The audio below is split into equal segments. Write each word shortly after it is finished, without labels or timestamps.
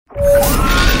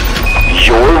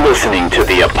listening to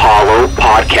the Apollo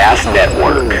Podcast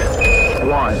Network.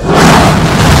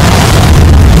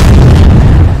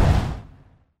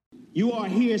 You are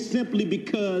here simply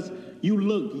because you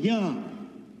look young.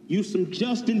 You some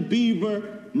Justin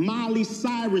Bieber, Miley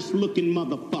Cyrus looking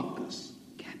motherfuckers.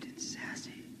 Captain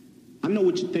Sassy. I know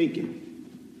what you're thinking.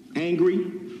 Angry,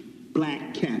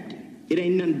 black captain. It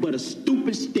ain't nothing but a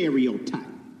stupid stereotype.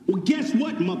 Well, guess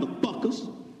what, motherfuckers?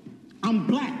 I'm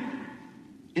black,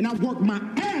 and I work my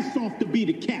ass off to be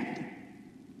the captain.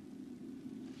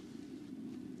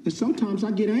 And sometimes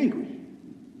I get angry.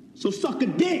 So suck a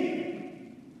dick.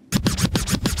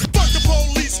 Fuck the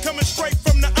police coming straight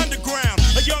from the underground.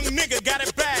 A young nigga got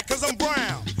it bad cause I'm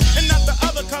brown. And not the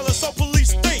other color, so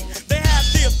police think they have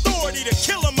the authority to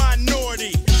kill a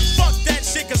minority. Fuck that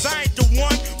shit cause I ain't the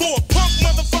one for a punk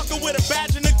motherfucker with a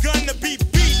badge and a gun to be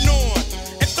beaten on.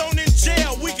 And thrown in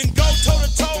jail, we can go toe to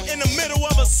toe in the middle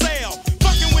of a sale.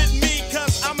 Fucking with me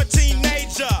cause I'm a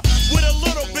teenager with a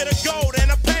little bit of gold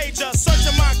and a pager.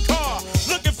 Searching my car,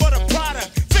 looking for the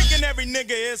product. Thinking every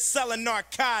nigga is selling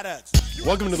narcotics.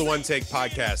 Welcome to the One Take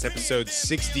Podcast, episode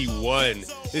 61.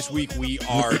 This week we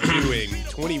are doing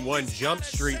 21 Jump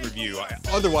Street Review,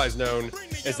 otherwise known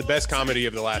as the best comedy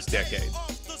of the last decade.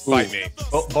 Fight me.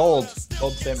 Bold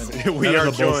statement. We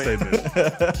are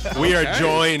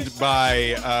joined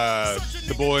by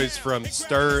the boys from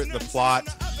Stir the Plot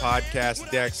podcast,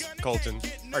 Derek Colton.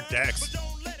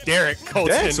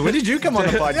 Dex, when did you come on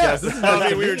the podcast? This is I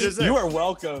mean, we were just there. You are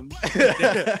welcome.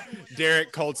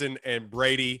 Derek Colton and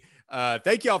Brady.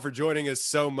 Thank y'all for joining us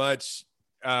so much.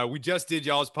 We just did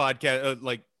y'all's podcast.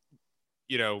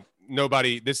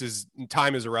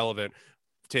 Time is irrelevant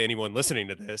to anyone listening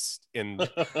to this in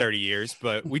 30 years,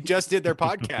 but we just did their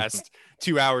podcast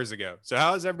 2 hours ago. So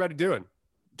how is everybody doing?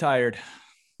 Tired.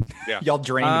 Yeah. Y'all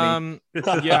drained me.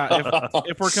 Yeah.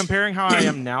 If we're comparing how I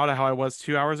am now to how I was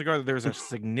 2 hours ago, there's a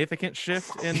significant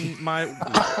shift in my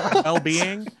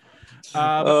well-being.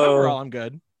 But overall, I'm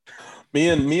good. Me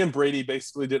and Brady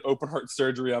basically did open heart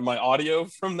surgery on my audio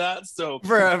from that. So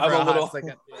For a I'm hot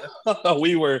second. Yeah.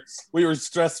 we were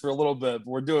stressed for a little bit, but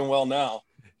we're doing well now.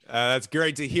 That's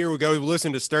great to hear. We'll go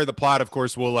listen to Stir the Plot. Of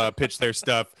course, we'll pitch their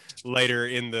stuff later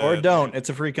in the... Or don't. It's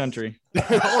a free country.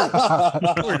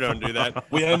 or don't do that.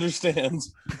 We understand.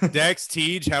 Dex,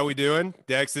 Tej, how we doing?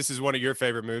 Dex, this is one of your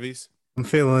favorite movies. I'm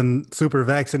feeling super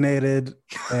vaccinated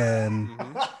and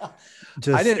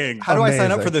just I didn't. How do I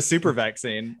sign up for the super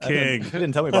vaccine? King. You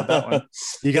didn't tell me about that one.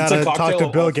 You gotta talk to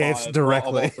Bill Gates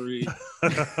directly.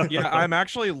 Yeah, I'm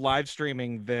actually live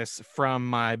streaming this from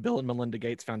my Bill and Melinda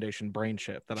Gates Foundation brain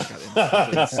chip that I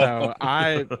got in. So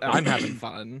I'm having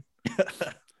fun.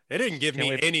 They didn't give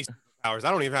me any powers.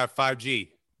 I don't even have 5G.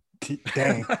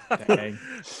 Dang.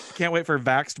 Can't wait for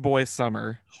Vaxxed Boy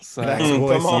Summer. So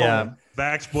Yeah.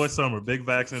 Vax Boy Summer, big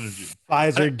Vax energy.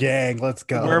 Pfizer gang, let's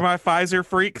go. where are my Pfizer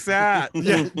freaks at?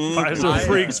 Pfizer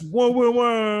freaks. Whoa.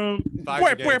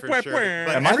 Pfizer gang for sure.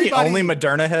 But Am I the only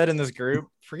Moderna head in this group?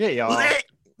 Forget y'all.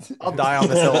 I'll die on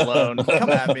this hill alone. Come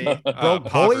at me.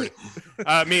 Poverty.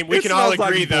 I mean, we It can all smells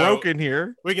agree like though. broken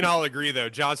here. We can all agree though.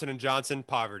 Johnson & Johnson,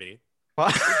 poverty.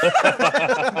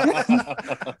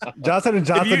 Johnson &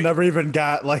 Johnson never even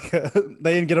got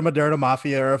they didn't get a Moderna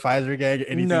Mafia or a Pfizer gang or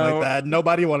anything like that.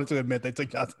 Nobody wanted to admit they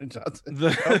took Johnson & Johnson.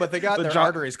 But they got their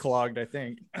arteries clogged, I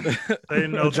think. They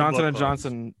know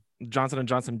Johnson &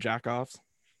 Johnson jack-offs.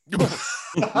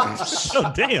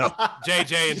 Oh, damn.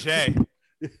 J&J.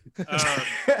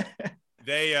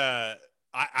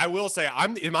 I will say,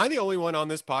 am I the only one on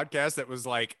this podcast that was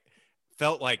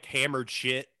felt like hammered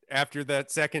shit after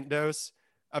that second dose?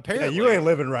 Apparently, you ain't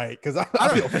living right because I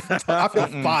feel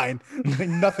fine.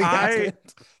 Nothing happened.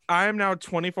 I am now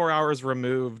 24 hours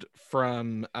removed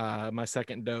from my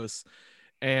second dose,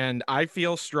 and I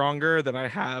feel stronger than I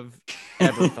have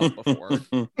ever felt before.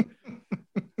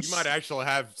 You might actually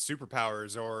have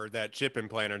superpowers or that chip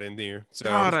implanted in you. So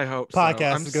God, I hope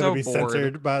podcast so. is going to be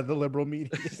censored by the liberal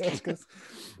media because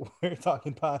we're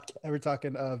talking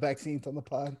vaccines on the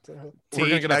pod. So. We're going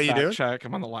to get how a you fact doing? check.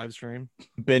 I'm on the live stream.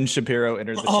 Ben Shapiro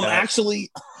entered the chat. Actually,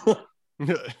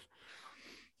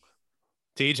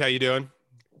 Tej, how you doing?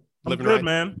 I'm Living good, right?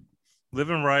 man.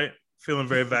 Living right. Feeling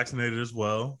very vaccinated as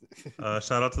well.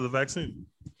 Shout out to the vaccine.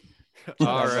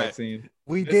 All right. Vaccine.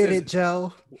 We did it,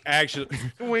 Joe. Actually,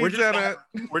 we're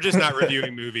just not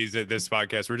reviewing movies at this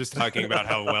podcast. We're just talking about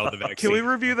how well the vaccine. Can we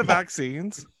review the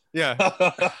vaccines? Yeah.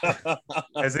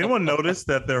 Has anyone noticed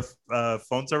that their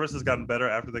phone service has gotten better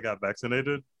after they got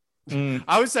vaccinated?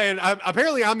 I was saying,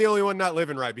 apparently I'm the only one not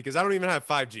living right because I don't even have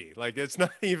 5G. It's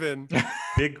not even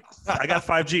I got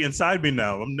 5G inside me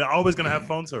now. I'm always going to have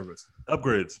phone service.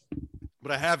 Upgrades.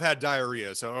 but I have had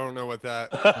diarrhea, so I don't know what that.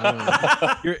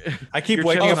 I keep Your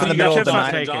waking chips up in the not- middle your of the chips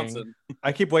not night. taking. Johnson.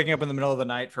 I keep waking up in the middle of the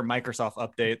night for Microsoft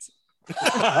updates.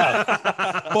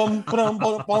 Bum, ba-dum,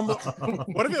 ba-dum, bum.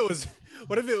 What if it was?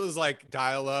 What if it was like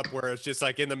dial up, where it's just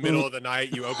like in the middle of the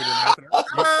night, you open your mouth.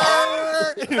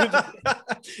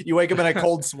 You wake up in a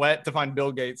cold sweat to find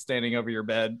Bill Gates standing over your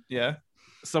bed. Yeah.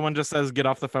 Someone just says, "Get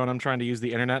off the phone. I'm trying to use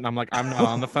the internet," and I'm like, "I'm not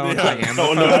on the phone. Yeah. I am."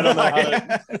 Oh, the no, phone. I don't know how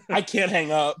to, I can't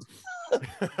hang up.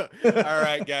 All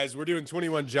right, guys, we're doing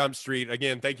 21 Jump Street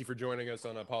again. Thank you for joining us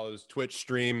on Apollo's Twitch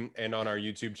stream and on our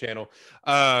YouTube channel.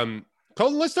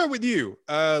 Colton, let's start with you.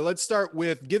 Let's start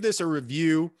with give this a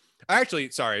review. Actually,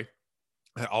 sorry,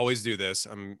 I always do this.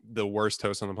 I'm the worst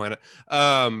host on the planet.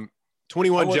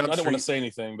 21 Jump I don't want Street. to say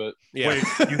anything, but Yeah. Wait,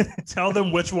 you tell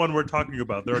them which one we're talking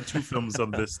about. There are 2 films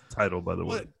on this title, by the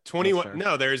way. What? 21. fair.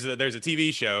 No, there's a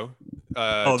TV show.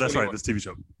 Oh, that's 21. right. This TV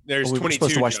show. There's we were 22.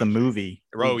 supposed to watch the Jump movie.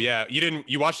 Street. Oh yeah,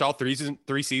 you watched all three seasons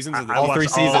of the All watched 3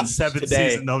 seasons 7 today.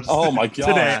 seasons. No, just Oh my God.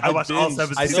 Today I I watched all binged.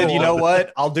 7 I seasons. said, you know of it.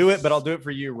 what? I'll do it, but I'll do it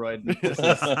for you, Royd.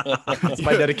 It's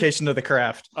my dedication to the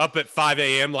craft. up at 5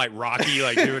 a.m. like Rocky,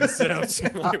 like doing sit-ups,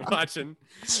 like watching.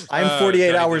 I'm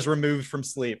 48 no, hours removed from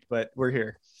sleep, but we're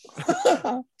here.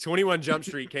 21 Jump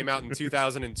Street came out in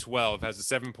 2012, has a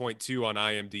 7.2 on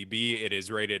IMDb. It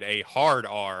is rated a hard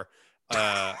R.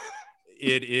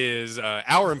 It is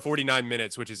hour and 49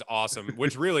 minutes, which is awesome,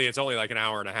 which really it's only like an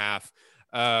hour and a half.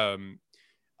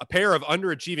 A pair of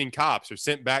underachieving cops are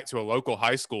sent back to a local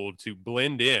high school to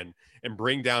blend in and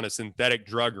bring down a synthetic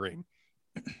drug ring.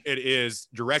 It is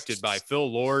directed by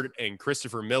Phil Lord and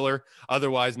Christopher Miller,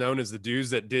 otherwise known as the dudes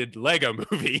that did Lego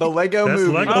Movie. The Lego That's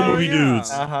movie. Lego Oh, movie yeah.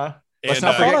 dudes. Uh-huh. And, Let's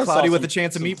not I forget saw Cloudy with some- a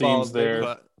Chance of some Meatballs. themes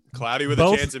there. Cloudy with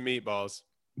Both- a Chance of Meatballs.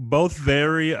 Both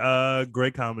very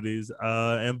great comedies,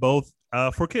 and both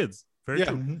for kids. Very Yeah.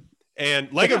 true.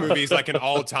 And Lego Movie is like an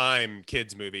all-time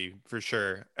kids movie for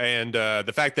sure. And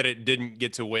the fact that it didn't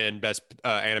get to win Best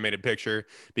Animated Picture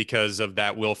because of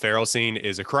that Will Ferrell scene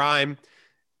is a crime.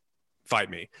 Fight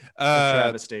me.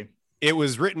 Travesty. It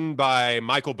was written by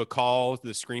Michael Bacall,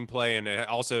 the screenplay, and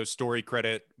also story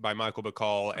credit by Michael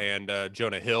Bacall and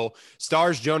Jonah Hill.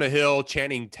 Stars Jonah Hill,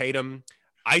 Channing Tatum,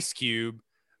 Ice Cube,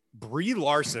 Brie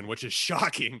Larson, which is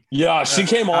shocking. yeah, she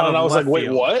came out on of and I was like, left wait,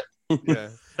 field. what? Yeah.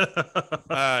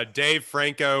 Dave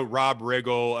Franco, Rob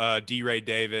Riggle, D. Ray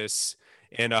Davis,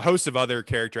 and a host of other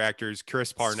character actors: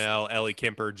 Chris Parnell, Ellie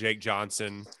Kemper, Jake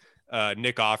Johnson,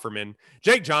 Nick Offerman.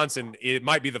 Jake Johnson, it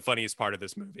might be the funniest part of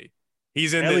this movie.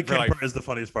 He's in Ellie it for Kemper like is the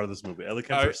funniest part of this movie. Ellie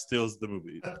Kemper steals the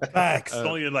movie. Facts. It's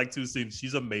only in like 2 scenes.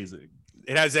 She's amazing.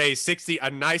 it has a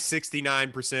nice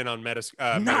 69% on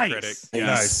Metacritic. Nice. Yeah.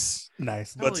 Nice.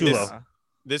 Nice. But Hell too yeah. low.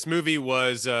 This movie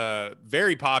was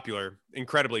very popular,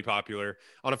 incredibly popular.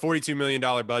 On a $42 million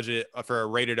budget for a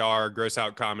rated R gross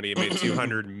out comedy, it made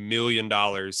 $200 million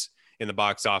in the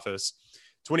box office.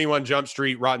 21 Jump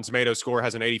Street Rotten Tomato score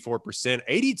has an 84%,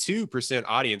 82%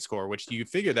 audience score, which you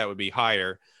figure that would be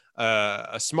higher.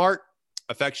 A smart,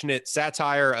 affectionate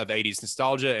satire of 80s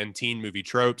nostalgia and teen movie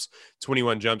tropes.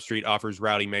 21 Jump Street offers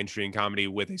rowdy mainstream comedy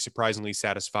with a surprisingly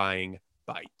satisfying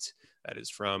bite. That is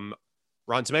from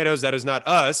Rotten Tomatoes. That is not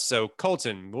us. So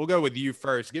Colton, we'll go with you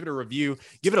first. Give it a review.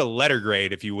 Give it a letter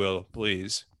grade, if you will,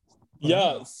 please.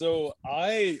 Yeah, so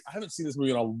I haven't seen this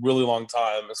movie in a really long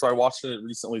time. So I watched it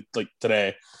recently, like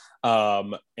today.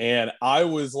 And I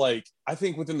was like, I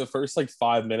think within the first like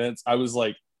 5 minutes, I was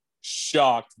like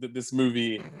shocked that this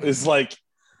movie is like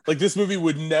this movie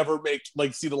would never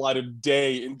see the light of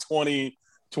day in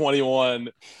 2021.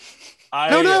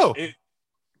 No.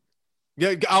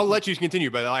 Yeah, I'll let you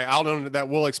continue, but I'll know that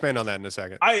we'll expand on that in a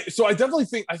second. I definitely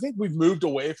think we've moved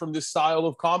away from this style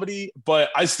of comedy, but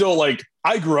I still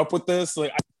I grew up with this.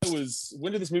 Like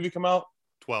when did this movie come out?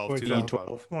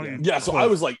 2012. Yeah, so I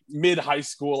was like mid high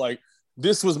school. Like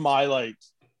this was my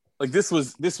this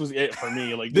was it for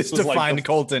me. Like This was defined like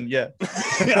Colton. Yeah.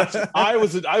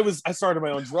 I started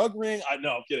my own drug ring. I'm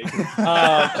kidding.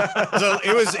 So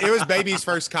it was baby's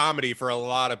first comedy for a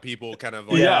lot of people, kind of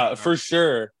like Yeah, for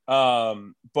sure.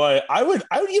 But I would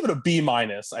give it a B-.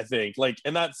 I think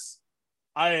and that's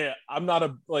I'm not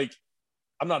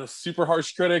a super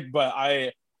harsh critic, but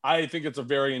I think it's a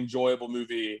very enjoyable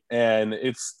movie and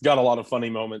it's got a lot of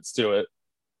funny moments to it.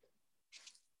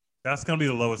 That's going to be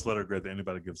the lowest letter grade that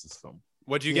anybody gives this film.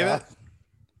 What'd you give it?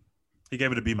 He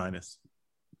gave it a B-.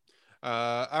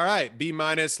 All right, B-.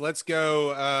 Let's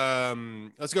go.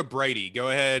 Brady. Go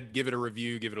ahead. Give it a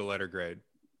review. Give it a letter grade.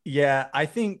 Yeah, I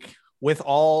think with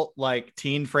all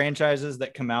teen franchises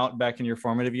that come out back in your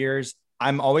formative years,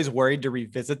 I'm always worried to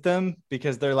revisit them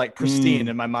because they're pristine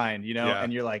in my mind, Yeah.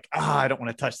 and you're like, I don't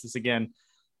want to touch this again.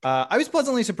 I was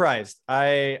pleasantly surprised.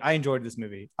 I enjoyed this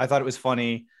movie. I thought it was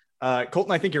funny.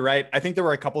 Colton, I think you're right. I think there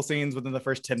were a couple scenes within the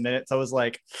first 10 minutes. I was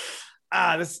like,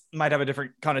 this might have a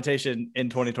different connotation in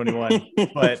 2021.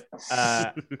 But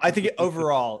I think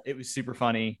overall, it was super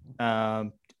funny.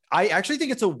 I actually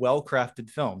think it's a well-crafted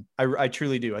film. I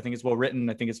truly do. I think it's well written.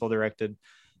 I think it's well directed.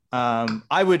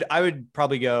 I would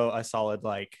probably go a solid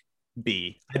like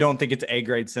B. I don't think it's A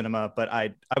grade cinema, but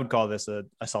I would call this a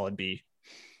solid B.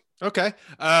 Okay.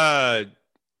 I'm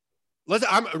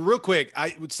real quick.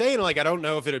 I would say like I don't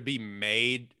know if it would be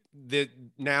made that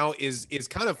now is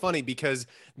kind of funny because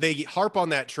they harp on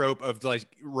that trope of like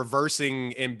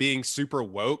reversing and being super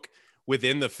woke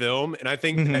within the film, and I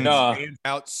think that stands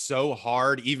out so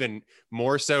hard, even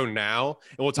more so now.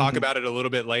 And we'll talk about it a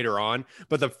little bit later on.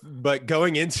 But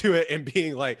going into it and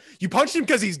being like, "You punched him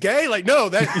because he's gay," like, no,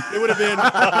 that it would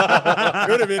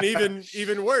have been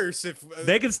even worse if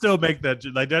they can still make that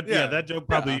like that. Yeah, that joke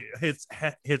probably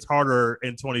hits harder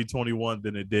in 2021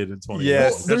 than it did in 2020.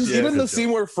 Yes, there's even the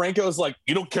scene where Franco's like,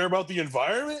 "You don't care about the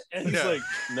environment," and he's like,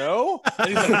 "No," and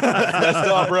he's like, "Messed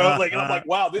up, bro." Like, and I'm like,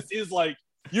 "Wow, this is like."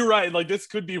 You're right. Like this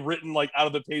could be written like out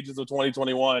of the pages of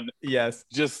 2021. Yes,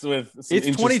 just with it's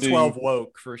 2012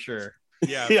 woke for sure.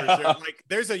 Yeah, for sure. Like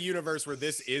there's a universe where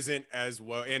this isn't as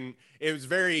woke, and it was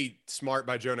very smart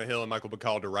by Jonah Hill and Michael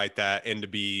Bacall to write that and to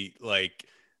be like,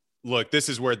 look, this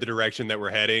is where the direction that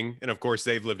we're heading. And of course,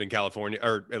 they've lived in California,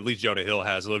 or at least Jonah Hill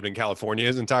has lived in California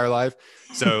his entire life.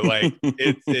 So like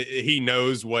he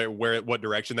knows what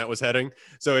direction that was heading.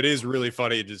 So it is really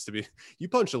funny just to be, you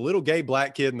punch a little gay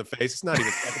black kid in the face. It's not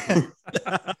even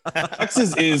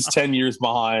Texas is 10 years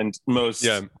behind most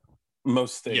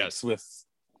states with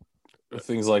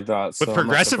things like that. With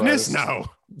progressiveness? No.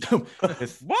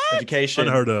 What? Education.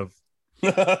 Unheard of.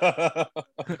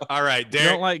 All right, Derek.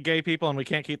 We don't like gay people and we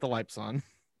can't keep the lights on.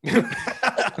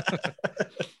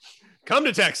 Come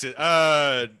to Texas.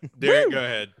 Derek, go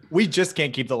ahead. We just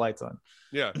can't keep the lights on.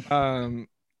 Yeah.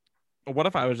 What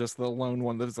if I was just the lone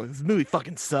one that was like, this movie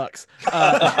fucking sucks?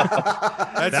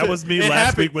 That was me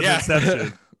last week with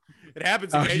Inception. It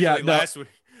happens occasionally.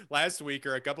 Last week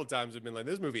or a couple of times have been like,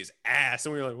 this movie is ass,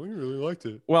 and we were like, we really liked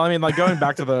it. Well, I mean, like going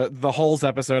back to the Holes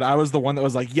episode, I was the one that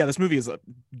was like, yeah, this movie is a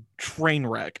train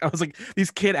wreck. I was like,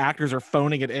 these kid actors are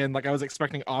phoning it in. Like I was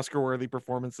expecting Oscar-worthy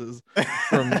performances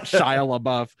from Shia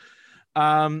LaBeouf.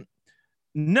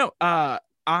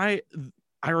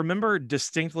 I remember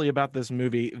distinctly about this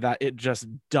movie that it just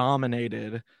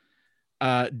dominated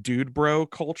dude bro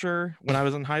culture when I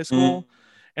was in high school.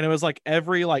 And it was like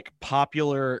every like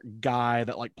popular guy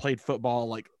that like played football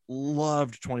like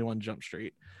loved 21 Jump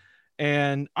Street.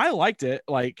 And I liked it.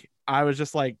 Like I was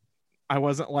just like, I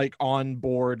wasn't like on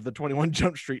board the 21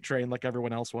 Jump Street train like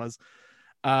everyone else was.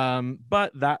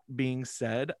 But that being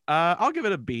said, I'll give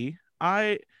it a B.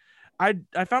 I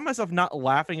found myself not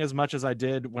laughing as much as I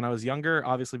did when I was younger,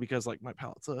 obviously because like my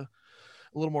palate's a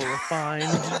little more refined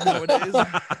nowadays.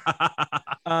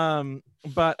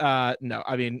 But no,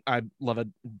 I mean, I love a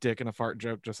dick and a fart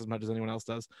joke just as much as anyone else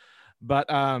does. But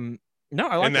no,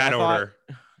 I like in that order.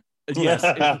 Yes,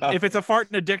 if it's a fart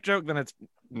and a dick joke, then it's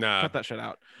cut that shit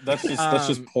out. That's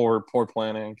just poor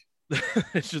planning.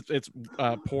 it's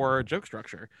poor joke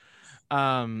structure.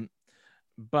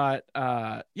 But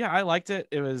yeah, I liked it.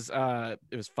 It was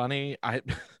funny.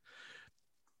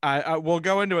 I will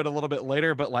go into it a little bit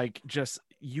later, but like just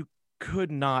you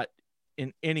could not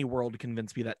in any world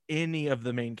convince me that any of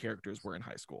the main characters were in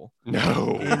high school.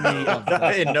 No, any of them.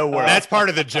 In no world. That's part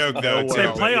of the joke, though.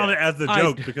 They play on it as the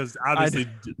joke because obviously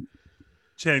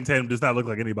Channing Tatum does not look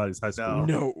like anybody's high school.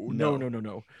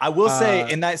 No. I will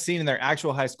say in that scene in their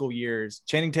actual high school years,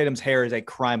 Channing Tatum's hair is a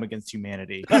crime against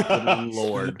humanity. Good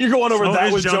Lord. You're going over So that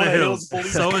is with Jonah Jonah Hill's.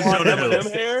 Hill's. So is Jonah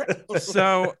Hill's. hair.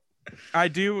 So I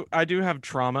do have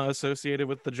trauma associated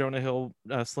with the Jonah Hill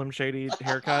Slim Shady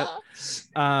haircut.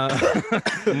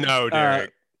 No,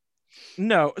 Derek.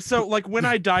 No. So like when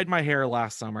I dyed my hair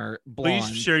last summer, blonde.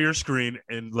 Please share your screen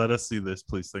and let us see this,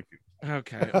 please. Thank you.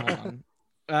 Okay, hold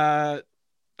on.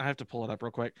 I have to pull it up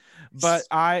real quick. But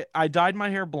I dyed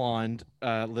my hair blonde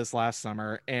this last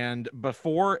summer, and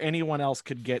before anyone else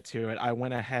could get to it, I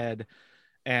went ahead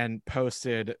and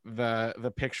posted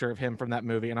the picture of him from that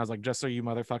movie, and I was like, just so you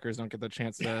motherfuckers don't get the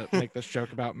chance to make this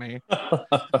joke about me.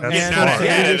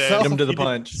 Get him to the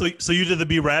punch. So you did the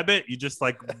B Rabbit? You just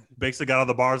like basically got all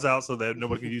the bars out so that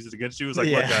nobody could use it against you? It was like,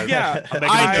 look, guys, yeah.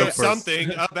 I know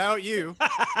something about you.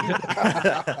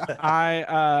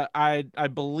 I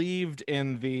believed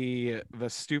in the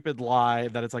stupid lie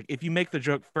that it's like if you make the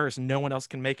joke first, no one else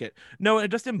can make it. No, it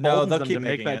just emboldens them to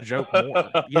make that joke more.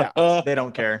 Yeah, they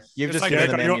don't care. You've just like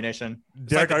given them ammunition.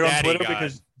 Derek, like are you on daddy Twitter guy.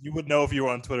 because You would know if you were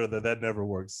on Twitter that never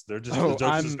works. They're just the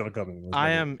jokes just gonna come in.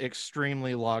 I am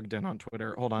extremely logged in on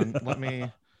Twitter. Hold on, let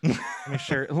me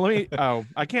share.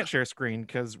 I can't share screen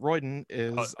because Royden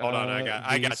is. Hold on,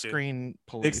 I got screen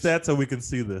police. Fix that so we can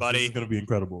see this. Buddy. This is gonna be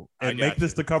incredible. And make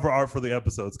this the cover art for the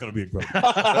episode. It's gonna be incredible.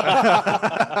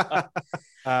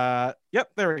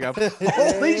 Yep, there we go.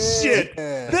 Holy shit!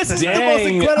 This is the most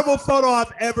incredible photo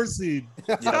I've ever seen.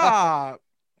 Stop.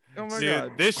 Oh my Dude,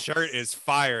 god, this shirt is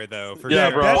fire though. For Yeah,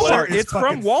 sure. bro. That Like, shirt is it's from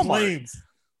fucking Walmart. flames.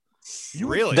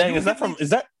 Really? Dang,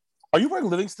 are you wearing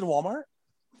Livingston Walmart?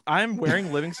 I'm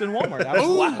wearing Livingston Walmart.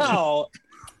 Absolutely. Wow.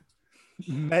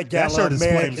 Met That Gala, shirt is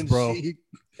American flames, bro. Chic.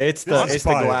 It's This the is it's the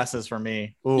fire. glasses for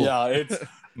me. Ooh. Yeah, it's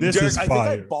This Derek, is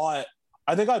fire.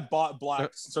 I think I bought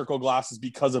black circle glasses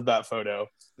because of that photo.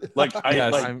 Like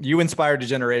Yes, you inspired a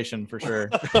generation for sure.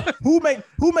 Who made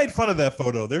fun of that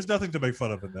photo? There's nothing to make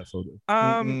fun of in that photo.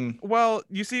 Well,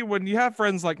 you see, when you have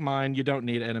friends like mine, you don't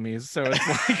need enemies. So it's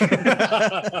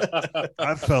like,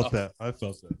 I felt that.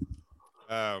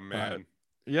 Oh man.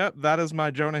 yep, that is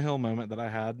my Jonah Hill moment that I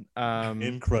had.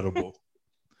 Incredible.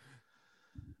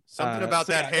 Something about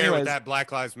so that yeah, hair anyways. with that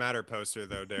Black Lives Matter poster,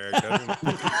 though, Derek. Doesn't it?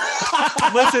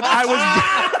 Listen,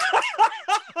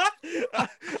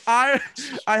 I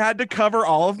had to cover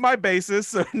all of my bases,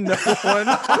 so no one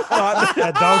thought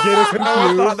Don't get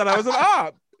it that I was an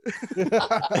op.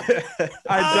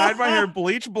 I dyed my hair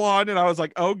bleach blonde, and I was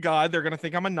like, "Oh God, they're gonna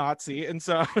think I'm a Nazi." And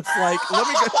so I was like,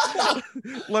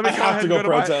 "Let me go ahead and go to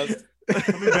protest.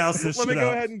 Let me bounce this Let me shit go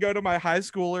out. ahead and go to my high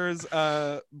schoolers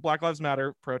Black Lives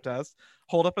Matter protest,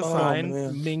 hold up a sign,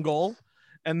 man. mingle,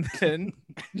 and then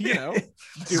do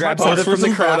Grab my soda For from the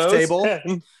some craft photos.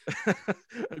 table.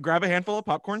 grab a handful of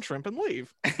popcorn, shrimp, and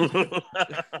leave.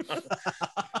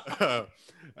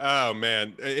 Oh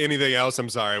man. Anything else? I'm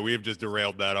sorry. We've just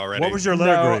derailed that already. What was your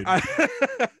letter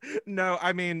grade? No,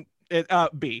 I mean it.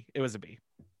 B. It was a B.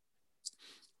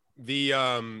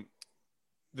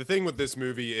 The thing with this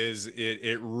movie is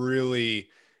it really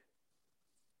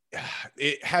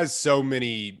it has so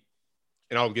many,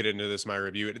 and I'll get into this in my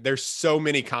review. There's so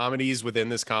many comedies within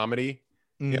this comedy.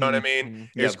 You know what I mean?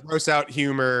 There's gross out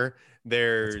humor.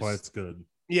 There's That's why it's good.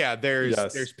 yeah.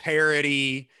 There's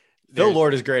parody. Phil There's-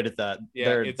 Lord is great at that.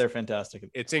 Yeah, They're fantastic.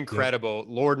 It's incredible.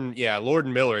 Lord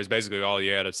and Miller is basically all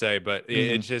you had to say, but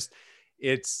it's just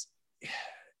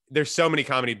there's so many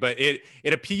comedy, but it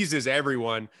appeases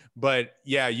everyone. But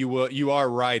yeah, you are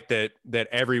right that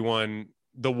everyone,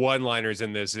 the one-liners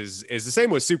in this is the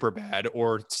same with Superbad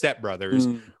or Step Brothers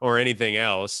or anything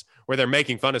else where they're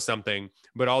making fun of something,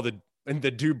 but all the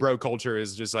dude bro culture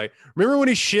is just like, remember when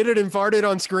he shitted and farted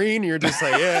on screen? You're just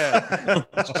like, yeah.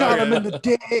 Shot him in the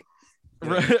dick.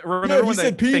 Remember when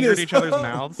they fingered each other's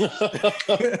mouths?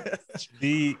 I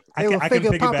They can were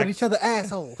finger popping piggyback. each other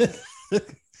asshole.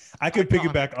 I could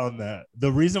piggyback on that.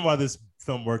 The reason why this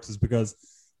film works is because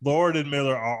Lord and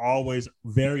Miller are always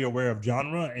very aware of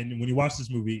genre, and when you watch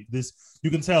this movie, you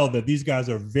can tell that these guys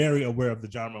are very aware of the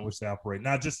genre in which they operate,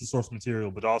 not just the source material,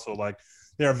 but also like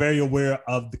they are very aware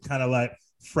of the kind of like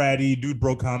fratty dude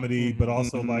bro comedy, but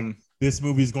also like this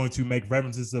movie is going to make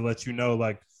references to let you know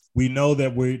like we know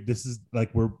that we're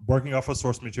working off of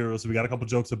source material. So we got a couple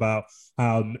jokes about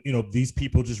how, these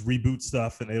people just reboot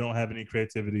stuff and they don't have any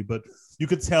creativity, but you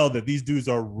could tell that these dudes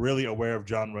are really aware of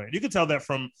genre. And you could tell that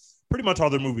from pretty much all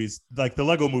their movies. Like the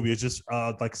Lego movie is just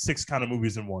like 6 kind of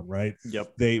movies in one, right?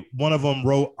 Yep. One of them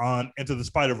wrote on Into the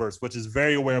Spider-Verse, which is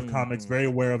very aware of comics, very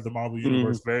aware of the Marvel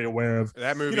universe, very aware of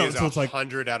That movie is so it's like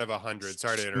 100 out of 100.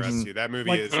 Sorry to interrupt you. That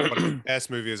movie is one of the best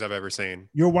movies I've ever seen.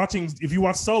 if you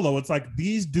watch Solo, it's like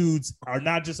these dudes are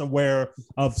not just aware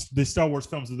of the Star Wars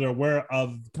films, they're aware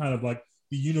of kind of like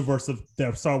the universe of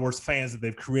the Star Wars fans that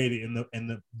they've created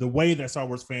and the way that Star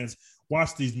Wars fans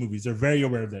watch these movies. They're very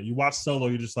aware of that. You watch Solo,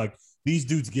 you're just like, these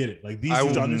dudes get it. Like these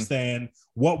dudes understand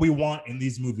what we want in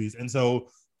these movies. And so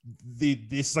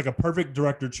this is like a perfect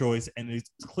director choice. And it's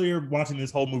clear watching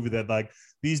this whole movie that like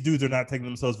these dudes are not taking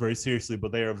themselves very seriously,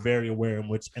 but they are very aware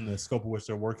in the scope of which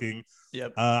they're working.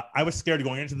 Yep. I was scared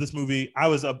going into this movie. I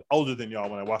was older than y'all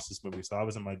when I watched this movie, so I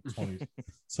was in my 20s.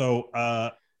 So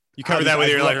you covered that with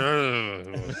your like.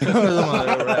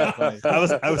 I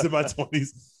was in my 20s.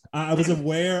 I was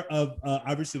aware of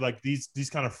obviously like these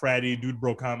kind of fratty dude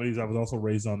bro comedies. I was also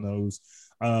raised on those,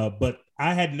 but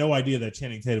I had no idea that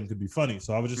Channing Tatum could be funny.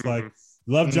 So I was just like,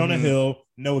 love Jonah Hill,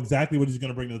 know exactly what he's going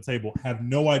to bring to the table. Have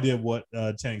no idea what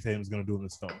Channing Tatum is going to do in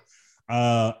this film.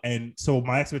 And so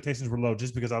my expectations were low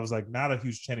just because I was like not a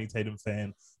huge Channing Tatum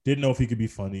fan. Didn't know if he could be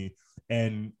funny,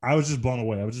 and I was just blown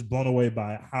away. I was just blown away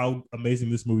by how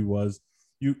amazing this movie was.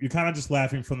 You're kind of just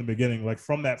laughing from the beginning, like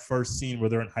from that first scene where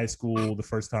they're in high school the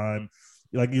first time,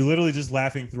 Like you're literally just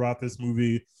laughing throughout this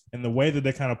movie, and the way that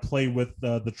they kind of play with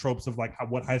the tropes of like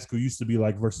what high school used to be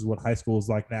like versus what high school is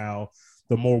like now.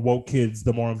 The more woke kids,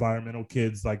 the more environmental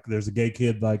kids. Like there's a gay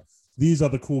kid, like these are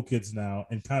the cool kids now,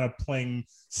 and kind of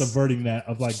subverting that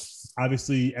of like,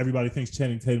 obviously everybody thinks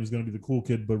Channing Tatum is going to be the cool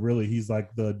kid, but really he's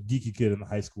like the geeky kid in the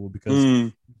high school because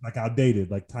like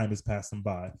outdated, like time has passed him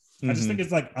by. I just think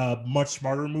it's like a much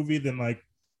smarter movie than like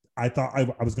I thought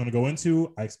I was going to go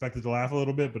into. I expected to laugh a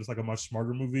little bit, but it's like a much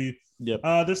smarter movie. Yep.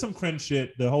 There's some cringe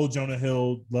shit. The whole Jonah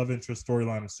Hill love interest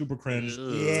storyline is super cringe. Yeah.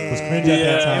 It was cringe at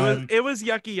that time. It was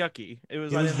yucky. It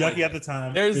was yucky at the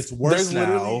time. It's there's worse now.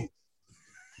 literally-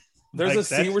 There's Like a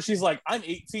scene where she's like, I'm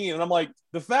 18. And I'm like,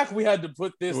 the fact we had to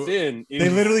put this in. They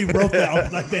literally wrote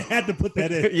that. Like they had to put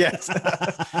that in. Yes.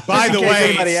 By the way,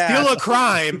 anybody still asks. a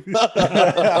crime.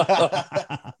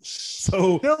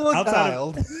 So Still a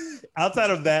child. outside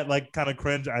of that, like kind of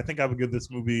cringe, I think I would give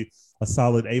this movie a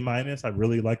solid A-. I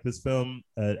really like this film.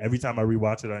 Every time I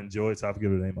rewatch it, I enjoy it. So I'll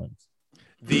give it an A-.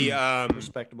 The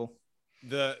Respectable.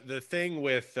 the thing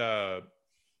with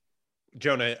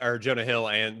Jonah Hill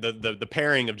and the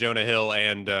pairing of Jonah Hill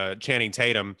and Channing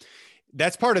Tatum,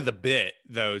 that's part of the bit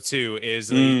though too, is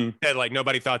that like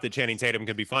nobody thought that Channing Tatum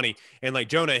could be funny, and like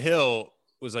Jonah Hill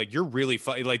was like, you're really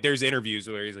funny. Like there's interviews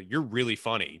where he's like, you're really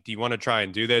funny, do you want to try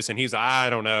and do this? And he's like, I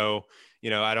don't know,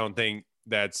 I don't think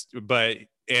that's, but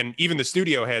and even the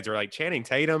studio heads are like, Channing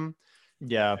Tatum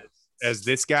as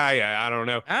this guy, I don't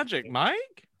know. Magic Mike.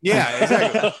 Yeah,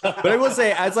 exactly. But I will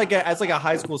say, as like a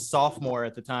high school sophomore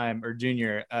at the time or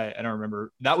junior, I don't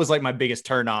remember. That was like my biggest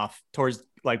turnoff towards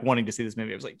like wanting to see this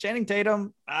movie. I was like, Channing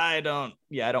Tatum, I don't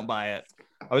buy it.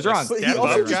 I was wrong. But he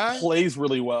also just plays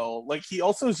really well. Like he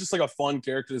also is just like a fun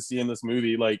character to see in this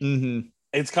movie. Like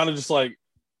it's kind of just like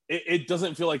it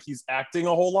doesn't feel like he's acting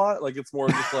a whole lot. Like it's more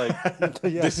just like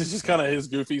this is just kind of his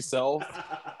goofy self.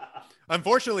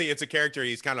 Unfortunately, it's a character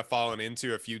he's kind of fallen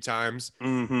into a few times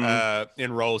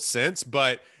in roles since,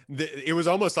 but it was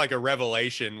almost like a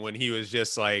revelation when he was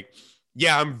just like,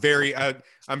 yeah, I'm very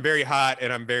hot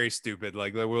and I'm very stupid.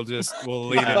 Like we'll leave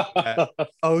it at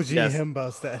OG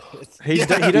himbo status. He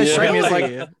does strike me as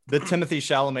like the Timothy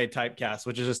Chalamet typecast,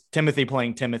 which is just Timothy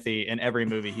playing Timothy in every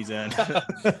movie he's in.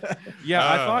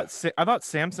 Yeah, I thought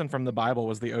Samson from the Bible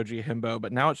was the OG himbo,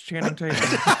 but now it's Channing Tatum.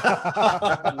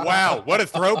 Wow, what a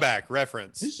throwback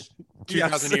reference.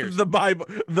 2,000 years. The Bible.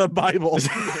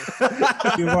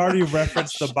 You've already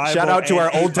referenced the Bible. Shout out to our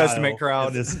and Old Testament crowd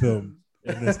in this film,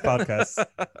 in this podcast.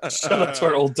 Shout out to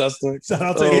our Old Testament. Shout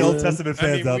out to the Old Testament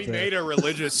fans out we there. made a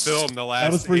religious film the last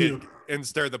That was for you. and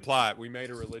stir the plot. We made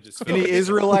a religious film. Any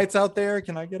Israelites out there?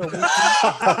 Can I get a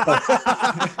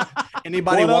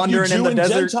anybody What up, wandering you in the Jew and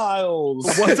desert? Gentiles?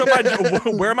 What's up,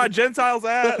 where are my Gentiles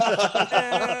at?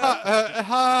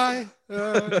 Hi.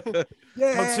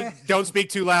 Don't speak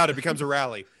too loud. It becomes a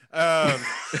rally.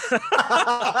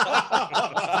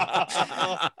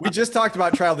 We just talked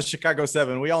about Trial of the Chicago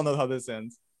 7. We all know how this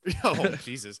ends. Oh,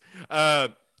 Jesus.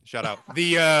 Shout out.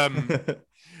 The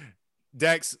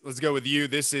Dex, let's go with you.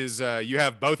 This is you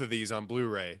have both of these on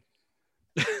Blu-ray.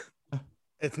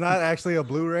 It's not actually a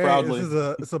Blu-ray. Proudly.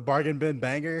 It's a bargain bin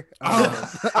banger.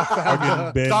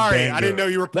 Bargain bin Sorry, banger. I didn't know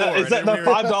you were poor. Is that the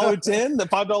 $5 tin? The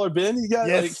 $5 bin you got?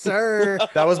 Yes, sir.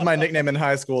 That was my nickname in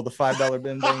high school, the $5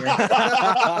 bin banger.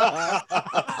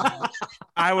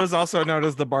 I was also known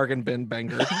as the bargain bin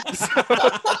banger.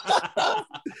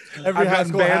 Every I've high gotten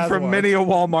school banned has from one. many a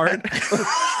Walmart.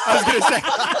 I was gonna say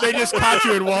they just caught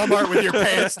you in Walmart with your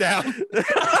pants down.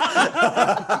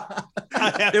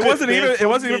 It wasn't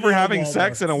even for having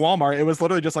sex in a Walmart. It was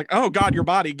literally just like, oh God, your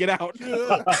body, get out.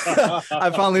 I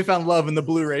finally found love in the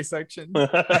Blu-ray section. Dug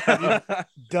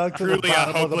to the Truly a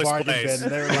bottom of the hopeless bargain place. bin.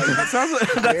 They were like,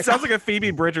 that sounds like a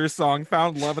Phoebe Bridgers song.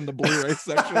 Found love in the Blu-ray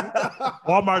section.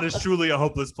 Walmart is truly a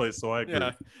hopeless place, so I agree.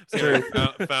 Yeah, so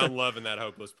found love in that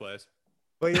hopeless place.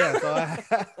 but yeah, so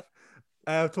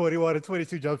I have 21 and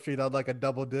 22 Jump Street on like a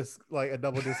double disc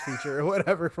feature or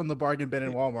whatever from the bargain bin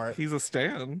in Walmart. He's a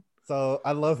stan. So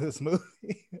I love this movie.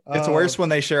 It's worse when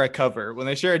they share a cover. When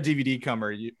they share a DVD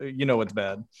cover, you know it's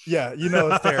bad. Yeah, you know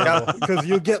it's terrible because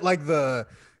you get like the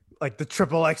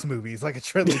triple X movies, like a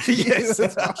trilogy. Yes.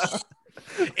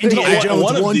 Indiana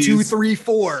Jones Jones 1, 2, 3,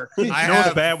 4. You know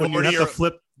what's bad when you have to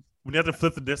flip. When you have to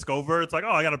flip the disc over, it's like,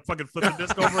 oh, I gotta fucking flip the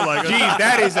disc over. Like, Geez,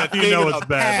 that is a you thing know of it's the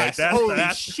bad. past. Holy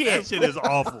That shit. shit is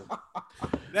awful.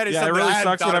 That is Yeah, it something really I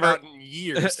haven't sucks thought whenever- about in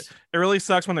years. It really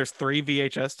sucks when there's 3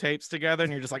 VHS tapes together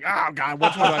and you're just like, oh God,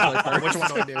 which one do I play first? Which one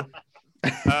do I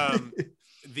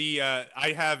do?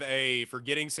 I have a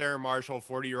Forgetting Sarah Marshall,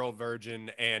 40-Year-Old Virgin,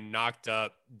 and Knocked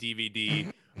Up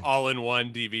DVD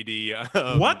all-in-one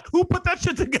DVD. What? Who put that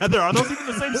shit together? Are those even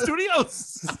the same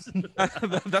studios?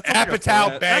 That's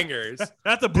Apatow bangers.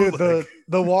 That's a Dude, bootleg.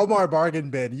 the Walmart bargain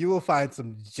bin, you will find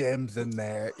some gems in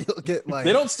there. You'll get like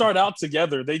They don't start out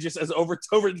together. They just, as over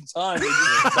the time, they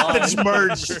just It's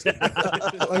merged.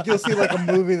 like you'll see like a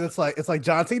movie that's like it's like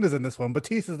John Cena's in this one,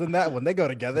 Batista's in that one. They go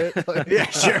together. Like, Yeah,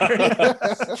 sure.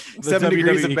 The 7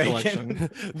 degrees of WWE bacon.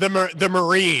 collection. The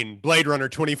Marine, Blade Runner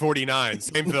 2049,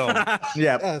 same film.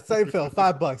 Yeah. yeah, same film,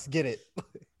 $5, get it.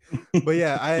 But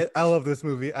yeah, I love this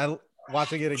movie. I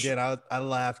watching it again, I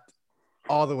laughed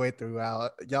all the way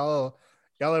throughout. Y'all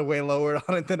are way lower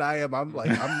on it than I am. I'm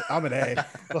like I'm an A,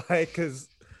 like because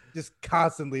just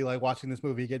constantly like watching this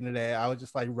movie again today. I was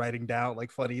just like writing down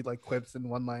like funny like quips and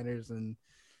one-liners and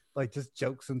like just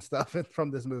jokes and stuff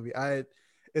from this movie.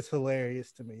 It's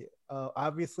hilarious to me.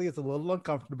 Obviously, it's a little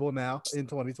uncomfortable now in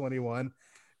 2021.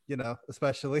 You know,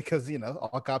 especially because you know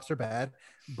all cops are bad.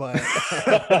 But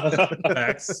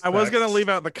I was gonna leave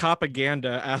out the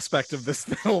propaganda aspect of this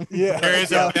film. yeah,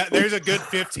 There's a good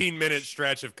 15-minute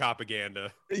stretch of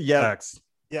propaganda. Yeah. Facts.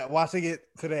 yeah. Watching it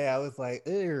today, I was like,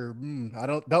 I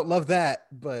don't love that,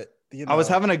 but you know, I was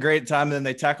having a great time, and then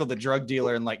they tackled the drug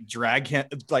dealer and like drag him,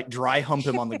 like dry hump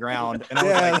him on the ground, and I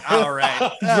was Yeah. like, all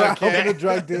right, helping the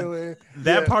drug dealer.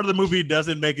 That Yeah. part of the movie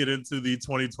doesn't make it into the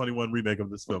 2021 remake of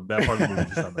this film. That part of the movie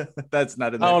just not made. that's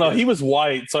not in I there. don't know. He was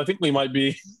white, so I think we might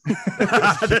be.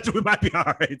 That we might be all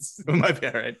right. It might be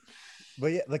all right. But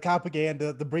yeah, the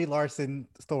propaganda, the Brie Larson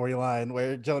storyline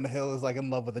where Jonah Hill is like in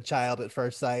love with a child at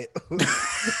first sight.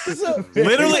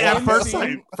 Literally at One first scene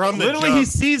sight. from the Literally, jump. he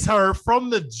sees her from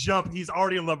the jump. He's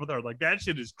already in love with her. Like that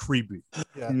shit is creepy.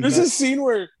 Yeah, There's a scene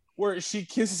where she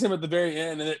kisses him at the very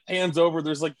end, and it pans over.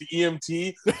 There's like the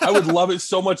EMT. I would love it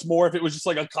so much more if it was just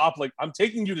like a cop, like I'm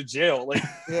taking you to jail. Like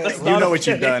yeah, that's You not know what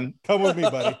okay. you've done. come with me,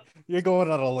 buddy. You're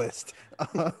going on a list.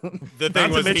 The Not thing to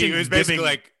was, mention he was basically giving-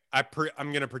 like,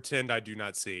 I'm gonna pretend I do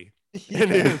not see.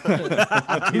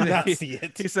 I do not see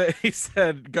it. He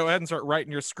said, go ahead and start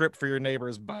writing your script for your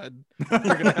neighbors, bud. You're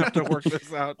gonna have to work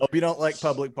this out. Hope you don't like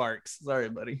public parks. Sorry,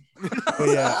 buddy. But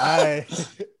yeah,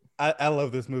 I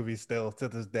love this movie still to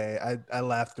this day. I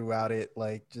laugh throughout it.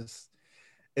 Like just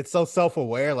it's so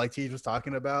self-aware, like Cheech was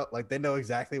talking about. Like they know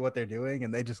exactly what they're doing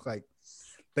and they just like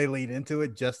they lean into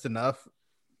it just enough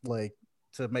like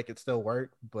to make it still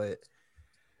work. But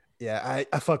yeah,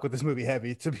 I fuck with this movie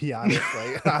heavy, to be honest.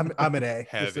 Like I'm an A.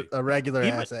 Just Heavy. a regular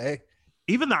Even- ass A.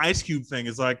 Even the Ice Cube thing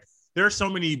is like there are so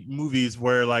many movies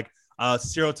where like a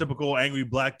stereotypical angry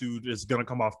black dude is gonna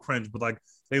come off cringe, but like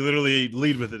they literally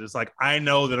lead with it. It's like I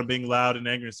know that I'm being loud and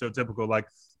angry and stereotypical. Like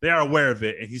they are aware of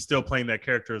it, and he's still playing that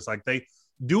character. It's like they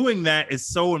doing that is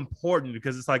so important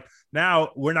because it's like now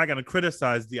we're not gonna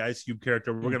criticize the Ice Cube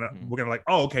character. We're gonna like,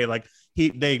 oh, okay, like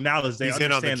they acknowledge they He's in on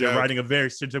the understand they're joke. writing a very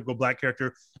stereotypical black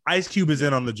character. Ice Cube is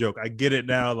in on the joke. I get it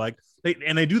now. Like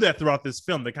they do that throughout this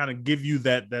film. They kind of give you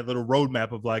that little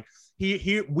roadmap of like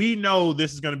we know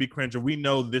this is going to be cringe, or we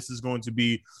know this is going to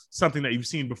be something that you've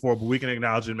seen before, but we can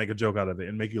acknowledge it and make a joke out of it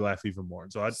and make you laugh even more.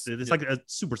 And so it's like a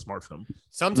super smart film.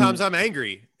 Sometimes I'm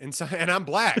angry and I'm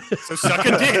black, so suck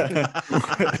a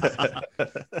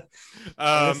dick.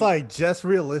 It's like just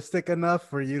realistic enough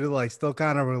for you to like still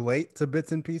kind of relate to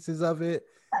bits and pieces of it.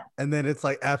 And then it's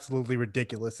like absolutely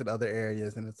ridiculous in other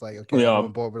areas. And it's like, okay, Yeah. I'm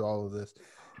on board with all of this.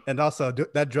 And also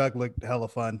that drug looked hella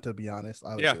fun, to be honest.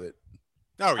 I would Yeah. do it.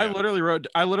 Oh I yeah.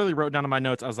 literally wrote down in my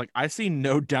notes. I was like, I see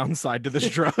no downside to this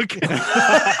drug.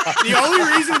 The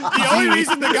only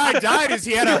reason the guy died is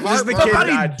he had a Just heart the murmur. kid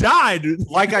Somebody died.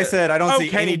 Like I said, I don't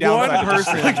see any downside. one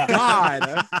person.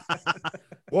 God,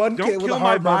 One don't kid with kill a my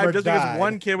heart murmur vibe just because died.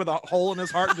 one kid with a hole in his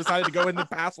heart decided to go in and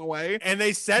pass away. And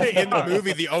they said it in the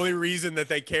movie. The only reason that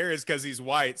they care is because he's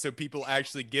white, so people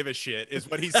actually give a shit. Is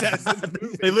what he says in the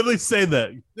movie. They literally say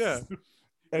that. Yeah.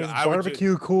 And it's I would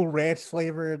barbecue Cool Ranch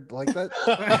flavored like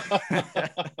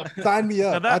that. Sign me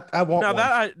up. Now that- I want Now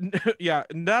one.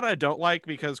 that I don't like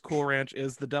because Cool Ranch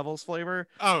is the devil's flavor.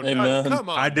 Oh no! Amen. Come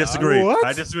on. I dog. disagree. What?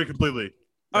 I disagree completely.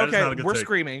 That is not a Okay, good we're take.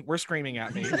 screaming. We're screaming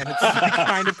at me, and it's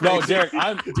kind of crazy.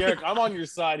 No, Derek, I'm on your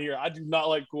side here. I do not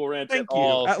like Cool Ranch Thank at you.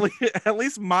 all. At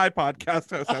least my podcast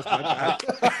host has my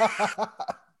back.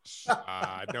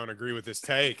 I don't agree with this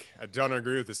take.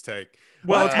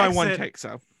 Well, it's my I one said- take,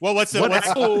 so Well, what's the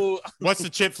Oh, what's the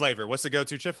chip flavor? What's the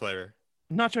go-to chip flavor?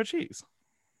 nacho cheese.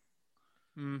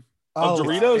 Oh,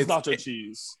 Doritos, it's- nacho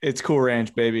cheese. It's Cool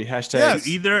Ranch, baby. Hashtag Yes.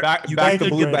 Either back you back either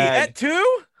the blue get bag. At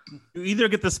two? You either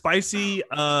get the spicy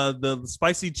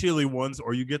chili ones,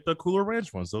 or you get the Cooler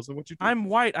Ranch ones. Those are what you do. I'm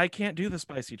white. I can't do the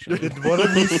spicy chili. Did one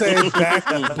of you say back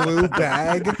the blue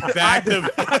bag? Back the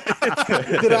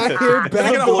Did I hear back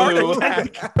Taking a heart blue?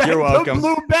 attack. You're welcome. The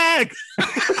blue bag.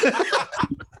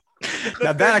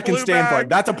 Now that I can Blue stand for. bag.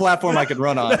 That's a platform I could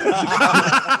run on. The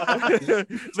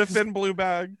thin blue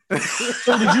bag.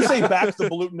 So did you say back the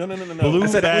blue? No. Blue I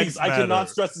said, bags please, I cannot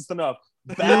matter. stress this enough.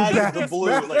 Bag the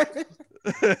blue. Like,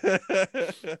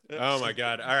 Oh my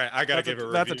god! All right, I gotta give a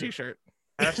review. That's a t-shirt.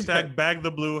 Hashtag bag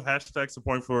the blue. Hashtag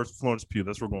support Florence Pugh.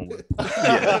 That's what we're going with.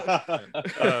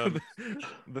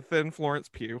 The thin Florence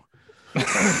Pugh.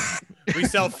 We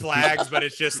sell flags, but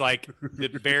it's just like the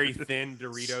very thin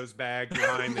Doritos bag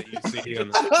behind that you see. On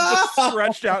the...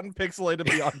 Stretched out and pixelated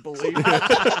beyond belief.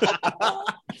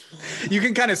 You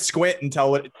can kind of squint and tell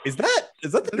what is that?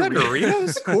 Is that the Is that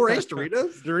Doritos? Cool Ranch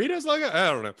Doritos? Doritos logo? I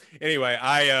don't know. Anyway,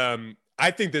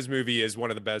 I think this movie is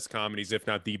one of the best comedies, if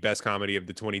not the best comedy of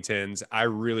the 2010s. I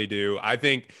really do. I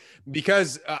think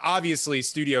because obviously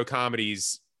studio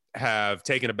comedies have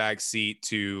taken a back seat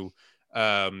to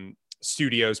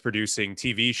studios producing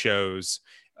TV shows,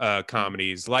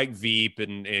 comedies like Veep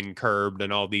and Curbed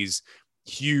and all these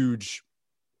huge,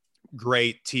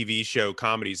 great TV show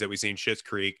comedies that we've seen. Schitt's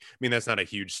Creek. I mean, that's not a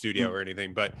huge studio or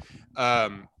anything, but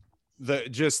the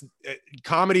just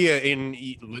comedy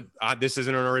this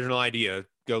isn't an original idea.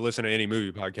 Go listen to any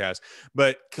movie podcast,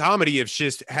 but comedy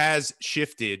has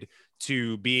shifted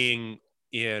to being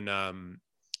in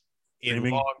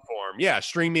Streaming? long form. Yeah,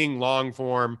 streaming long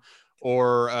form.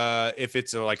 Or if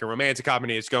it's like a romantic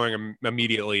comedy, it's going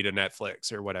immediately to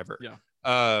Netflix or whatever. Yeah.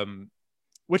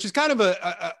 Which is kind of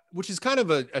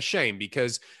a shame,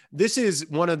 because this is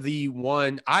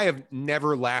I have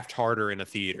never laughed harder in a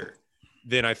theater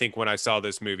than I think when I saw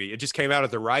this movie. It just came out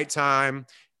at the right time.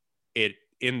 It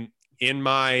in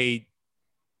my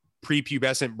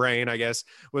prepubescent brain, I guess,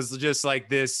 was just like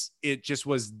this. It just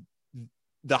was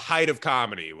the height of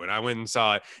comedy when I went and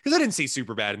saw it, because I didn't see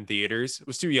Superbad in theaters. I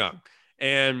was too young.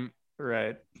 And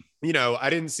Right. I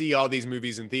didn't see all these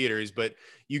movies in theaters, but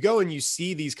you go and you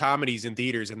see these comedies in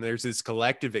theaters, and there's this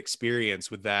collective experience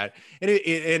with that. And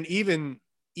and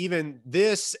even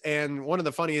this, and one of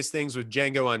the funniest things with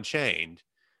Django Unchained,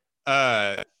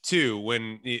 too,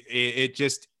 when it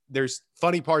just, there's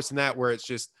funny parts in that where it's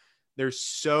just, there's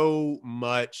so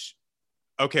much,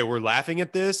 okay, we're laughing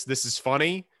at this. This is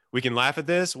funny. We can laugh at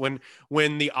this. When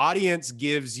the audience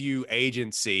gives you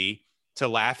agency to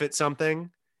laugh at something,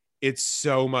 it's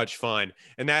so much fun.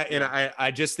 And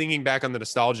I just thinking back on the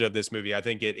nostalgia of this movie, I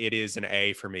think it is an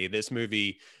A for me. This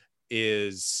movie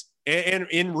is, and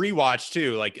in rewatch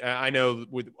too. Like, I know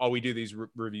we do these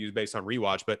reviews based on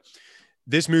rewatch, but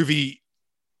this movie,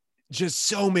 just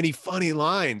so many funny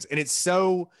lines, and it's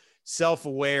so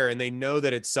self-aware, and they know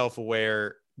that it's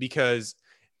self-aware because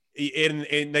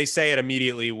and they say it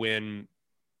immediately when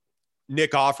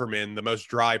Nick Offerman, the most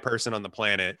dry person on the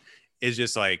planet, is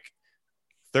just like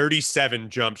 37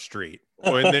 Jump Street.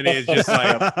 And then it's just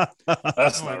like,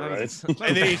 that's not right.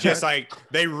 And then he's just like,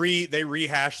 they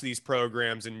rehash these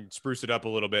programs and spruce it up a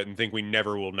little bit and think we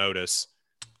never will notice.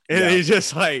 And he's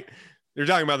just like, they're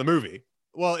talking about the movie.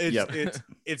 Well,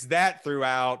 it's that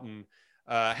throughout. And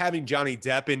having Johnny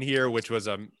Depp in here, which was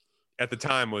at the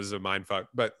time was a mind fuck,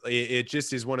 but it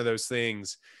just is one of those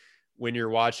things when you're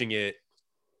watching it,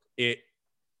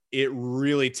 it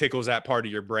really tickles that part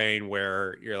of your brain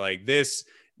where you're like, this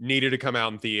needed to come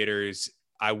out in theaters.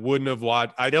 I wouldn't have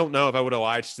watched, I don't know if I would have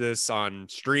watched this on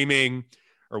streaming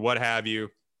or what have you.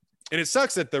 And it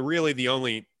sucks that the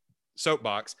only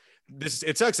soapbox,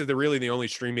 it sucks that the only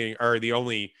streaming or the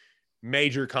only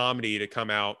major comedy to come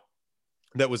out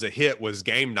that was a hit was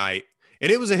Game Night.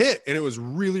 And it was a hit, and it was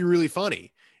really, really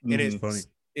funny. And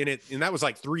and that was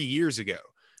like 3 years ago.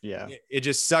 Yeah. It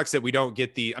just sucks that we don't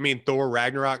get Thor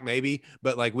Ragnarok maybe,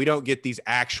 but like we don't get these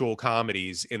actual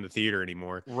comedies in the theater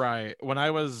anymore. Right. When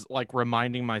I was like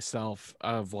reminding myself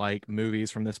of like movies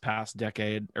from this past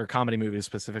decade, or comedy movies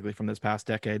specifically from this past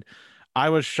decade, I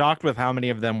was shocked with how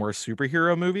many of them were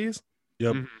superhero movies.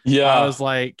 Yep. Yeah. I was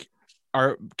like,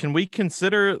 can we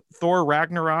consider Thor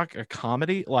Ragnarok a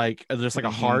comedy? Like just like a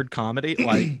hard comedy?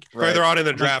 Like Further on in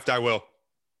the draft, I will.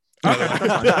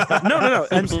 No.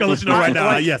 I'm just gonna let you know right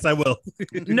now. Yes, I will.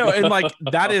 No, and like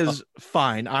that is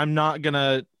fine. I'm not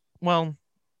gonna. Well,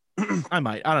 I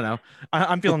might. I don't know.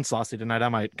 I'm feeling saucy tonight. I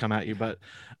might come at you, but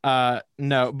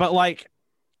no. But like,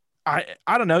 I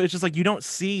don't know. It's just like you don't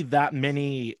see that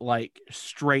many like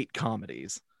straight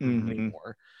comedies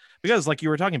anymore. Because like you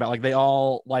were talking about, like they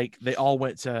all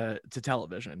went to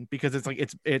television because it's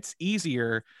like it's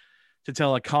easier to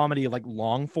tell a comedy like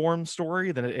long form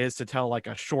story than it is to tell like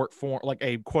a short form, like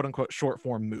a quote unquote short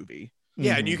form movie.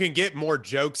 Yeah, and you can get more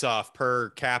jokes off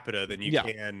per capita than you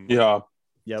can. Yeah.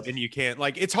 Yep. And you can't,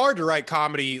 like, it's hard to write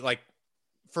comedy like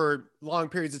for long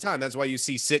periods of time. That's why you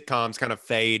see sitcoms kind of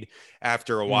fade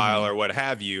after a while or what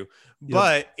have you.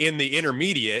 But in the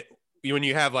intermediate, when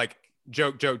you have like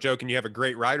joke, and you have a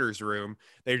great writer's room,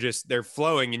 they're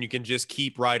flowing and you can just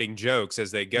keep writing jokes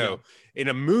as they go. In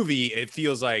a movie, it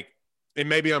feels like, and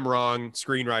maybe I'm wrong,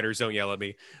 screenwriters don't yell at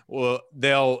me. Well,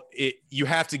 you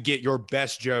have to get your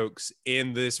best jokes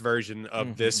in this version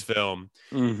of this film.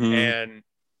 And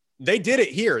they did it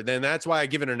here. Then that's why I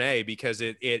give it an A, because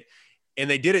and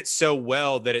they did it so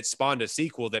well that it spawned a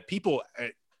sequel that people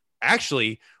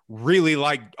actually really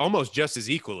like almost just as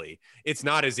equally. It's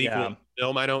not as equal in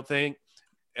film, I don't think.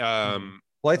 Well,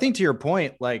 I think to your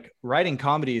point, like writing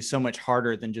comedy is so much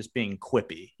harder than just being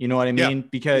quippy. You know what I mean?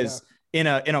 Because in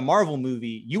a Marvel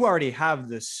movie, you already have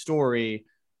this story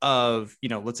of,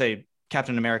 let's say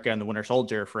Captain America and the Winter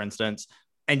Soldier, for instance,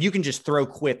 and you can just throw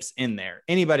quips in there.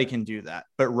 Anybody can do that.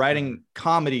 But writing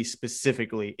comedy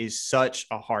specifically is such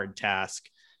a hard task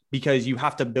because you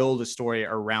have to build a story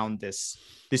around this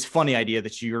funny idea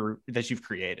that you've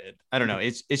created. I don't know.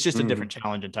 It's just a different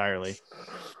challenge entirely.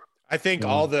 I think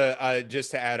all the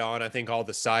just to add on, I think all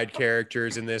the side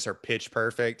characters in this are pitch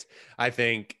perfect. I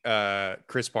think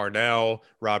Chris Parnell,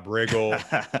 Rob Riggle,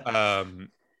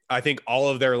 I think all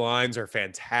of their lines are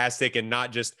fantastic, and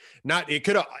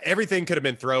everything could have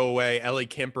been throwaway. Ellie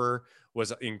Kemper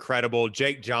was incredible.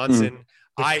 Jake Johnson,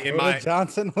 Dakota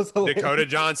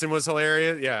Johnson was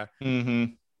hilarious. Yeah.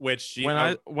 Which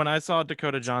when I saw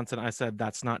Dakota Johnson, I said,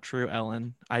 "That's not true,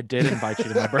 Ellen. I did invite you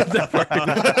to my birthday party."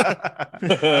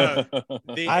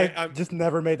 I just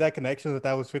never made that connection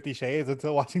that was 50 Shades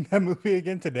until watching that movie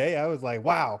again today. I was like,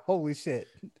 "Wow, holy shit!"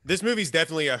 This movie's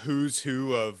definitely a who's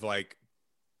who of like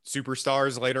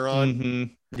superstars later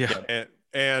on. Yeah,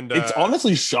 and it's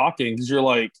honestly shocking because you're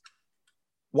like,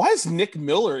 "Why is Nick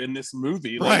Miller in this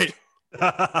movie?" Right.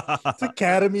 It's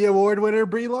Academy Award winner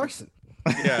Brie Larson.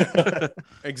 Yeah,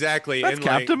 exactly. That's and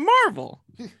Captain Marvel,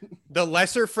 the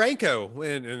lesser Franco.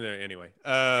 Anyway,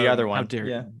 the other one. How dare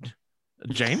you?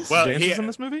 James? Well, James is in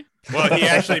this movie. Well, he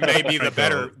actually may be the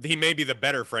better. He may be the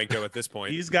better Franco at this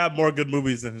point. He's got more good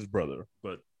movies than his brother,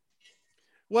 but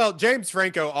well, James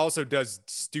Franco also does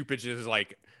stupid shit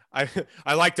like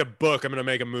I liked a book. I'm gonna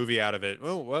make a movie out of it.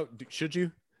 Oh, well, should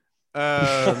you?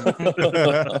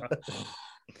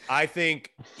 I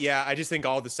just think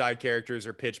all the side characters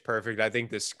are pitch perfect. I think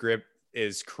the script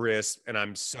is crisp, and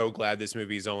I'm so glad this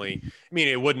movie is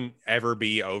it wouldn't ever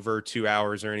be over 2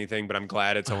 hours or anything, but I'm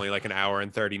glad it's only like an hour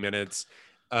and 30 minutes.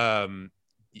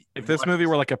 If this movie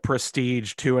were like a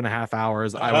prestige 2.5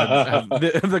 hours, I would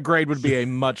the grade would be a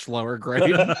much lower grade.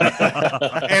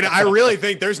 And I really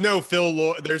think there's no Phil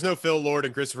Lord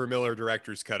and Christopher Miller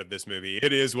director's cut of this movie.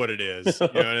 It is what it is. You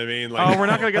know what I mean? Like, we're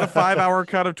not gonna get a 5-hour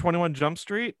cut of 21 Jump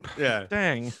Street. Yeah,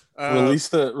 dang. Release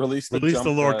the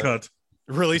Lord cut.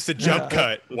 Release the jump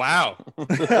cut. Wow.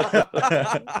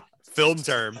 Film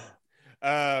term.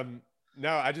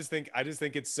 No, I just think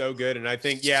it's so good. And I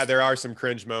think, there are some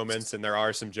cringe moments and there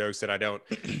are some jokes that I don't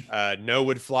know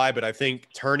would fly, but I think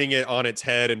turning it on its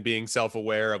head and being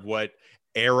self-aware of what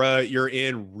era you're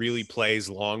in really plays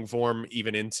long form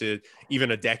even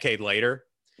a decade later.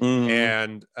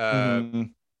 And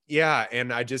and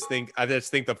I just think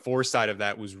the foresight of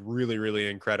that was really, really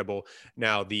incredible.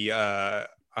 Now the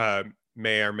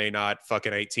may or may not fuck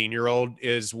an 18-year-old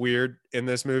is weird in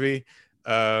this movie.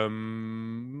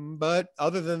 But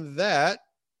other than that,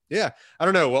 I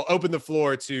don't know. We'll open the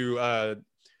floor to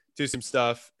some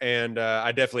stuff, and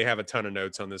I definitely have a ton of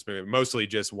notes on this movie, mostly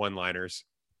just one-liners.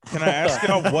 Can I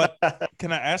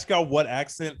ask y'all what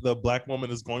accent the black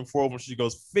woman is going for when she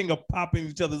goes finger popping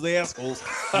each other's assholes?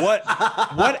 What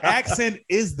accent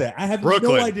is that? I have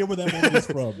Brooklyn. no idea where that woman is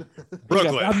from.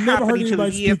 Brooklyn. I've never heard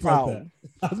anybody speak like that.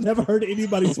 I've never heard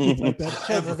anybody speak like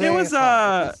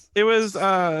that. It was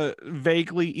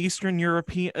vaguely Eastern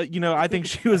European. I think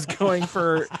she was going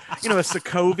for a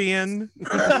Sokovian.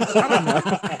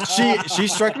 She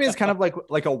struck me as kind of like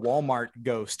a Walmart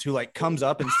ghost who like comes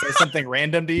up and says something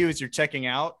random to you as you're checking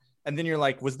out, and then you're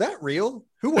like, was that real?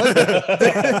 Who was that?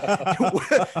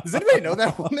 Does anybody know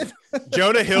that woman?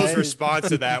 Jonah Hill's response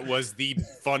to that was the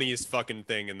funniest fucking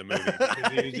thing in the movie.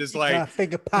 He was just like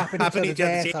finger popping each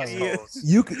other's assholes.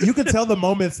 You can tell the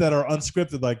moments that are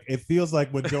unscripted. Like it feels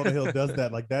like when Jonah Hill does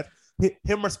that, like that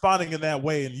him responding in that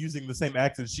way and using the same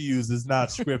accent she used is not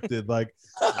scripted. Like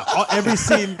every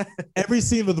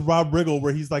scene with Rob Riggle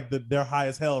where he's like they're high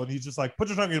as hell and he's just like, put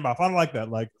your tongue in your mouth. I don't like that.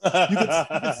 Like you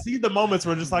can see the moments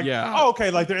where just like, oh,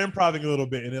 okay, like they're improvising a little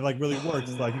bit and it like really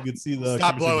works. Like you could see the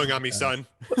stop blowing on me, son.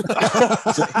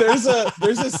 There's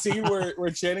a scene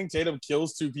where Channing Tatum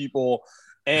kills two people.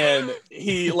 And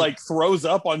he like throws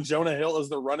up on Jonah Hill as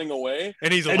they're running away,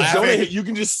 and he's laughing. Jonah Hill, you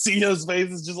can just see his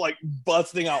face is just like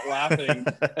busting out laughing,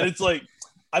 and it's like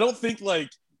I don't think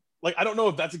like I don't know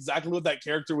if that's exactly what that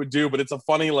character would do, but it's a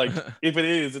funny like if it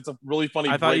is, it's a really funny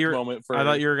break moment for. I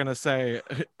thought you were gonna say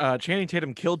Channing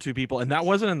Tatum killed two people, and that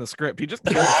wasn't in the script. He just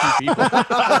killed two people.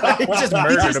 He just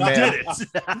murdered a man.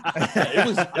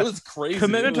 It was crazy.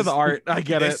 Commitment to the art. I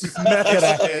get it.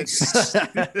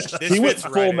 He went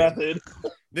full method.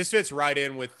 This fits right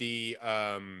in with the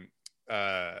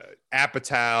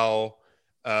Apatow.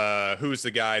 Who's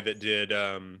the guy that did?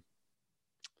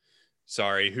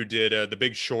 Who did The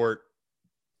Big Short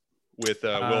with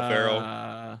Will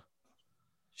Ferrell?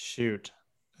 Shoot.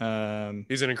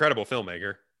 He's an incredible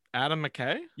filmmaker. Adam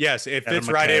McKay? Yes, it fits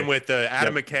right in with the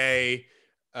Adam McKay,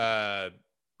 that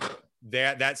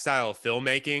style of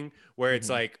filmmaking where it's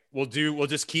like, we'll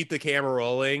just keep the camera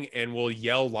rolling and we'll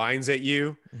yell lines at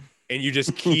you and you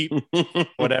just keep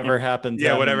whatever happens.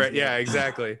 Yeah, whatever. Yeah,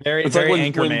 exactly. It's very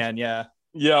like Anchorman. Yeah.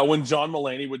 Yeah. When John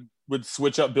Mulaney would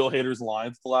switch up Bill Hader's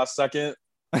lines at the last second.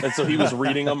 And so he was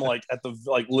reading them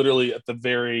literally at the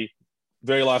very,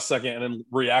 very last second and then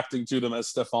reacting to them as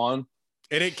Stefan.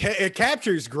 And it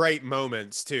captures great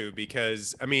moments too,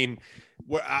 because I mean,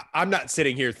 I'm not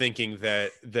sitting here thinking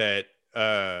that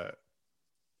I'm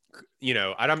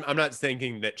not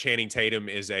thinking that Channing Tatum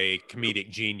is a comedic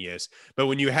genius, but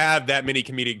when you have that many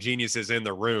comedic geniuses in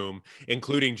the room,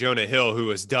 including Jonah Hill, who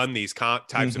has done these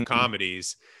types of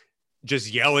comedies,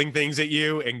 just yelling things at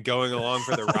you and going along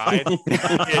for the ride,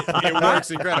 it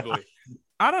works incredibly.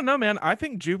 I don't know, man. I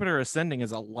think Jupiter Ascending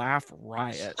is a laugh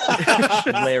riot.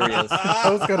 Hilarious. I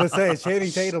was gonna say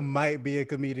Channing Tatum might be a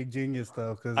comedic genius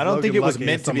though, because I don't think it was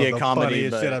meant to be a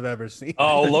comedy. Shit I've ever seen.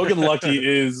 Oh, Logan Lucky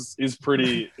is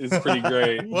pretty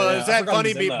great. Well, is that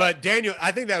funny? But Daniel,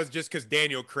 I think that was just because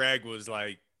Daniel Craig was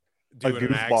like doing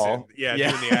an accent. Yeah,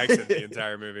 doing the accent the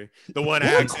entire movie. The one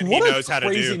accent he knows how to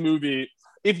do. Crazy movie.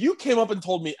 If you came up and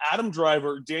told me Adam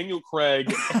Driver, Daniel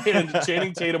Craig, and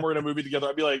Channing Tatum were in a movie together,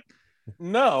 I'd be like,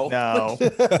 no.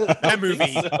 That movie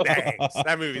bangs.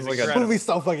 That movie's like incredible. That movie's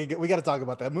so fucking good. We got to talk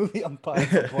about that movie. I'm fine.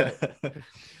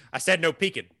 I said no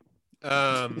peeking.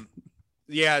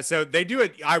 Yeah, so they do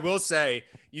it. I will say,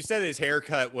 you said his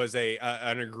haircut was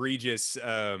an egregious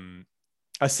a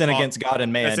sin against God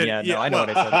and man. I know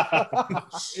what I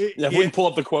said. We can pull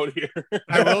up the quote here.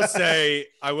 I will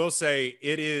say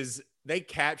it is. They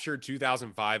captured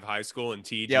 2005 high school, and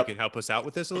Tej, you can help us out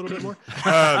with this a little bit more.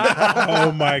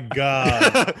 Oh my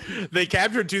God. They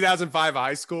captured 2005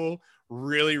 high school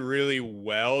really, really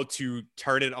well to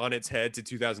turn it on its head to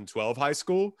 2012 high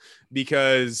school,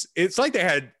 because it's like they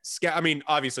had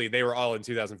obviously they were all in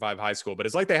 2005 high school, but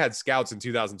it's like they had scouts in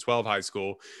 2012 high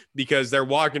school, because they're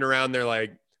walking around, they're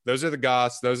like, those are the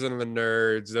goths, those are the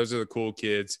nerds, those are the cool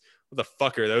kids. What the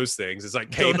fuck are those things? It's like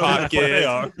K-pop kids.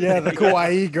 Yeah, the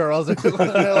kawaii girls.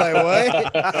 They're like,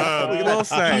 what? Little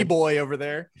say boy over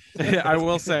there. I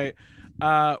will say,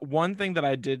 one thing that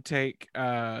I did take,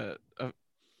 not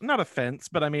offense,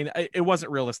 but I mean, it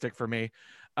wasn't realistic for me.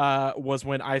 Was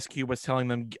when Ice Cube was telling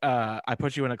them, I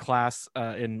put you in a class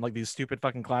in like these stupid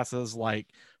fucking classes like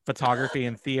photography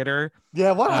and theater.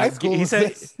 Yeah, what high school he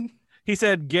said. He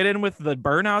said, get in with the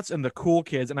burnouts and the cool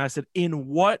kids. And I said, in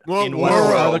what world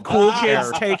are the cool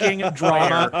kids taking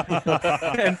drama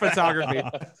and photography?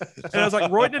 And I was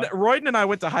like, Royden and I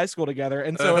went to high school together.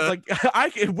 And so it's like,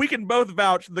 we can both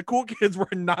vouch the cool kids were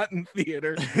not in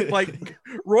theater. Like,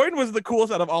 Royden was the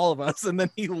coolest out of all of us. And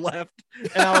then he left.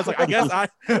 And I was like, I guess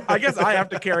I have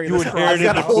to carry this cross. I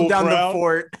gotta hold down the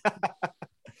fort.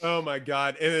 Oh my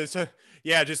God. It is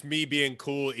yeah, just me being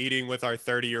cool, eating with our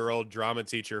 30-year-old drama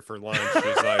teacher for lunch.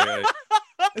 Was like,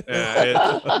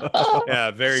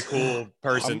 very cool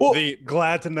person.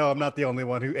 Glad to know I'm not the only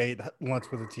one who ate lunch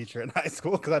with a teacher in high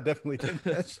school, because I definitely did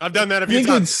that. I've done that a few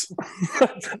times.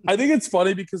 I think it's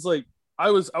funny because like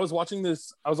I was watching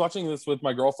this with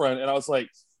my girlfriend, and I was like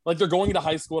they're going into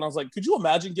high school, and I was like, could you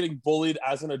imagine getting bullied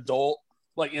as an adult?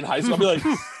 Like in high school, I'd be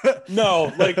like,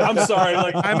 no, like, I'm sorry.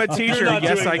 Like, I'm a teacher.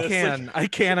 Yes, I can. Like, I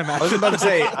can imagine. I was about to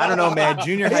say, I don't know, man.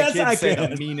 Junior high kids say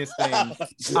the meanest things.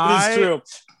 It's true.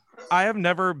 I have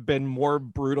never been more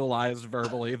brutalized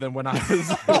verbally than when I was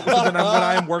when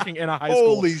I am working in a high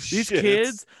school. Holy These shit.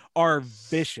 kids are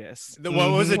vicious.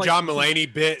 What was it? Like- John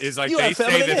Mulaney bit is like You they have say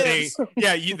the feminine thing. hips.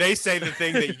 Yeah, they say the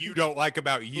thing that you don't like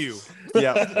about you.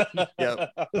 Yep.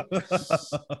 Yep.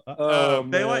 Oh,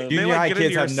 They like man. Junior they high like get kids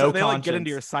into your have no they like get into conscience.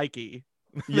 your psyche.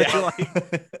 Yeah.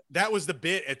 Like, That was the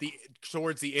bit at the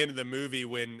towards the end of the movie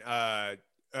when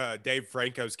Dave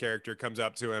Franco's character comes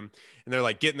up to him and they're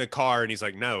like, "Get in the car," and he's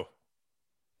like, "No."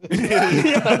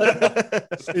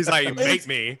 He's like, "Make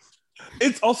me."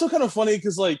 It's also kind of funny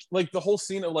because like the whole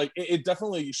scene of like it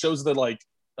definitely shows that like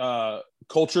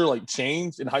culture like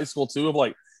changed in high school too. Of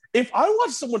like, if I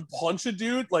watch someone punch a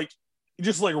dude like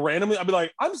just like randomly, I'd be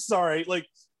like, I'm sorry, like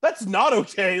that's not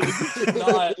okay. Like you should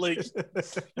not like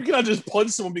you cannot just punch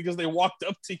someone because they walked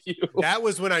up to you. That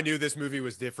was when I knew this movie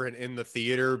was different in the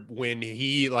theater when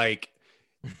he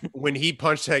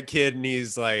punched that kid and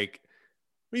he's like,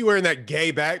 "What are you wearing that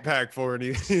gay backpack for?" And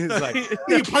he's like,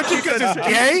 "You punch him because it's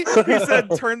gay?" he said,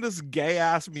 "Turn this gay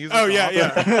ass music." Oh yeah,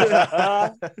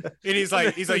 off." yeah. And he's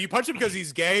like, "You punch him because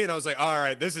he's gay?" And I was like, "All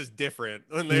right, this is different."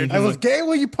 And they're I just was like, gay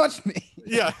when you punched me.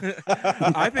 yeah.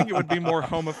 I think it would be more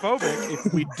homophobic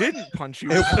if we didn't punch you.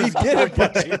 If we because didn't you're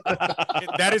punch gay.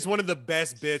 That is one of the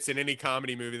best bits in any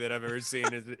comedy movie that I've ever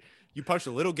seen. Is that you punched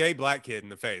a little gay black kid in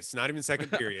the face, not even second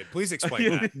period. Please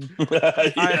explain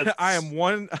that. Yes. I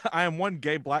am one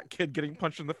gay black kid getting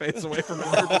punched in the face away from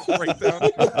a nervous breakdown.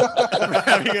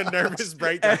 Having a nervous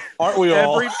breakdown. Aren't we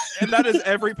all? And that is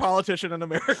every politician in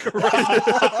America right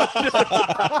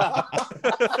now.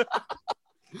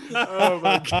 Oh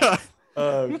my god.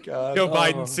 Oh god. Joe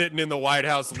Biden sitting in the White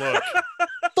House. Look,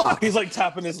 He's like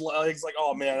tapping his legs, like,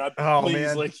 oh man, Oh, please,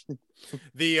 man. like,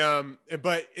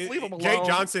 but Leave him Jake alone.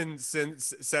 Johnson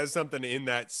says something in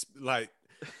that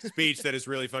speech that is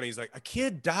really funny. He's like, "A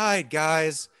kid died,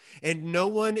 guys, and no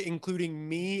one, including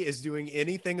me, is doing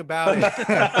anything about it.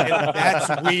 And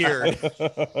that's weird."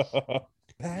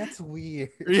 That's weird.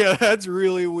 Yeah, that's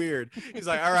really weird. He's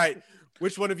like, "All right,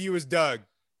 which one of you is Doug?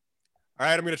 All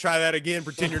right, I'm gonna try that again.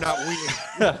 Pretend you're not weird."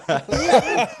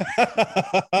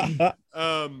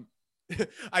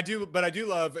 I do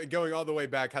love going all the way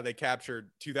back how they captured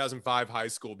 2005 high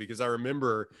school, because I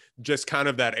remember just kind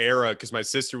of that era because my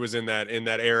sister was in that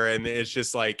era, and it's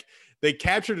just like they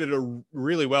captured it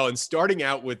really well. And starting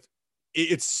out with,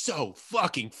 it's so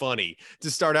fucking funny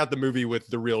to start out the movie with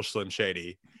the real Slim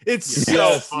Shady. It's so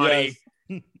Yes, funny.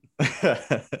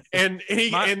 yes. And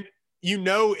you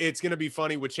know it's gonna be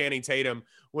funny with Channing Tatum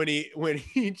when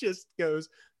he just goes,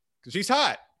 "'Cause she's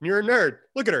hot. And you're a nerd.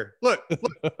 Look at her. Look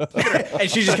at her."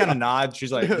 And she just kind of nods.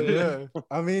 She's like, Yeah.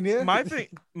 I mean, yeah. My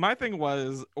thing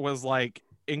was like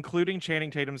including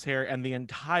Channing Tatum's hair and the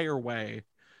entire way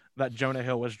that Jonah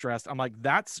Hill was dressed. I'm like,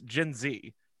 that's Gen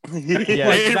Z. Yeah. It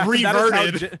That is how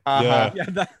reverted. uh-huh.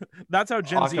 Yeah, that's how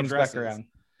Gen All Z comes back dresses. around.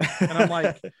 And I'm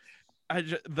like,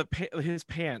 his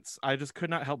pants. I just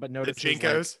could not help but The notice. his, like,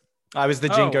 Jinkos. I was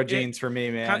the Oh, Jinko it- jeans for me,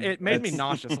 man. it made me That's-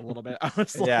 nauseous a little bit. I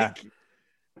was Yeah.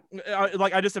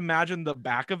 like I just imagine the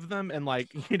back of them, and like,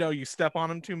 you know, you step on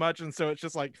them too much, and so it's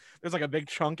just like there's like a big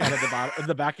chunk out of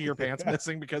the back of your pants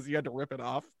missing because you had to rip it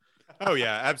off. Oh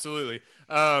yeah, absolutely.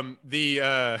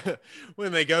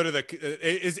 When they go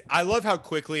to I love how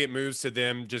quickly it moves to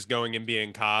them just going and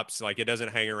being cops. Like it doesn't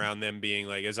hang around them being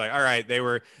like, it's like, all right, they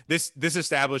were this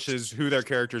establishes who their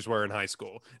characters were in high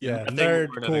school. Yeah, Nothing nerd,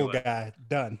 more, nothing cool less. guy,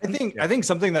 done. I think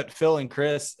something that Phil and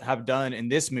Chris have done in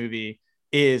this movie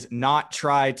is not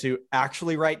try to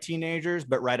actually write teenagers,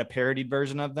 but write a parodied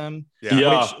version of them. Yeah.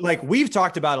 Yeah. Which, like, we've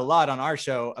talked about a lot on our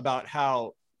show about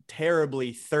how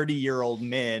terribly 30-year-old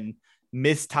men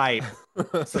mistype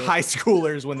high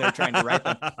schoolers when they're trying to write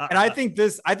them. And I think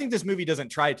this movie doesn't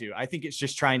try to. I think it's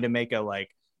just trying to make a like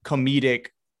comedic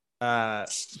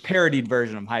parodied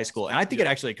version of high school. And I think it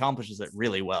actually accomplishes it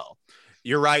really well.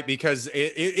 You're right, because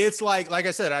it's like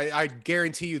I said, I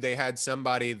guarantee you they had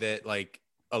somebody that like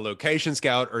a location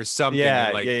scout or something.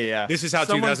 Yeah, like, yeah. This is how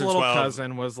Someone's 2012. little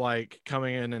cousin was like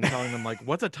coming in and telling them like,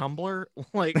 "What's a Tumblr?"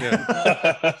 Like,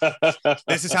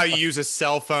 This is how you use a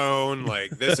cell phone. Like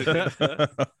this is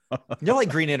Y'all like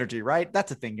green energy, right?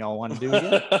 That's a thing y'all want to do.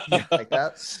 Yeah. Like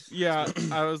that. yeah,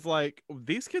 I was like,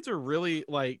 these kids are really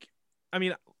like, I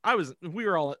mean, we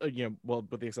were all, you know, well,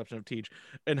 with the exception of Teach,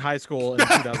 in high school in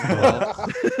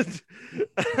 2012.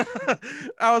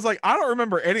 I was like, I don't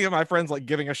remember any of my friends like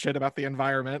giving a shit about the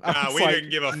environment. I was we like, didn't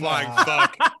give a flying nah.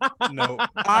 fuck. No.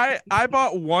 I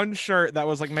bought one shirt that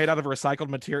was like made out of recycled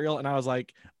material, and I was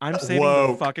like, I'm saving the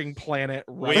Whoa. fucking planet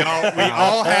right We now.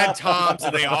 all had Toms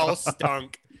and they all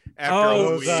stunk. after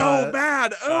Oh, Halloween. so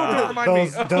bad. Oh, don't remind me.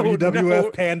 Those Oh, WWF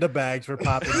no. panda bags were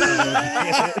popping.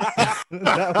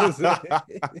 That was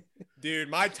it. Dude,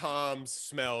 my Toms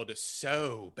smelled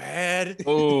so bad.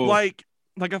 Oh, like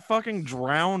a fucking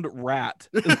drowned rat.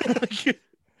 It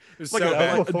was Like so a-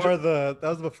 bad. That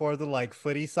was before the like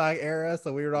footy sock era,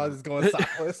 so we were all just going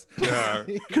sockless. Yeah.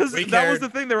 Because We that was cared. the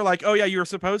thing. They were like, "Oh yeah, you were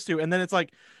supposed to," and then it's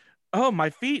like, "Oh,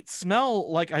 my feet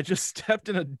smell like I just stepped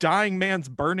in a dying man's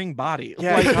burning body."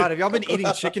 Yeah, Like, God, have y'all been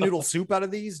eating chicken noodle soup out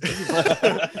of these?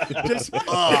 just,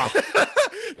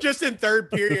 just in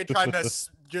third period,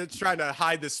 just trying to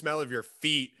hide the smell of your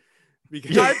feet.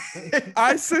 Because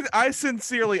I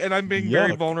sincerely, and I'm being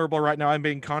very Yuck. vulnerable right now. I'm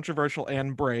being controversial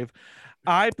and brave.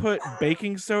 I put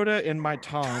baking soda in my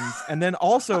Toms and then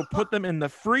also put them in the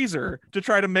freezer to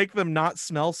try to make them not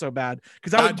smell so bad.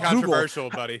 Because I not would Google, controversial,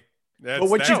 buddy. But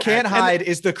what you That's- can't hide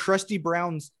is the Krusty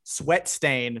Brown's sweat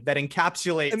stain that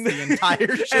encapsulates And the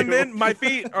entire shoe. and then my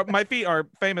feet are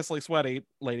famously sweaty,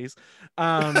 ladies.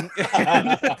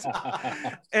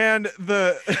 And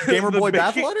the Gamer the Boy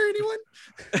baking- bathwater, anyone?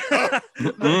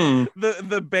 Mm.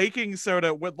 the baking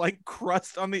soda would like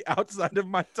crust on the outside of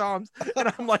my Toms,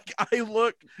 and I'm like, I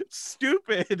look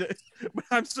stupid, but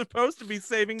I'm supposed to be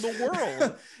saving the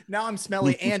world. Now I'm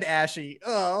smelly and ashy.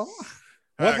 Oh,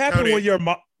 What happened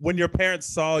Cody, when your parents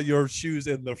saw your shoes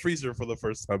in the freezer for the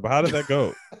first time? How did that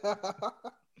go?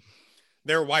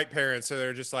 they're white parents, so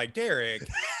they're just like, Derek.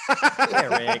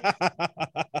 Derek.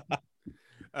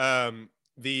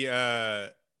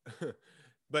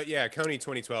 But yeah, Coney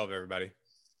 2012, everybody.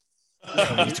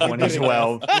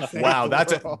 2012. Wow,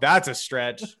 that's a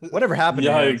stretch. Whatever happened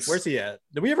to him? Yikes. Where's he at?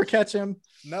 Did we ever catch him?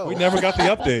 No, We never got the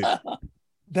update.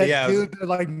 that Yeah. dude that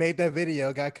like made that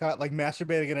video got caught like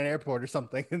masturbating in an airport or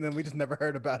something, and then we just never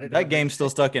heard about it. That game's still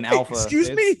stuck in alpha. excuse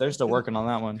me? They're still working on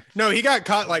that one. No, he got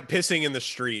caught like pissing in the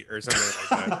street or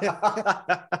something like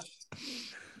that.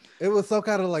 It was some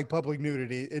kind of like public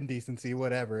nudity, indecency,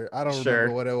 whatever. I don't Sure.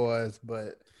 remember what it was,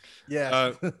 but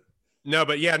yeah. No,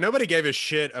 but yeah, nobody gave a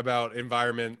shit about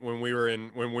environment when we were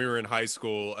in high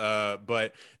school.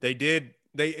 But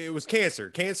it was cancer.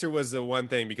 Cancer was the one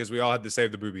thing because we all had to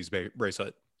save the boobies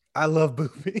bracelet. I love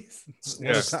boobies. What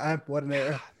Yes. a time, what an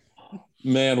era.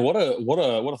 Man, what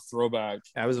a throwback.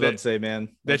 I was about to say, man,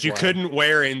 That that's you wild. couldn't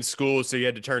wear in school, so you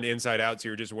had to turn inside out. So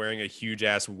you were just wearing a huge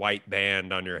ass white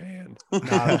band on your hand.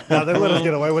 Nah, they let us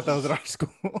get away with those at our school.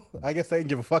 I guess they didn't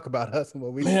give a fuck about us and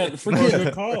what we Man, did. forget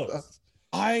Good cause.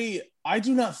 I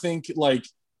do not think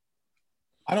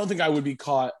I don't think I would be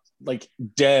caught like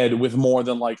dead with more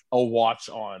than like a watch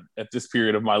on at this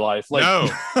period of my life. Like No,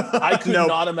 I could Nope.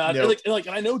 not imagine. Nope. Like,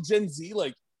 and I know Gen Z,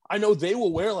 like I know they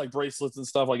will wear like bracelets and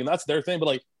stuff, like, and that's their thing.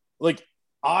 But like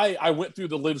I went through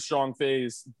the Live Strong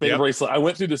phase, Yep. bracelet. I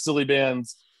went through the silly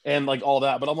bands and like all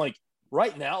that. But I'm like,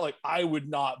 right now, like I would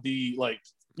not be like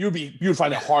you would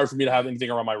find it hard for me to have anything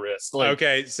around my wrist. Like,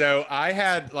 okay, so I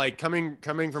had like coming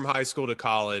from high school to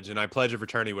college, and I pledged a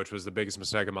fraternity, which was the biggest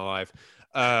mistake of my life.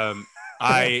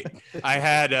 I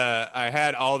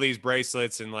had all these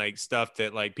bracelets and like stuff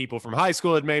that like people from high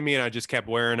school had made me, and I just kept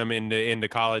wearing them into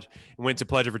college. Went to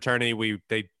pledge a fraternity.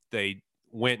 They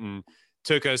went and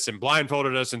took us and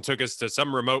blindfolded us and took us to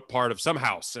some remote part of some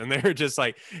house, and they're just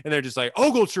like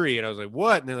Ogletree, and I was like,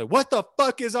 what? And they're like, what the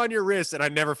fuck is on your wrist? And I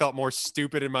never felt more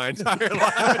stupid in my entire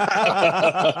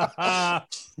life.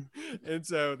 And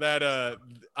so that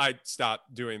I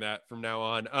stopped doing that from now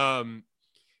on.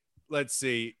 Let's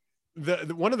see.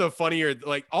 The one of the funnier,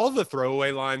 like all the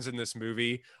throwaway lines in this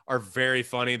movie are very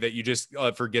funny that you just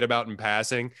forget about in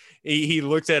passing. He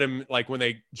looks at him like when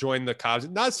they join the cops,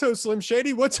 not so Slim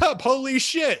Shady, what's up, holy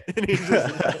shit? And he's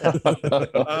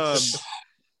just,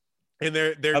 and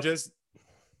they're just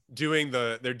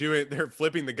they're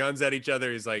flipping the guns at each other.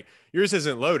 He's like, yours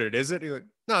isn't loaded, is it? He's like,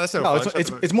 no, that's no, No, fun.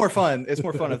 it's more fun. It's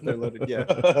more fun if they're loaded.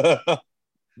 Yeah.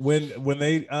 When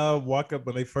they walk up,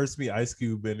 when they first meet Ice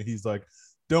Cube, and he's like,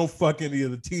 don't fuck any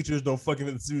of the teachers, don't fuck any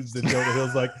of the students. And Jonah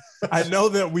Hill's like, I know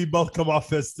that we both come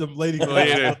off as some lady girls,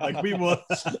 Yeah. but, like we will.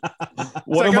 what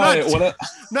like, am I'm I? not- What a,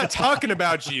 I'm not talking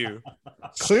about you.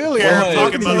 Clearly, Well, I'm hey,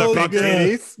 talking motherfucker. about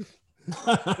titties.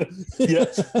 yeah.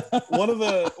 One of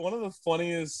the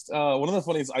funniest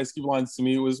Ice Cube lines to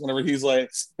me was whenever he's like,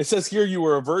 it says here you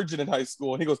were a virgin in high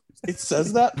school, and he goes, it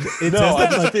says that? It No, says I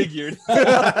that? just figured.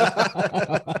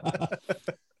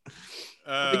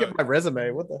 Look at my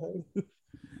resume. What the heck?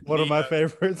 One of my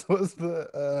favorites was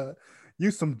the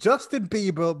you some Justin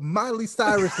Bieber, Miley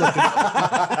Cyrus looking.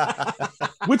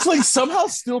 Which like somehow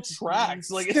still tracks.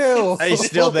 Like Still. Hey, he's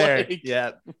still there. Like-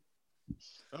 Yeah.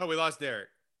 Oh, we lost Derek.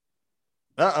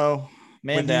 Uh-oh.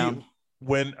 Man When he- down.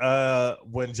 when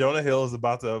Jonah Hill is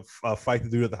about to fight the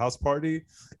dude at the house party,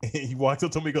 and he walks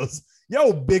up to me and goes,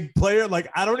 "Yo, big player!" Like,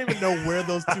 I don't even know where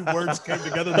those two words came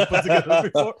together to put together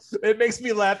before. It makes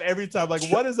me laugh every time. Like,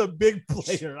 what is a big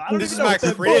player? I don't This is even know my what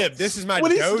that crib. means. This is my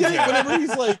When he's dojo. getting,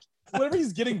 whenever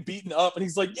he's getting beaten up, and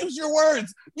he's like, "Use your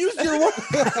words. Use your words.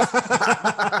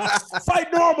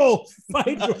 Fight normal.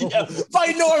 Fight normal. Yeah,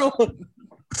 fight normal."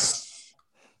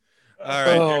 All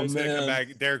right, Oh, Derek's gonna come man.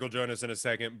 back. Derek will join us in a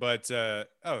second, but there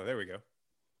we go.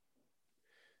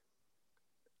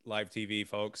 Live TV,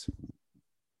 folks.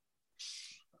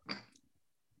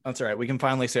 That's all right. We can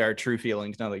finally say our true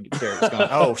feelings now that Derek's gone.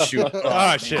 Oh shoot!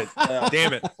 Oh shit!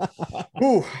 Damn it!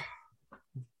 Whew.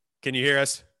 Can you hear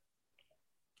us?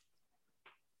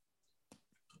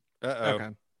 Okay.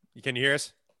 Can you hear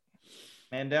us?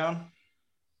 Man down.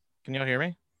 Can y'all hear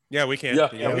me? Yeah, we can. Yeah.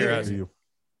 Can you hear us?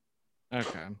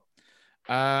 Okay.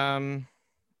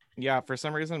 Yeah, for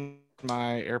some reason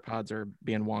my AirPods are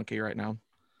being wonky right now.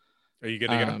 Are you good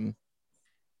to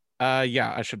go?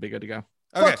 Yeah, I should be good to go.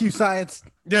 Okay. Fuck you, science.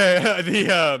 Yeah,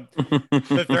 the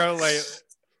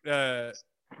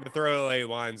throwaway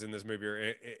lines in this movie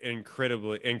are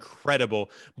incredible.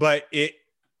 But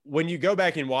when you go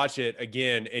back and watch it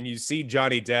again, and you see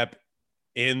Johnny Depp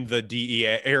in the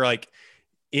DEA or like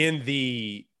in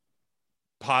the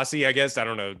posse, I guess, I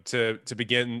don't know, to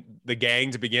begin the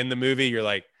gang, to begin the movie, you're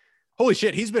like, holy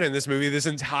shit, he's been in this movie this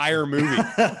entire movie.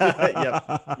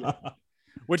 Yep.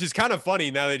 Which is kind of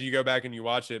funny now that you go back and you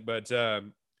watch it. But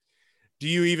do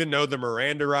you even know the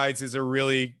Miranda rights is a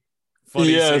really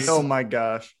funny Yes. scene? Oh my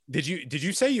gosh. Did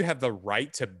you say you have the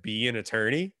right to be an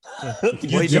attorney? Well,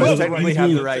 you do technically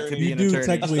have the right to be You an do attorney.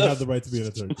 technically have the right to be an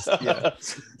attorney. Yeah.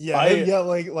 Yeah, him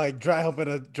yelling like dry humping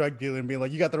a drug dealer and being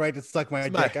like, "You got the right to suck my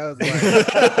dick." I was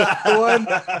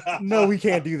like, no, we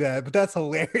can't do that. But that's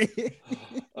hilarious.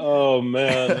 Oh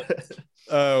man.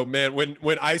 Oh man, when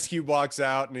Ice Cube walks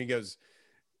out and he goes,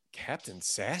 Captain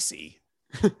Sassy.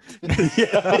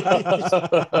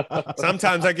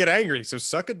 Sometimes I get angry, so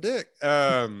suck a dick.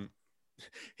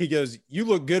 He goes, "You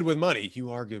look good with money.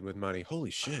 You are good with money.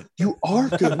 Holy shit. You are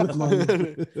good with money.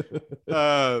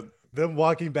 Them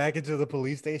walking back into the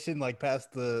police station, like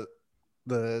past the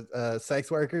sex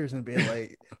workers, and being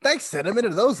like, "Thanks, Cinnamon.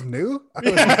 Are those new?" I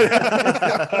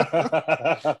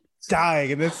was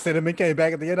dying, and then Cinnamon came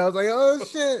back at the end. I was like, "Oh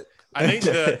shit!" I think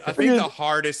the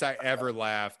hardest I ever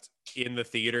laughed in the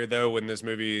theater though, when this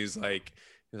movie is like,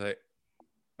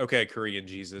 okay, Korean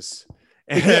Jesus.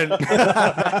 And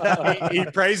he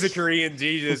prays the Korean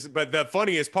Jesus, but the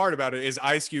funniest part about it is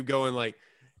Ice Cube going like,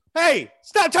 "Hey,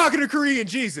 stop talking to Korean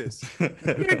Jesus. You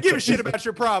don't give a shit about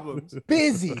your problems."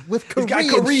 Busy with He's Korean, got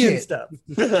Korean shit. stuff.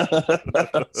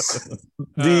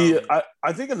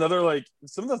 I think another, like,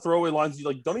 some of the throwaway lines you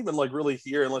like don't even like really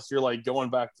hear unless you're like going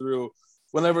back through.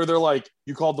 Whenever they're like,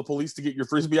 "You called the police to get your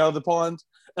frisbee out of the pond,"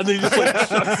 and then you just like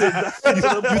chucks it back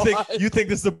into the pond. you think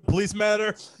this is a police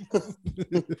matter?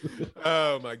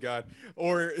 Oh my god!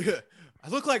 Or I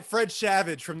look like Fred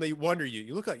Savage from the Wonder Years.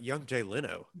 You look like young Jay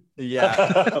Leno. Yeah.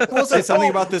 I will say something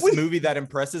about this movie that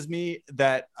impresses me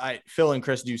that Phil and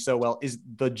Chris do so well is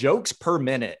the jokes per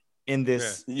minute in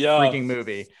this freaking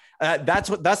movie. That's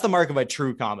the mark of a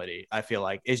true comedy. I feel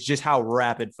like it's just how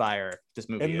rapid fire this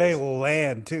movie is. And they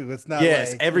land too. It's not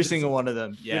yes, like every single one of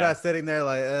them. Yeah, you're not sitting there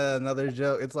like another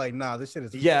joke. It's like, nah, this shit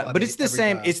is yeah, but it's the every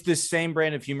same. time. It's the same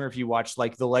brand of humor. If you watch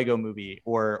like the Lego Movie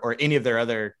or any of their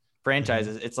other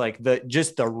franchises, it's like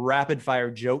the rapid fire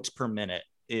jokes per minute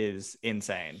is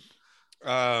insane.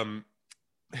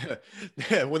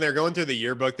 When they're going through the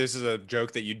yearbook, this is a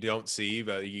joke that you don't see,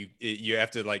 but you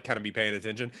have to like kind of be paying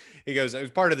attention. He goes, "I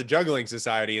was part of the juggling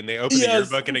society," and they open the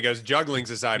yearbook and it goes, "Juggling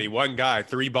society, one guy,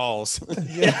 3 balls."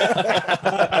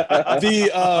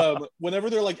 Whenever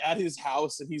they're like at his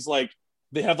house and he's like,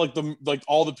 they have like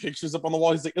all the pictures up on the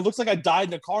wall. He's like, "It looks like I died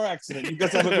in a car accident. You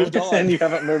guys haven't moved on." And you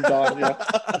haven't moved on. Yeah.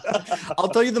 I'll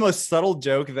tell you the most subtle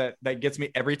joke that gets me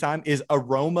every time is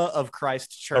Aroma of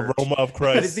Christ Church. Aroma of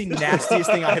Christ. That is the nastiest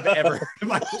thing I have ever heard in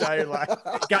my entire life.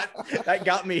 That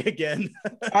got me again.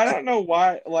 I don't know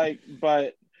why,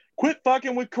 but quit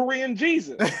fucking with Korean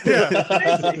Jesus.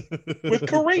 With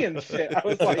Korean shit. I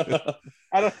was like,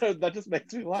 I don't know. That just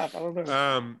makes me laugh. I don't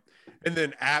know. And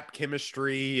then app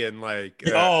chemistry and like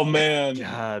oh man,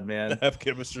 God, man, app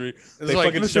chemistry. like, They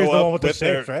fucking Chemistry's show the one up with the with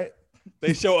their, shapes, right?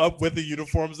 They show up with the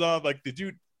uniforms on. Like, they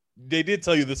did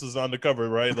tell you this was on the cover,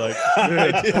 right? Like,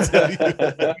 they did tell you.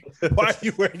 Why are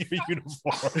you wearing your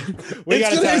uniform?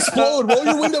 It's gonna explode. Roll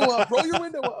your window up. Roll your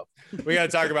window up. We got to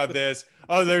talk about this.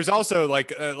 Oh, there's also like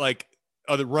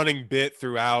the running bit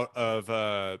throughout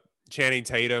of Channing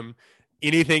Tatum.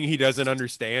 Anything he doesn't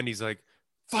understand, he's like,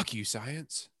 fuck you,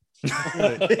 science.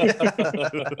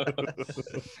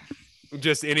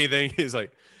 Just anything is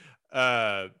like,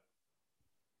 yeah,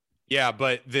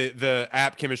 but the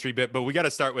app chemistry bit, but we got to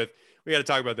talk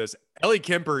about this. Ellie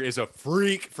Kemper is a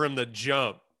freak from the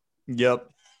jump. Yep.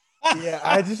 Yeah,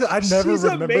 I never She's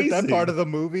remembered that amazing. part of the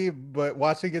movie, but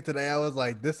watching it today, I was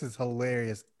like, this is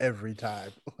hilarious every time.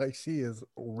 Like, she is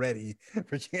ready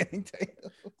for Channing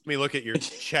Tatum. Let me look at your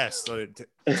chest. It's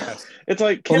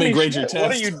like, Let me Kimmy grade your Schmidt,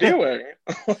 what are test. you doing?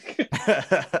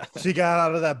 She got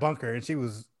out of that bunker and she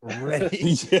was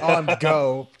ready Yeah. on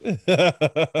go. He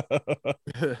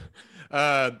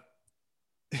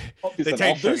They said, take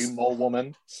I'll show this- you, mole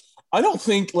woman. I don't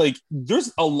think like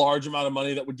there's a large amount of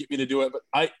money that would get me to do it,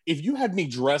 but if you had me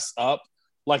dress up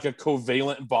like a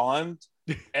covalent bond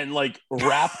and like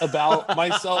rap about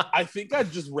myself, I think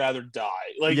I'd just rather die.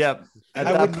 Like, Yep. At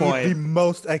I that would need the point,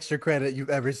 most extra credit you've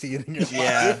ever seen in your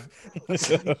Yeah. life.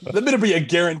 that better be a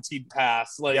guaranteed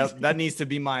pass. Like, yep, that needs to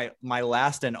be my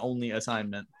last and only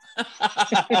assignment.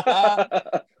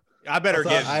 I better I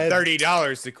get thought I had-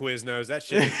 $30 to Quiznos. That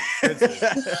shit is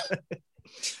expensive.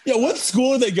 yeah, what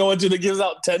school are they going to that gives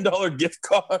out $10 gift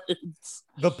cards?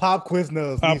 The Pop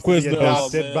Quiznos Pop needs to be Quiznos.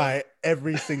 adopted Oh, man. by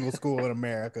every single school in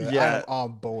America. Yeah. I'm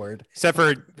on board. Except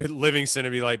for Livingston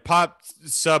to be like, Pop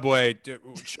Subway.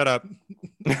 Shut up.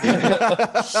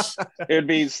 It would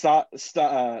be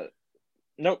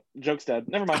nope, joke's dead.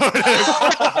 Never mind.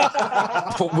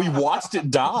 We watched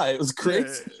it die. It was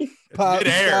crazy. Pop,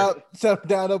 Midair. stop, shut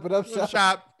down, open up shop.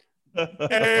 Shop.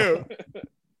 Ew.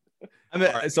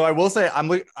 So I will say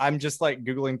I'm just like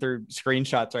Googling through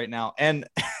screenshots right now, and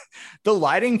the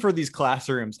lighting for these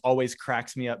classrooms always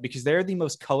cracks me up because they're the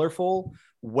most colorful,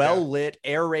 well-lit,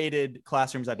 aerated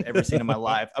classrooms I've ever seen in my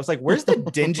life. I was like, where's the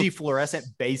dingy fluorescent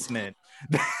basement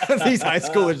that these high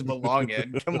schoolers belong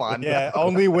in? Come on. Yeah,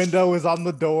 only window is on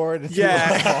the door. And it's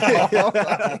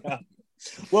Yeah.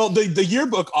 Well, the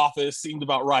yearbook office seemed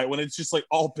about right when it's just like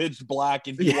all pitch black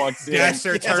and he walks in. Desks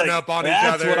are It's turned like, up on each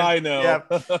That's other. what I know.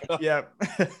 Yep.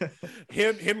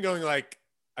 Him going like,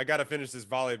 I gotta finish this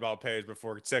volleyball page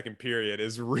before second period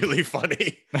is really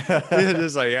funny. He's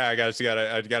just like, yeah, I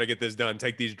gotta get this done.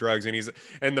 Take these drugs,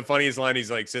 and the funniest line,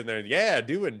 he's like sitting there, yeah,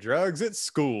 doing drugs at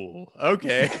school.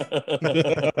 Okay.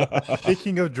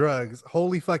 Speaking of drugs,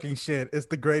 holy fucking shit! It's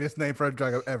the greatest name for a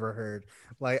drug I've ever heard.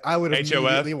 Like, I would HOF?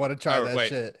 immediately want to try Oh, that wait.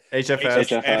 shit.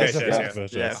 HFS.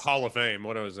 HFS. Yeah. Hall of Fame.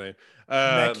 What was I saying?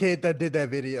 That kid that did that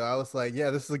video, I was like, yeah,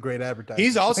 this is a great advertisement.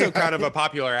 He's also kind of a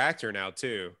popular actor now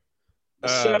too.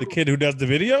 The kid who does the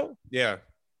video? Yeah.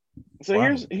 So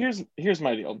Wow. here's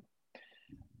my deal.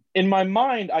 In my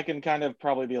mind, I can kind of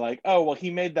probably be like, oh, well, he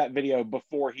made that video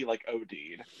before he like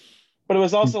OD'd. But it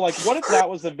was also like, what if that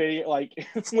was the video like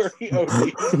where he OD'd?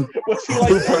 Was he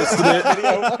like posted that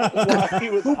video while he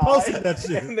was Who posted high, that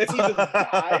shit? and then he just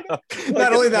died?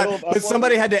 Not only that, Like, but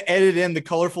somebody had to edit in the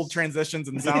colorful transitions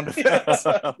and sound effects.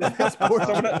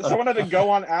 someone had to go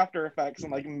on After Effects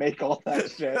and like make all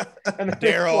that shit. And then it's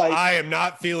Daryl, like, I am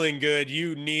not feeling good.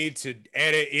 You need to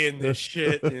edit in this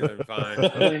shit. Yeah, fine.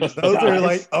 and then he just Those are dies.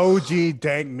 like OG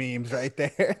dank memes right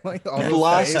there. Like all those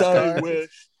Last face I cards.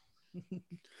 wish.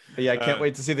 But yeah, I can't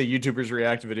wait to see the YouTubers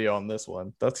react video on this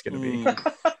one. That's gonna be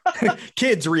Mm.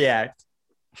 kids react.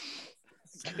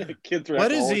 Kids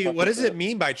What react is all the he? fucking What does shit. it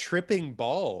mean by tripping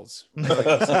balls?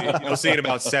 You'll see in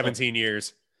about 17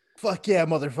 years. Fuck yeah,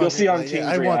 motherfucker! You'll see on Like, Teens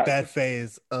I want React. that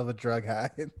phase of a drug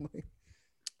high.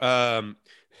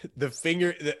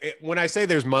 When I say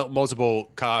there's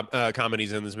multiple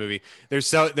comedies in this movie, there's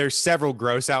several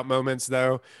gross out moments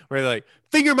though where they're like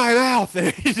finger my mouth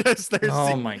and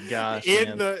Oh my gosh.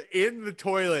 in man. the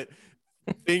toilet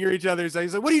finger each other's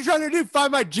he's like, what are you trying to do,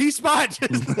 find my G-spot?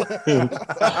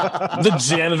 The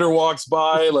janitor walks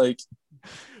by, like,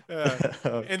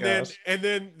 Oh, and gosh.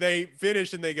 then they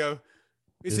finish and they go,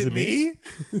 is Is it it me?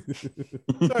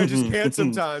 Sorry, I just can't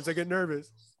sometimes. I get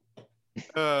nervous.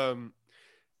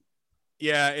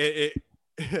 Yeah,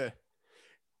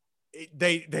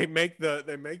 they make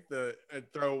the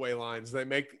throwaway lines. They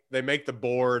make the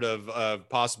board of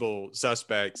possible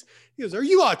suspects. He goes, "Are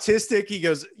you autistic?" He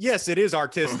goes, "Yes, it is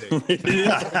artistic."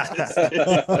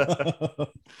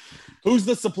 who's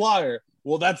the supplier?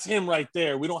 Well, that's him right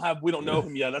there. We don't know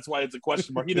him yet. That's why it's a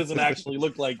question mark. He doesn't actually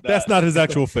look like that. That's not his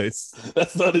actual face.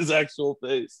 That's not his actual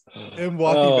face. And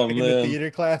walking Oh, back into man.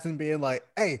 theater class and being like,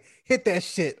 "Hey, hit that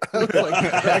shit!" I was like,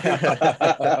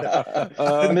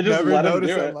 And they just never let him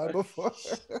noticed do that it. line before.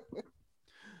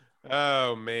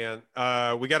 Oh man,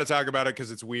 we got to talk about it because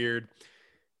it's weird.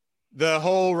 The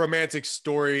whole romantic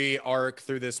story arc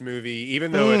through this movie,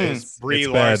 even though it is Brie it's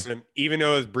bad. Larson, even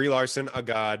though it's Brie Larson, a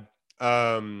god,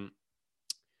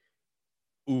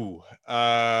 Ooh,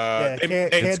 Yeah, they,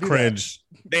 can't It's do that. cringe.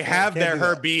 they have Can't do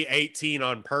her that. be 18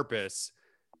 on purpose,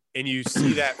 and you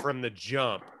see that from the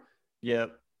jump.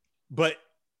 Yep. But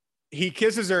he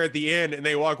kisses her at the end, and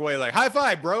they walk away like, "High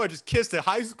five, bro! I just kissed a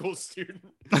high school student."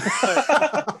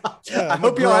 I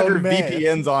hope y'all have your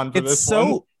VPNs on for It's this so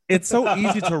one. it's so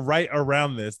easy to write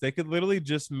around this. They could literally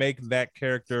just make that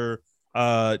character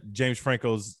James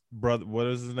Franco's brother. What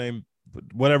is his name?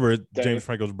 Whatever James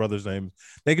Franco's brother's name.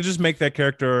 They could just make that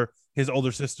character his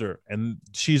older sister, and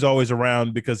she's always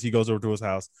around because he goes over to his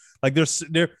house. Like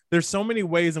there's so many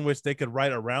ways in which they could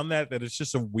write around that it's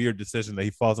just a weird decision that he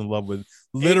falls in love with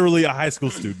literally a high school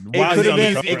student. It could have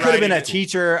been. undercover. It could have been a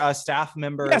teacher, a staff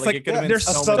member. Yes, like, it could have been there's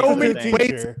so many many things.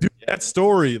 ways to do that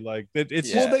story. Like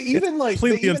it's Well, they even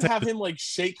completely have intentional. him like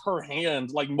shake her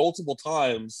hand like multiple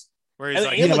times, Where he's and,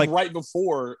 like, and, yeah, like, like, right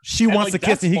before she and, wants like, to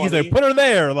kiss, that's and he's like, funny. "Put her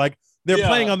there." Like they're Yeah.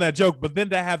 playing on that joke, but then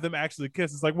to have them actually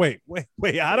kiss, it's like, wait,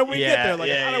 how do we get there?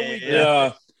 Like, how do we? Get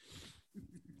Yeah,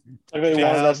 Like they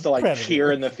wanted us to like Predator.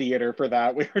 cheer in the theater for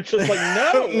that. We were just like,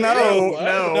 no, No, what?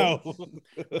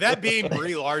 No, that being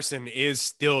Brie Larson is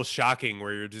still shocking.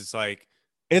 Where you're just like,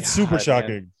 it's super God,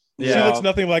 shocking. She Yeah. looks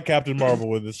nothing like Captain Marvel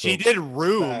with this. she film. did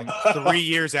Room 3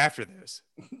 years after this.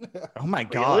 Oh my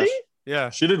gosh. Really?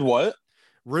 Yeah, she did what?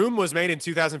 Room was made in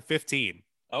 2015.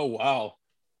 Oh wow.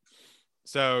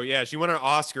 So yeah, she won an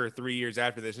Oscar 3 years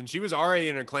after this, and she was already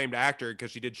an acclaimed actor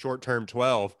because she did Short Term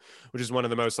 12, which is one of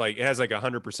the most like it has like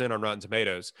 100% on Rotten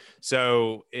Tomatoes.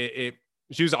 So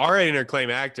she was already an acclaimed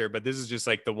actor, but this is just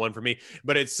like the one for me.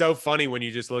 But it's so funny when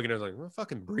you just look at it like, well,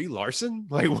 fucking Brie Larson,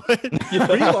 like what?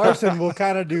 Brie Larson will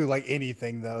kind of do like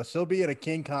anything though. She'll be in a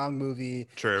King Kong movie.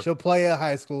 True. She'll play a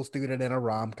high school student in a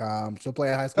rom com. She'll play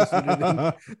a high school student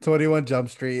in 21 Jump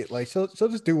Street. Like she'll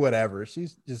just do whatever.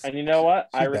 She's just And you know what?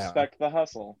 I She's down. respect the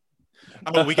hustle.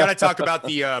 Oh, we got to talk about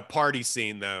the party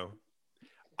scene though.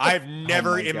 I've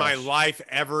never my in my gosh. life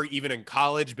ever, even in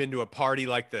college, been to a party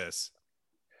like this.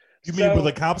 You mean So- where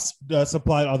the cops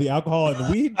supplied all the alcohol and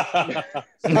the weed?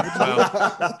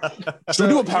 Should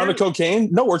we do a pound of cocaine?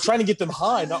 No, we're trying to get them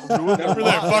high, not ruin their For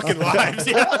their fucking lives.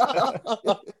 Yeah.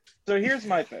 So here's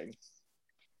my thing.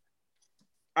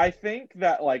 I think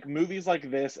that like movies like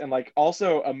this and like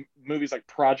also movies like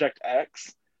Project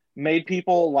X made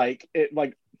people like it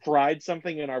like fried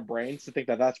something in our brains to think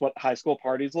that that's what high school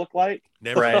parties look like.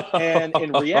 Never. And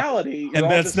in reality, you're And all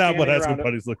that's just not what high standing school around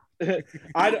parties look.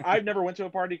 I've never went to a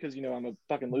party because you know I'm a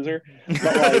fucking loser.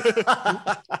 But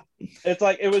like, it's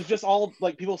like it was just all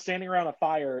like people standing around a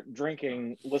fire,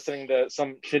 drinking, listening to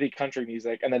some shitty country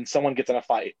music, and then someone gets in a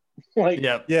fight. Like,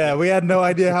 Yep. yeah, we had no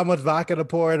idea how much vodka to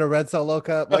pour in a red Solo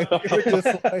cup. Like we were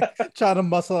just like trying to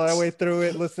muscle our way through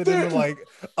it, listening to like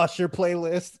Usher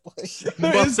playlist. Like,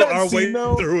 There is Muscle that our way scene,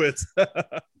 though. through it.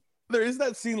 There is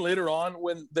that scene later on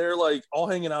when they're like all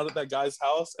hanging out at that guy's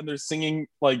house and they're singing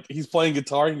like he's playing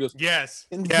guitar and he goes Yes.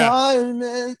 Yeah.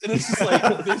 environment and it's just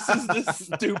like this is the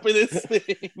stupidest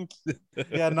thing.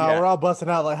 yeah, no, we're all busting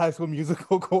out like High School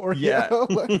Musical choreo. Yeah.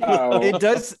 Like, oh,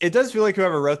 It does feel like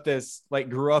whoever wrote this like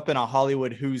grew up in a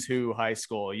Hollywood who's who high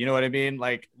school. You know what I mean?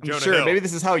 Like I'm Jonah sure Hill. maybe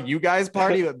this is how you guys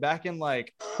party, but back in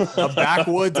like the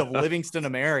backwoods of Livingston,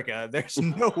 America, there's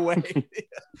no way.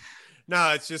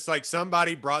 No, it's just like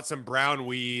somebody brought some brown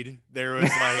weed. There was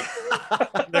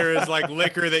like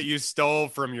liquor that you stole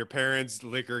from your parents'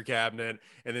 liquor cabinet,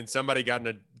 and then somebody got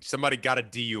a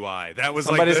DUI. That was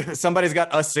Somebody's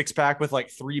got a 6-pack with like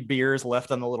 3 beers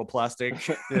left on the little plastic.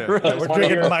 Yeah. we're One of drinking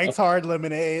your- Mike's Hard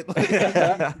Lemonade.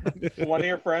 one of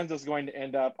your friends is going to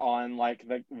end up on like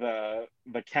the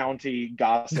county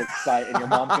gossip site, and your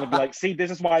mom's going to be like, "See,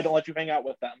 this is why I don't let you hang out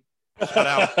with them."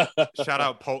 shout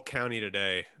out Polk County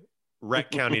today, Wreck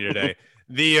County today,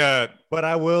 the But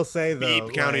I will say though,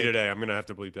 Beep County like, today. I'm gonna have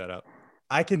to bleep that out.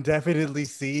 I can definitely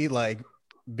see like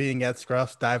being at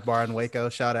Scruff's Dive Bar in Waco,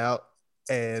 shout out,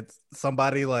 and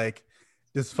somebody like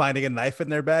just finding a knife in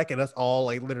their back and us all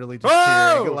like literally just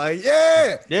Oh! cheering, like,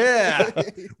 yeah, Yeah.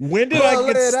 When did I Pull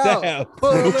get it out. stabbed?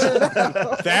 Pull it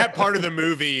out. That part of the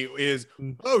movie is,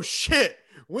 oh shit,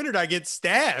 when did I get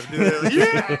stabbed? Yeah,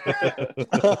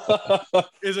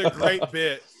 is a great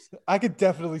bit. I could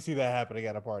definitely see that happening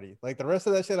at a party. Like the rest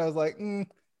of that shit, I was like,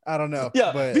 I don't know.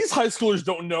 Yeah, but these high schoolers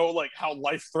don't know like how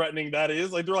life threatening that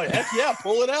is. Like they're like, heck yeah,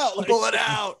 pull it out. Like, Pull it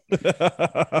out.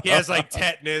 He has like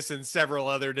tetanus and several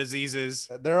other diseases.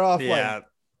 they're off Yeah. like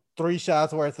 3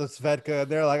 shots worth of Svedka.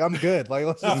 They're like, I'm good. Like,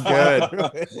 let's just I'm fly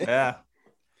through it. Yeah.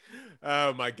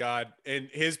 Oh my god! And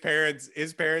his parents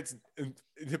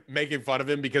making fun of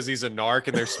him because he's a narc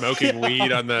and they're smoking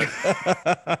weed on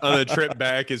the trip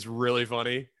back is really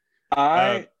funny.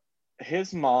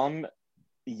 His mom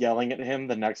yelling at him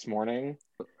the next morning.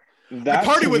 That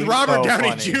Party with scene- Robert so Downey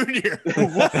funny. Jr.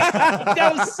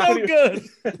 That was so good.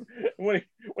 when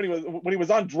he was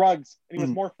on drugs and he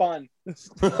was more fun.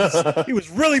 He was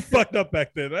really fucked up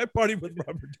back then. I partied with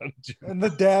Robert Downey Jr. And the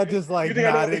dad just like You think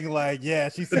I don't- nodding, like, yeah,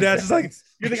 she's The dad's just like,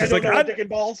 You think she's I don't know like, what dick and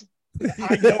balls?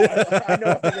 I know a thing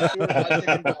or two about dick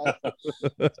and balls.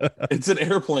 It's an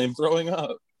airplane throwing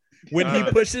up. when he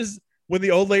pushes, when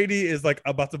the old lady is like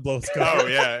about to blow Scott. Oh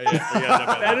yeah.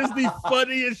 That is the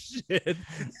funniest shit.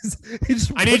 He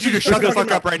just I need you to pushes shut the her.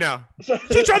 fuck up right now.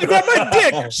 She tried to grab my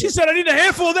dick. She said, I need a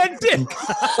handful of that dick.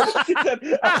 He said,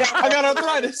 I got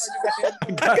arthritis.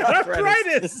 I got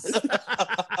arthritis.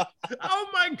 Oh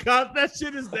my god, that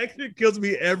shit kills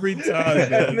me every time. and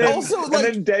Man. then, Also, and like-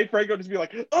 then Dave Franco just be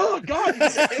like, "Oh God!"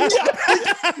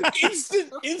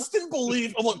 instant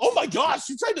belief. I'm like, oh my gosh,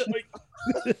 you tried to like.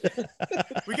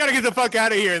 We gotta get the fuck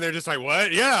out of here. And they're just like,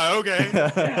 what? Yeah, okay.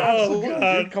 Oh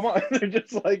god, Dude, come on! They're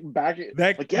just like back.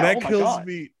 that like, yeah, that oh my kills God.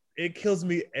 me. It kills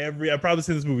me I've probably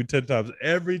seen this movie 10 times.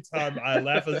 Every time I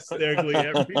laugh hysterically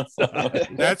every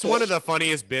time. That's one of the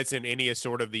funniest bits in any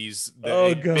sort of these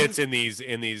Oh, God. bits in these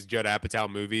Judd Apatow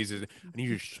movies. Is I need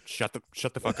you to shut the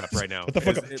fuck up right now. Shut the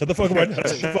fuck up. Shut the fuck up right now.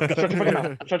 Shut the fuck Shut the fucking up.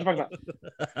 mouth. Shut the fucking mouth.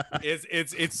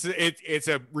 It's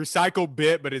a recycled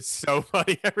bit, but it's so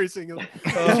funny every single.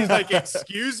 And she's like,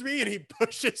 "Excuse me," and he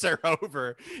pushes her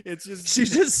over. It's just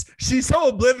She's so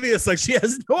oblivious, like she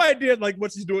has no idea like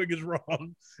what she's doing is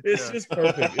wrong. It's Yeah. just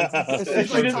perfect. It's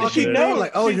It's like She doesn't- talking she to knows. her,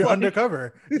 like, oh, She's you're like-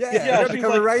 undercover. Yeah, Yeah, you're she's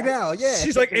undercover like- right now. Yeah.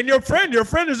 She's like, and your friend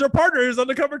is her partner is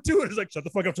undercover too. And it's like, shut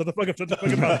the fuck up, shut the fuck up, shut the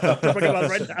fuck up, shut the fuck up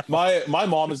right now. My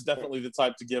mom is definitely the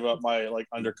type to give up my like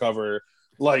undercover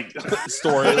like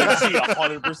story. Like she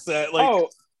 100% like. Oh,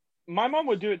 my mom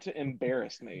would do it to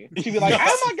embarrass me. She'd be like,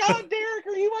 "Oh my God, Derek,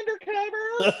 are you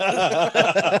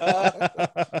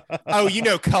undercover?" oh, you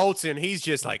know, Colton. He's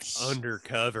just like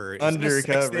undercover. Is that a sex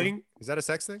Undercover. thing? Is that a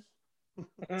sex thing?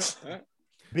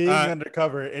 Being Uh,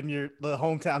 undercover in the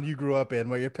hometown you grew up in,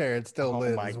 where your parents still Oh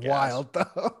live, my is gosh. wild,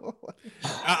 though.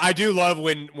 I do love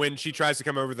when she tries to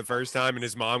come over the first time and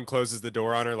his mom closes the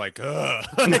door on her like, ugh.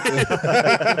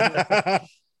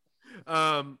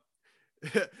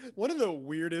 One of the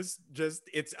weirdest, just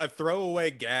it's a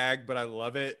throwaway gag, but I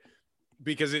love it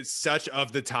because it's such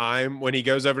of the time when he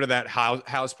goes over to that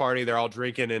house party. They're all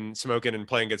drinking and smoking and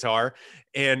playing guitar,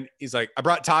 and he's like, "I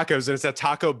brought tacos," and it's a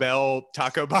Taco Bell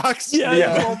taco box.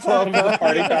 Yeah. Party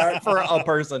pack. For a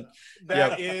person.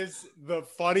 That is the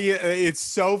funniest. It's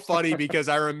so funny because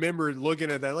I remember looking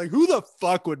at that like, who the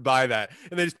fuck would buy that?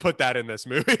 And they just put that in this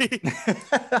movie.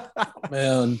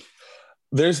 Man,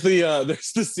 there's the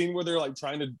scene where they're like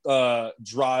trying to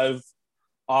drive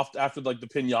off after like the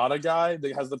pinata guy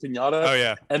that has the pinata. Oh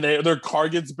yeah. And their car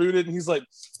gets booted, and he's like,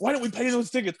 "Why don't we pay those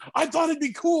tickets? I thought it'd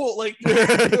be cool." Like,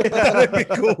 That'd be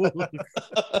cool.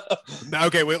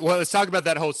 Okay, well, let's talk about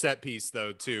that whole set piece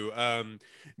though too,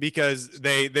 because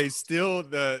they steal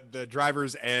the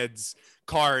driver's Ed's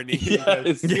car, and he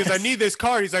Yes. goes, "I need this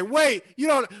car." He's like, "Wait, you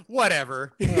don't,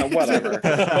 whatever." Whatever.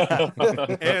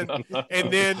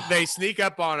 and then they sneak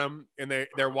up on him, and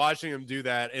they're watching him do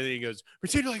that, and then he goes,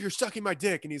 "Pretend like you're sucking my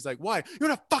dick," and he's like, "Why? You're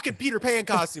in a fucking Peter Pan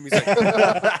costume." He's like,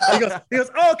 he goes,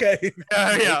 oh, okay.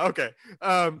 yeah, okay.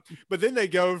 But then they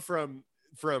go from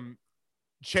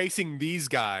chasing these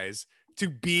guys to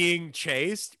being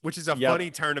chased, which is a Yep.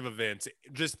 funny turn of events,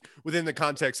 just within the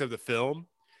context of the film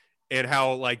and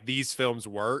how like these films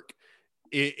work.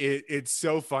 It's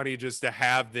so funny just to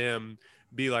have them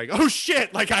be like, "Oh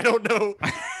shit!" Like I don't know.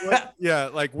 Yeah,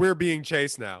 like we're being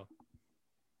chased now.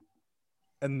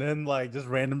 And then like just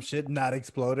random shit not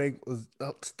exploding was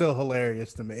still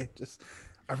hilarious to me. Just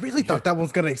I really thought that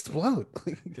one's gonna explode.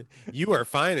 You are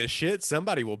fine as shit.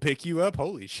 Somebody will pick you up.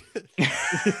 Holy shit!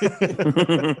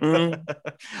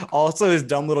 Also, his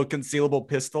dumb little concealable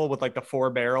pistol with like the 4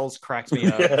 barrels cracks me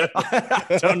up.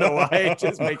 I don't know why. It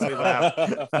just makes me laugh.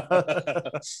 It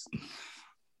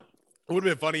would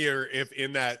have been funnier if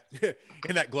in that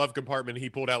glove compartment he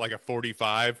pulled out like a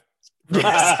 45.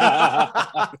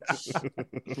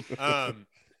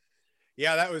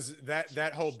 Yeah,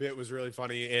 that whole bit was really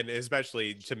funny, and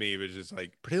especially to me, it was just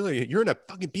like, "Pretty, you're in a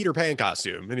fucking Peter Pan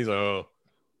costume," and he's like, "Oh,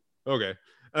 okay."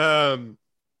 And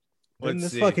Let's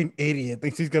this see. fucking idiot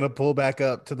thinks he's gonna pull back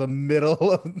up to the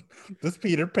middle of this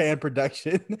Peter Pan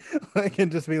production. Like,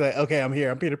 and just be like, "Okay, I'm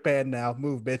here. I'm Peter Pan now.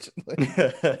 Move, bitch."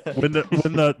 When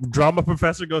the drama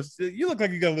professor goes, "You look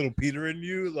like you got a little Peter in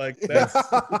you," like that's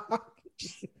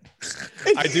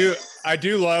I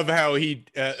do love how he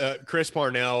Chris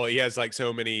Parnell, he has like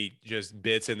so many just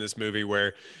bits in this movie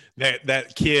where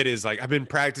that kid is like, "I've been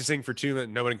practicing for 2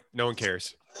 minutes. No one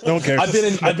cares." no one cares.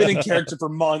 I've been in character for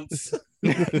months. Oh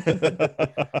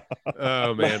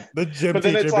man. The gym But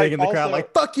then teacher it's being like in the crowd, also-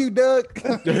 like "fuck you, Doug."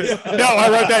 No, I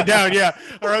wrote that down. Yeah,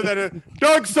 I wrote that down.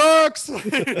 Doug sucks.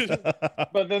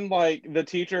 But then like the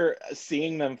teacher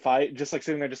seeing them fight, just like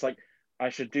sitting there, just like, I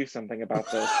should do something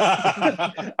about this.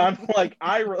 I'm like,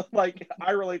 I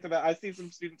relate to that. I see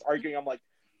some students arguing. I'm like,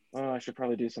 oh, I should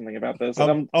probably do something about this.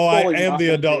 And I'm I fully am not the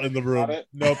gonna adult do in the anything about room. it.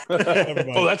 Nope. Never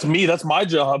mind. Oh, that's me. That's my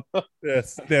job.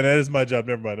 Yes, yeah, that is my job.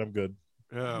 Never mind. I'm good.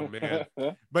 Oh man.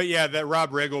 But yeah, that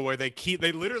Rob Riggle where they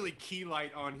literally key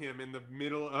light on him in the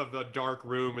middle of the dark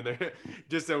room, and they're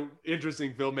just an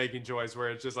interesting filmmaking choice where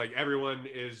it's just like everyone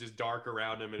is just dark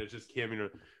around him, and it's just him,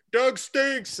 Doug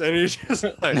stinks, and he's just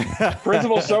like,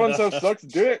 Principal so and so sucks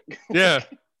dick. yeah.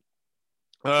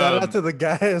 Shout out to the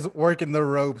guys working the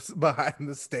ropes behind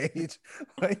the stage,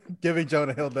 like giving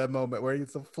Jonah Hill that moment where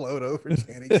he's to float over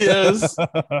Channing. Yes.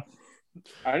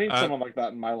 I need someone like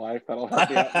that in my life that'll help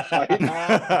me out in the fight.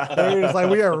 They're just like,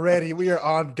 we are ready, we are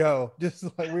on go, just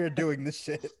like we are doing this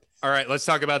shit. All right, let's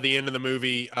talk about the end of the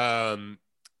movie.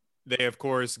 They of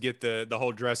course get the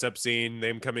whole dress up scene.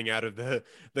 Them coming out of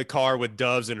the car with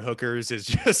doves and hookers is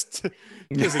just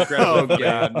incredible. Oh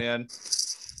god, man.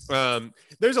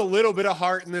 There's a little bit of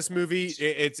heart in this movie.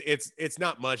 It's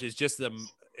not much. It's just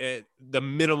the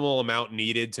minimal amount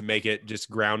needed to make it just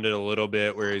grounded a little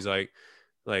bit. Where he's like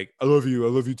I love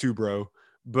you too, bro.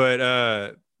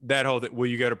 But that whole will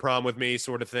you go to prom with me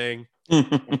sort of thing,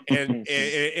 and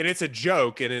it's a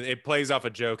joke, and it plays off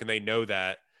a joke, and they know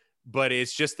that. But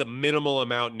it's just the minimal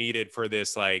amount needed for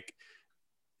this like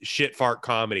shit fart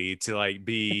comedy to like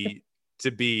be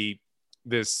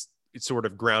this sort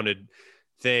of grounded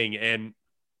thing. And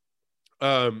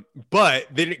but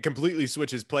then it completely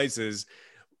switches places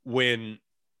when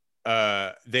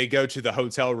they go to the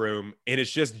hotel room and it's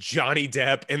just Johnny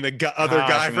Depp and the other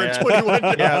guy man. from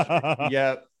 21 Jump.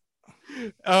 Yep.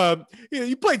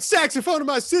 You played saxophone at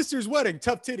my sister's wedding.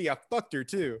 Tough titty. I fucked her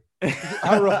too.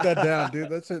 I wrote that down,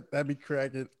 dude. That'd be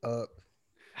cracking up.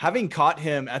 Having caught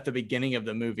him at the beginning of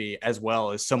the movie as well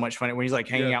is so much fun when he's like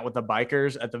hanging out with the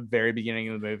bikers at the very beginning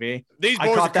of the movie. These I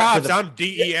boys are caught that for cops. I'm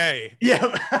DEA.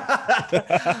 Yeah.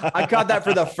 I caught that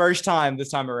for the first time this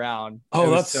time around. It Oh,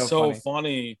 was that's so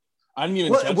funny. I didn't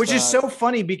even catch which is that. so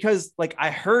funny because like I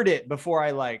heard it before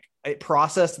I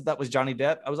processed that was Johnny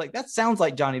Depp. I was like, that sounds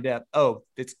like Johnny Depp. Oh,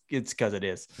 it's because it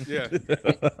is. Yeah.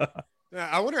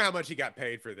 I wonder how much he got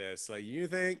paid for this. Like, you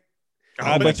think?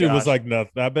 I bet you it was like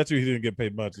nothing. I bet you he didn't get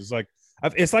paid much. It's like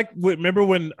remember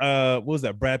when what was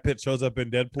that? Brad Pitt shows up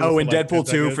in Deadpool. Oh, in like Deadpool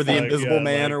 2 for the Invisible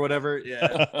Man like, or whatever.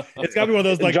 Yeah. It's gotta be one of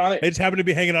those like Johnny- they just happen to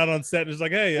be hanging out on set and it's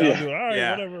like, hey, I'll do it. All right,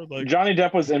 Yeah. whatever. Like Johnny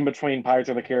Depp was in between Pirates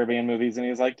of the Caribbean movies, and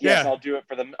he's like, "Yes, Yeah. I'll do it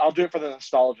for the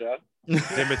nostalgia." In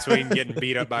betwing getting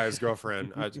beat up by his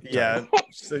girlfriend. Yeah.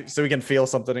 So we can feel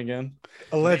something again.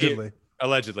 Allegedly.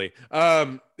 Allegedly.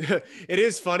 It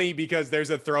is funny because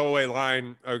there's a throwaway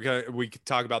line. Okay, we could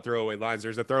talk about throwaway lines.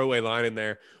 There's a throwaway line in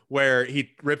there where he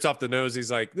rips off the nose.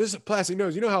 He's like, "This is a plastic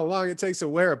nose. You know how long it takes to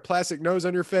wear a plastic nose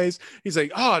on your face?" He's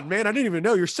like, "Oh man, I didn't even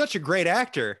know. You're such a great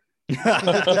actor." Man.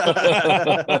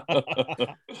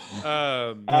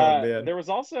 There was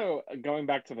also going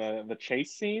back to the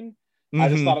chase scene. I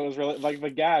just thought it was really like the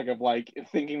gag of like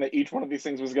thinking that each one of these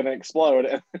things was going to explode,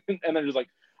 and then just like,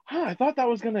 I thought that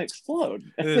was going to explode.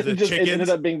 The It chickens? ended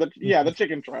up being the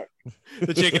chicken truck.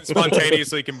 The chicken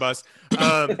spontaneously combust.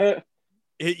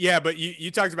 Yeah, but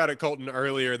you talked about it, Colton,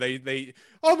 earlier. They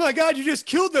oh my god, you just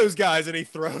killed those guys, and he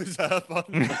throws up on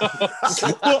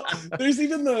Well, there's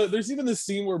even the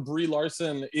scene where Brie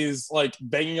Larson is like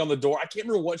banging on the door. I can't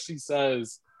remember what she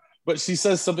says, but she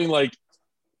says something like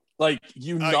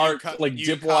you narc, like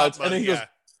you dipwads, cop and then he yeah. goes,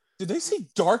 "Did they say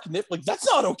dark nip? Like that's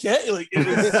not okay." Like it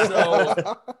was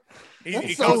so.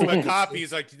 He calls him a cop.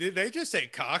 He's like, "Did they just say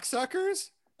cocksuckers?"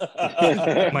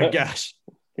 Oh my gosh.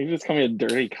 He just called me a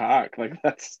dirty cock. Like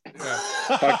that's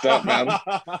fucked up, man.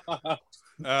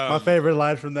 My favorite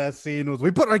line from that scene was,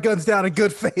 "We put our guns down in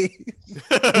good faith."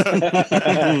 Wait,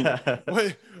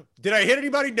 did I hit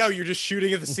anybody? No, you're just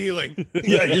shooting at the ceiling.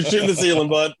 Yeah, you're shooting the ceiling,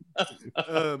 bud.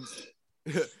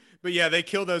 But yeah, they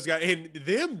kill those guys, and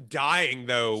them dying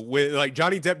though, with like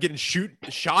Johnny Depp getting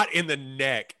shot in the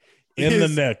neck. in the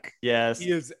neck. Yes.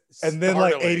 He is And then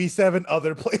like startling. 87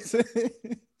 other places.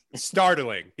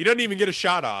 Startling. He doesn't even get a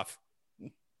shot off.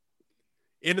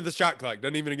 Into the shot clock.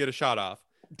 Doesn't even get a shot off.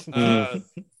 And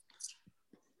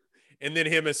then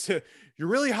him is, "You're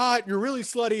really hot. You're really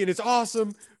slutty, and it's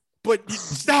awesome. But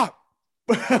stop."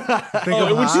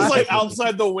 Oh, when she's like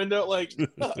outside the window, like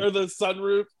or the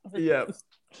sunroof. Yeah.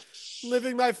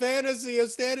 Living my fantasy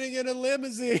of standing in a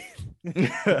limousine.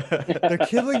 They're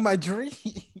killing my dream.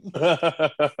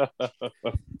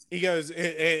 He goes,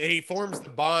 he forms the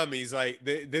bomb. He's like,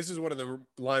 this is one of the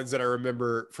lines that I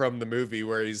remember from the movie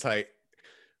where he's like,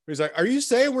 are you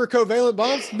saying we're covalent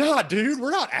bombs? Nah, dude,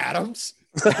 we're not atoms.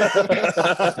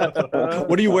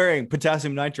 What are you wearing?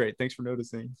 Potassium nitrate. Thanks for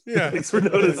noticing. Yeah. Thanks for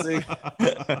noticing.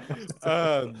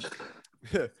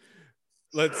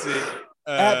 Let's see.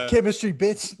 App chemistry,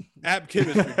 bitch. App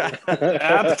chemistry.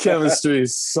 App chemistry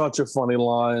is such a funny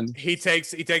line. He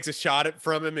takes a shot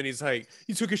from him and he's like,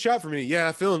 you took a shot from me. Yeah,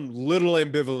 I'm feeling a little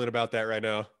ambivalent about that right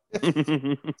now.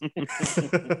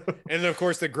 And of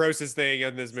course, the grossest thing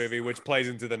in this movie, which plays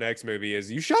into the next movie,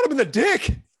 is you shot him in the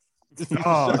dick.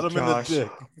 Oh, Shot him in the dick.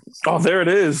 Oh, there it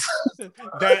is.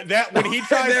 that when he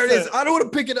tries there it is. I don't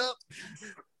want to pick it up.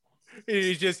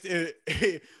 He's just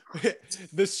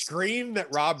the scream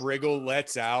that Rob Riggle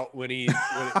lets out when he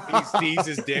sees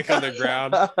his dick on the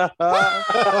ground. That's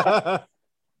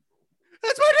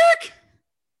my dick.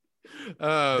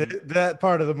 That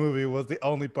part of the movie was the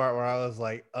only part where I was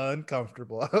like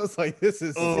uncomfortable. I was like, this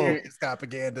is serious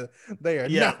propaganda. They are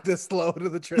not this slow to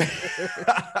the trailer.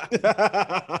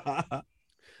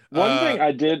 One thing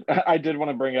I did want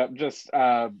to bring up, just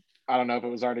I don't know if it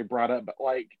was already brought up, but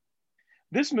like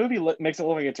this movie makes it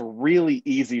look like it's really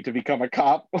easy to become a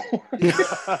cop.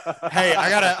 Hey, I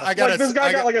gotta. Like this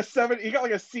guy got like a 7. He got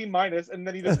like a C-, and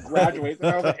then he just graduates. And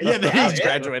I was like, he's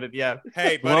graduated. Yeah.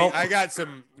 Hey, buddy, I got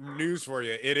some news for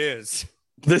you. It is.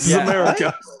 This is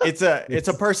America. It's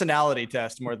a personality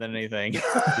test more than anything.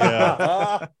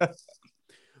 Yeah.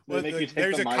 They make you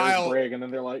take the Myers-Briggs, and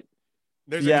then they're like,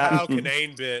 there's a Kyle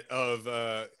Kinane bit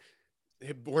of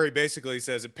where he basically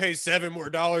says it pays $7 more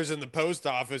in the post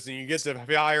office and you get to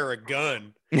hire a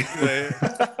gun.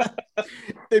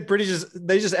 They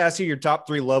just ask you your top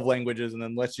 3 love languages and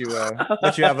then let you have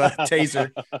a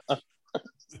taser.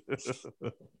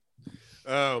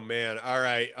 Oh man. All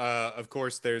right. Of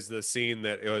course there's the scene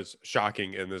that was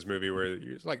shocking in this movie where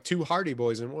it's like 2 Hardy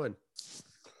Boys in one.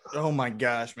 Oh my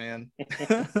gosh, man.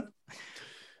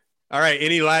 All right.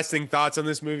 Any lasting thoughts on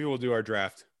this movie? We'll do our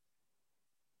draft.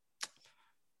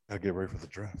 I'll get ready for the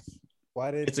draft.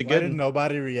 Why did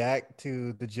nobody react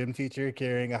to the gym teacher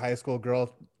carrying a high school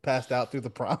girl passed out through the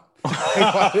prom? okay,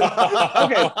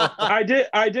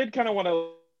 I did kind of want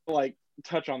to like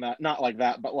touch on that, not like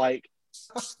that, but like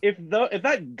if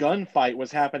that gunfight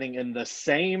was happening in the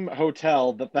same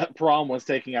hotel that prom was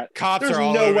taking at, cops there's are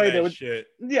all no over way that they would. Shit.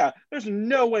 Yeah, there's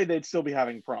no way they'd still be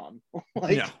having prom.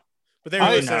 Like, no. But they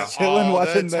were chilling,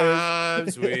 watching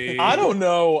times we I don't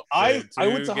know. I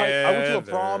went to a together.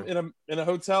 prom in a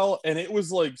hotel and it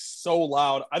was like so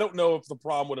loud. I don't know if the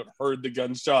prom would have heard the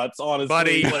gunshots, honestly.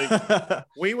 Buddy, like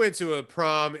we went to a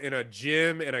prom in a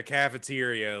gym and a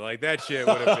cafeteria. Like that shit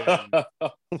would have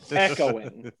been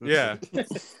echoing yeah.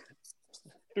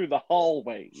 through the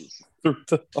hallways.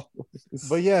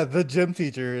 But yeah, the gym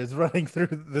teacher is running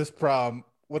through this prom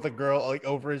with a girl like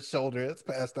over his shoulder that's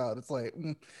passed out. It's like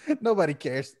nobody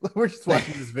cares. We're just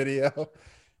watching this video.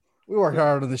 We worked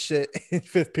hard on the shit in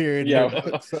 5th period.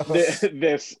 Yeah, so.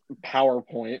 This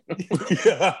PowerPoint.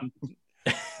 Yeah.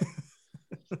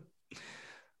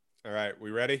 All right,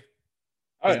 we ready?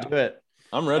 Oh, Do it.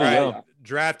 I'm ready. All right, Yeah.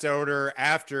 draft order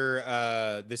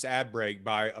after this ad break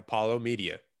by Apollo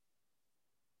Media.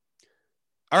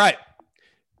 All right,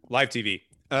 live TV.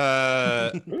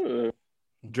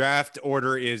 Draft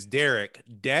order is Derek,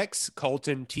 Dex,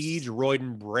 Colton, Teej,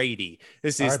 Royden, Brady.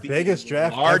 This is Our the biggest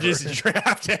draft largest ever.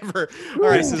 draft ever. All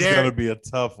right, This is Derek, going to be a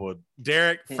tough one.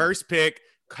 Derek, first pick,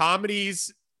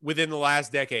 comedies within the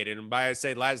last decade. And by I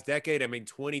say last decade, I mean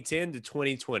 2010 to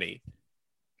 2020.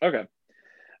 Okay.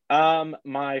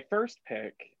 My first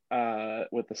pick,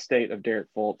 with the state of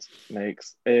Derek Fultz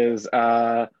makes, is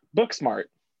Booksmart.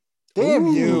 Damn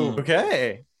you.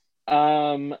 Okay. We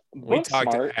Booksmart.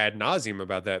 talked ad nauseum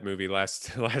about that movie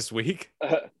last week.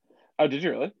 Oh, did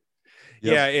you really?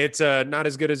 Yep. Yeah, it's not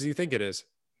as good as you think it is. It's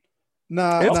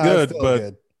No, good, still but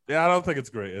good. yeah, I don't think it's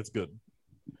great. It's good.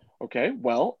 Okay,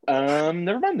 well,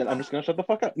 never mind then. I'm just gonna shut the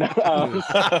fuck up. No,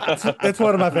 It's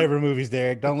one of my favorite movies,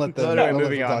 Derek. Don't let them, All right, don't let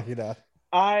moving them on. talk you down.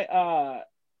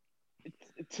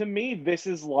 To me, this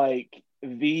is like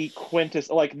the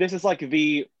this is like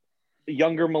the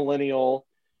younger millennial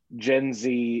Gen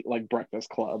Z like Breakfast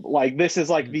Club. Like this is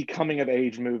like the coming of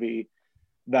age movie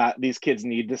that these kids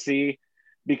need to see,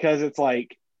 because it's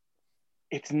like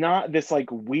it's not this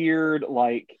like weird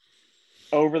like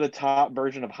over the top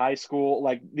version of high school.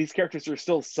 Like these characters are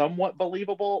still somewhat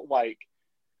believable. Like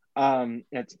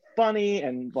it's funny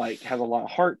and like has a lot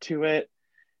of heart to it.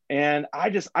 And I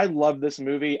love this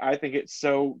movie. I think it's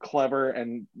so clever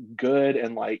and good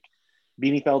and like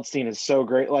Beanie Feldstein is so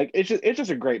great. Like it's just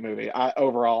a great movie.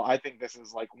 Overall, I think this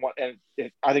is like one, and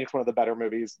I think it's one of the better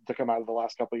movies to come out of the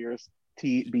last couple of years.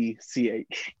 TBCH.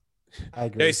 I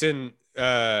agree. Jason,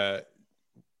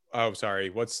 sorry,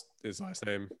 what's his last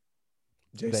name?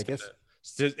 Jason.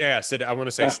 Sudeikis? I want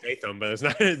to say Statham, but it's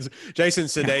not. It's Jason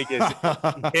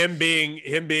Sudeikis. him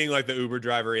being like the Uber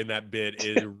driver in that bit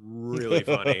is really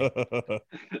funny.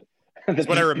 That's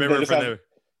what I remember from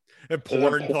the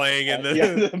porn playing in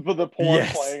the porn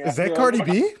playing. Is that Cardi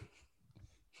B?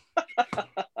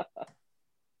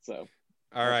 So,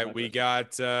 all right, we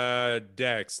got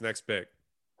Dex. Next pick.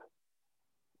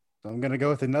 I'm gonna go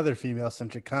with another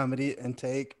female-centric comedy and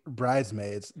take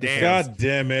Bridesmaids. Damn. God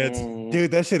damn it.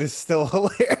 Dude, that shit is still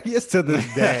hilarious to this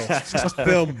day.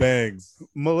 Film bangs.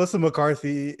 Melissa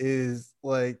McCarthy is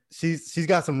like she's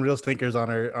got some real stinkers on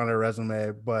her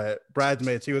resume, but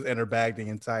Bridesmaids, she was in her bag the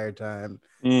entire time,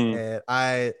 and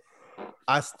I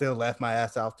still laughed my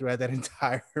ass off throughout that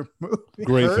entire movie.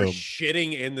 Great Her film.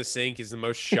 shitting in the sink is the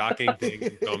most shocking thing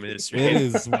in film history. It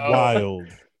is wild.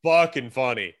 Fucking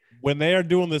funny. When they are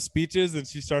doing the speeches and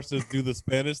she starts to do the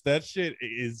Spanish, that shit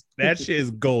is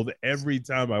gold every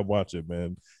time I watch it,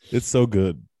 man. It's so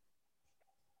good.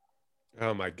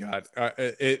 Oh my god,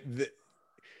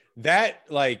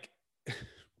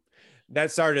 that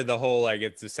started the whole like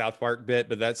it's the South Park bit,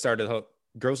 but that started the whole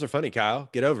girls are funny, Kyle.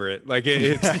 Get over it. Like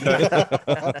it's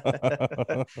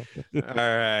all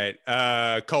right.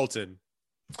 Colton.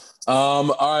 All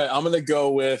right, I'm gonna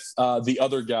go with The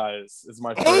Other Guys. Is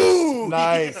my first. Oh,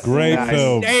 Nice. Great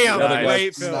film. Damn, Nice.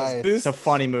 great film. Nice. It's a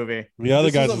funny movie. The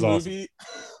Other Guys This is a awesome. movie.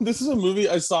 This is a movie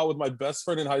I saw with my best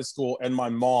friend in high school and my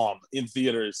mom in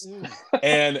theaters,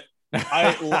 and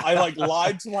I like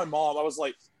lied to my mom. I was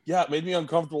like, yeah, it made me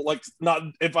uncomfortable. Like, not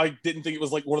if I didn't think it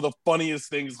was like one of the funniest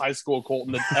things high school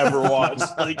Colton had ever watched.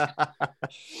 Like,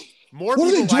 More what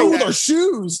are they people doing like with our that.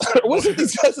 shoes? What are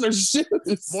these guys in our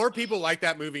shoes? More people like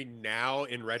that movie now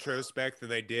in retrospect than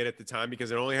they did at the time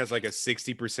because it only has like a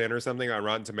 60% or something on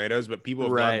Rotten Tomatoes. But people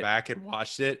have gone back and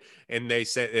watched it, and they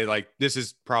said like this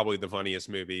is probably the funniest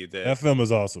movie. That film is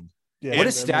awesome. Yeah, What a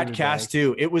that stat movie cast bangs.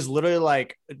 too. It was literally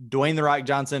like Dwayne the Rock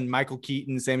Johnson, Michael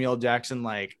Keaton, Samuel L. Jackson,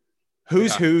 like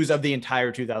who's of the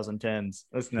entire 2010s.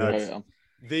 That's nuts. yeah.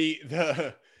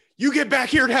 The you get back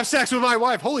here and have sex with my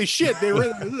wife. Holy shit! They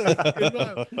were.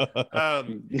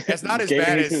 That's not as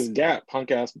bad as Gap, punk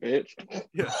ass bitch.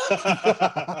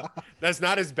 That's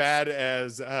not as bad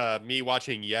as me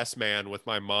watching Yes Man with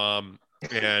my mom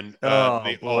and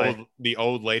the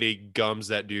old lady gums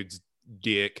that dude's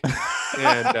dick.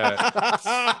 And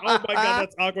Oh my god,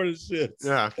 that's awkward as shit.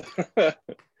 yeah,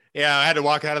 I had to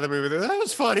walk out of the movie. That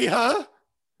was funny, huh?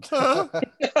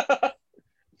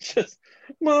 Just,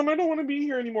 Mom, I don't want to be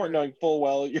here anymore. Knowing full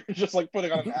well you're just like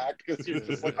putting on an act because you're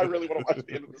just like, I really want to watch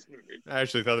the end of this movie. I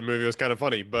actually thought the movie was kind of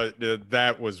funny, but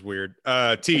that was weird.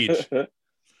 Teach.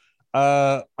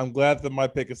 I'm glad that my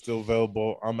pick is still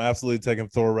available. I'm absolutely taking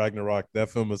Thor Ragnarok. That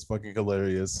film is fucking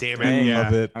hilarious. Damn I it!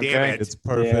 love it. Damn it! It's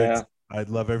perfect. Yeah. I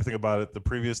love everything about it. The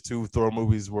previous two Thor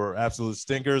movies were absolute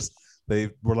stinkers. They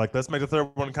were like, let's make the third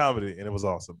one comedy, and it was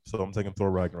awesome. So I'm taking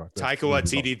Thor Ragnarok. That Taika movie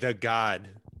was Waititi, the god.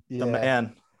 Yeah. The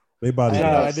man. They I bodied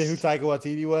had no it. idea who Taika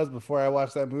Waititi was before I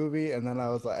watched that movie, and then I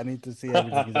was like, I need to see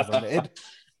everything he's ever made.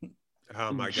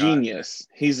 Oh my god! Genius.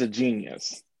 He's a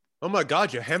genius. Oh my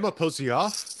god! Your hammer pussy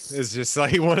off is just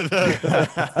like one of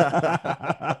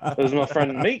the. There's my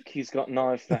friend Meek. He's got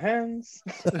knife for hands.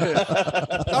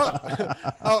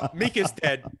 oh, Meek is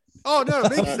dead. Oh no,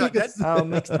 Meek is not dead. Oh,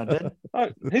 Mick's not dead. Oh,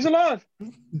 he's alive.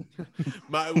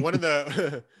 One of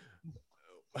the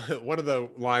one of the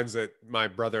lines that my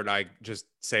brother and I just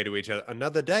say to each other: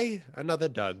 "Another day, another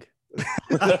Doug."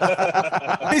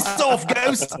 Piss off,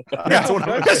 ghost.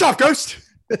 Piss off, ghost.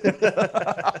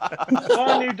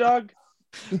 Bye, new dog.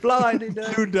 Blinded.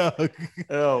 New Doug.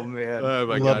 Oh man. Oh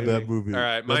my Love god, that movie. All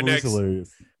right, That my movie's next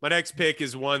hilarious. My next pick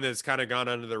is one that's kind of gone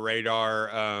under the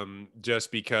radar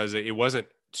just because it wasn't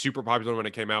super popular when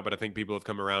it came out, but I think people have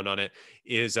come around on it,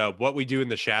 is What We Do in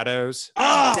the Shadows.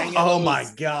 Oh my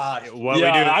god. What We Do.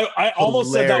 I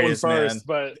almost said that one Hilarious, first, man.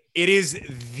 but It is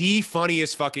the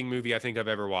funniest fucking movie I think I've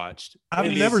ever watched. I've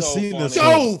It is never so seen this.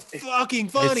 funny. film. So fucking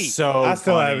funny. It's so I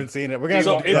still funny. haven't seen it. We're gonna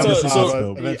So go. it's a- Top so-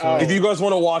 five eventually. if you guys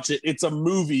want to watch it, it's a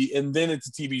movie and then it's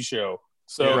a TV show.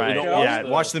 So right. you don't watch Yeah. the-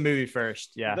 Watch the movie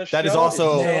first. Yeah. The That is show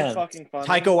also so Man. fucking funny.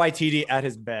 Taika Waititi at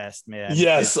his best, man.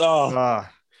 Yes.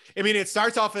 I mean, it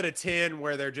starts off at a 10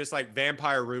 where they're just like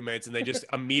vampire roommates and they just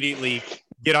immediately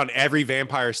get on every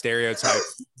vampire stereotype.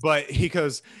 But he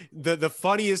goes, the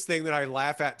funniest thing that I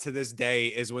laugh at to this day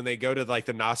is when they go to like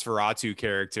the Nosferatu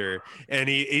character and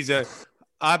he's a,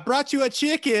 I brought you a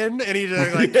chicken, and he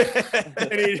just like,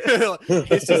 and he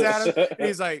hisses at him, and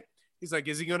he's like,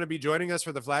 is he going to be joining us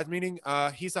for the Flash meeting?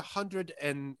 He's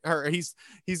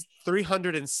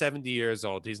 370 years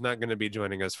old. He's not going to be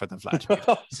joining us for the Flash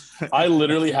meeting. I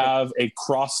literally have a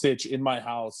cross stitch in my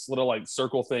house, little like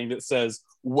circle thing that says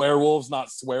werewolves, not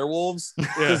swearwolves,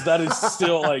 because that is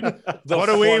still like the What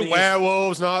are we? funniest-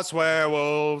 Werewolves, not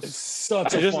swearwolves. It's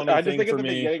such I a just funny thing think for at the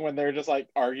me. beginning when they're just like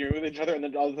arguing with each other, and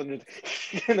then all of a sudden,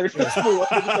 and they're just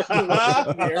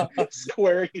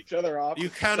squaring each other off. You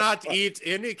cannot eat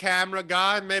any camera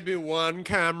guy, maybe one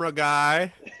camera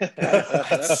guy.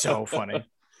 That's so funny.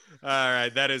 All right,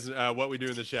 that is What We Do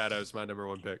in the Shadows, my number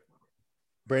one pick.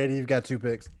 Brady, you've got 2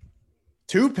 picks.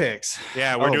 2 picks.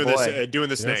 Yeah, we're doing boy. this, doing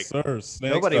the snake. Yes, sir.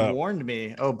 Snake Nobody stop. warned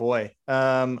me. Oh boy.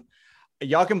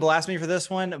 Y'all can blast me for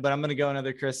this one, but I'm gonna go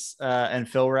another Chris and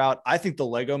Phil route. I think the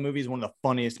Lego movie is one of the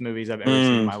funniest movies I've ever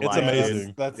seen in my It's life.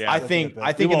 amazing. Yeah. I think We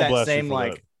in won't that blast you same for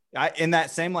like in that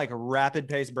same like rapid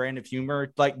paced brand of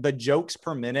humor, like the jokes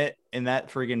per minute in that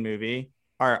friggin' movie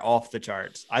are off the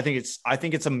charts. I think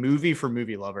it's a movie for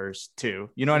movie lovers too.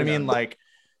 You know what I mean? Like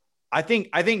I think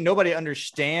nobody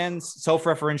understands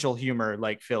self-referential humor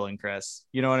like Phil and Chris.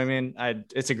 You know what I mean?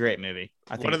 It's a great movie.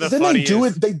 I think One of the Then they do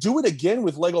funniest- it. They do it again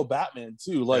with Lego Batman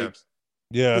too. Like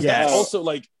Yeah. Yes. that's also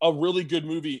like a really good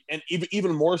movie, and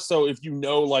even more so if you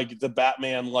know like the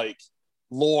Batman like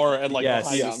lore and like Yes.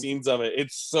 behind the scenes of it.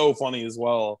 It's so funny as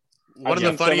well. One of I've the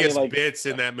seen so many, funniest like- bits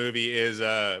in that movie is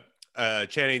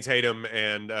Channing Tatum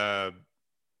and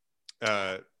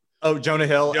Jonah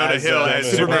Hill Jonah as, Hill as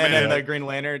Superman, Superman. and the Green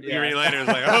Lantern. Yeah. Green Lantern's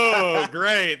like, oh,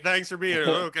 great, thanks for being here.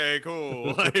 Okay,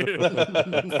 cool.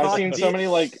 I've seen so many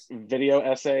like video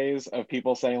essays of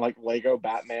people saying like Lego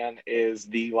Batman is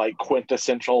the like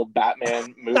quintessential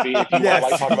Batman movie. If you Yes,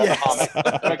 want to like talk about yes. the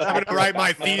comic, I'm gonna write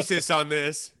my thesis on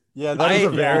this. Yeah, that is a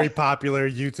I- very popular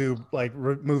YouTube like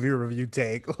movie review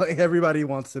take. Like everybody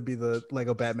wants to be the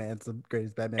Lego Batman. It's the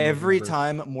greatest Batman. movie Every ever.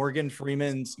 time Morgan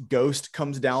Freeman's ghost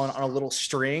comes down on a little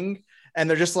string and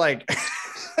they're just like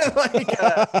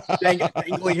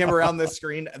dangling him around the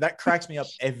screen, that cracks me up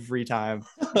every time.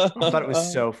 I thought it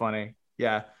was so funny.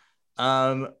 Yeah.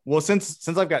 Well, since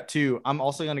I've got 2, I'm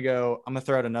also gonna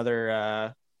throw out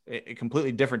another a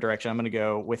completely different direction. I'm gonna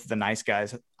go with The Nice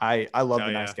Guys. I love Hell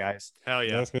The yeah. Nice Guys. Hell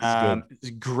yeah. That's good. It's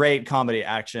great comedy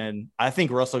action. I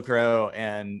think Russell Crowe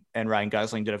and Ryan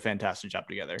Gosling did a fantastic job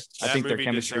together. I That think their movie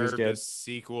chemistry was deserved good. a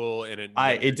sequel, and it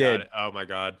It did. Oh my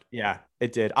god. Yeah,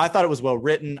 it did. I thought it was well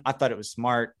written. I thought it was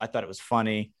smart. I thought it was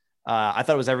funny. I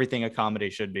thought it was everything a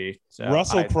comedy should be. So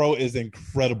Russell Crowe is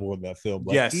incredible in that film.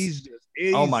 Like, Yes.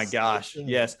 Oh my he's- gosh.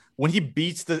 Yes. When he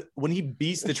beats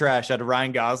the trash out of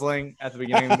Ryan Gosling at the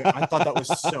beginning, I thought that was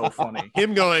so funny.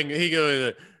 He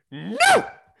goes, no.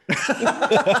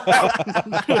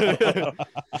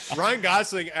 Ryan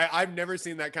Gosling, I've never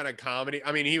seen that kind of comedy.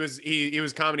 I mean, he was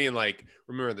comedy in like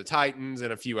Remember the Titans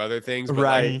and a few other things, but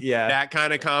Right. like, Yeah. that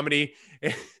kind of comedy.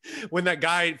 When that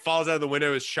guy falls out of the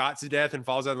window, is shot to death, and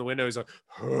falls out of the window, he's like,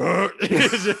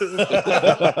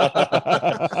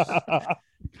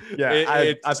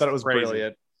 Yeah. I thought it was crazy.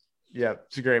 brilliant. Yeah.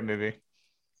 It's a great movie.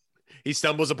 He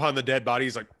stumbles upon the dead body.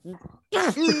 He's like,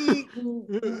 Yeah.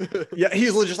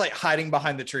 He's just like hiding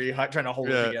behind the tree, trying to hold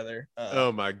Yeah. it together.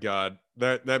 oh my god,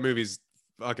 that movie's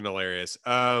fucking hilarious.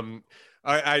 I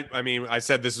mean, I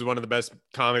said this is one of the best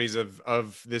comedies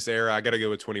of this era. I got to go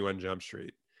with 21 Jump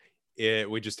Street.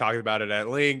 We just talked about it at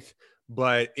length,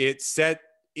 but it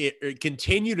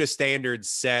continued a standard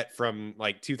set from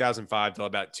like 2005 till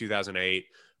about 2008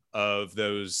 of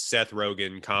those Seth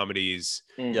Rogen comedies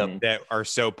Mhm. that are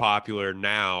so popular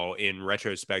now in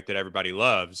retrospect that everybody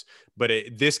loves. But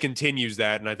this continues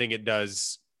that, and I think it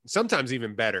does sometimes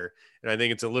even better. And I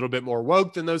think it's a little bit more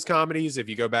woke than those comedies. If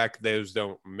you go back, those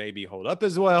don't maybe hold up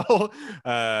as well,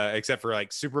 except for like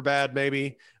Superbad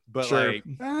maybe. But Sure. like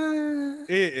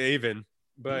even.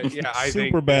 But yeah, I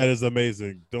think Superbad is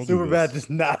amazing. Don't do Superbad this. does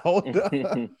not hold up.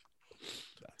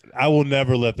 I will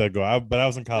never let that go. But I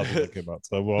was in college when it came out,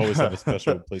 so I will always have a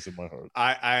special place in my heart.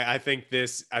 I think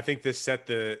this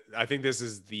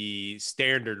is the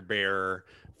standard bearer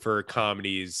for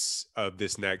comedies of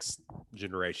this next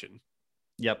generation.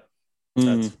 Yep.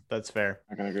 Mm. That's fair.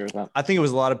 I can agree with that. I think it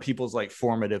was a lot of people's like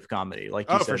formative comedy, like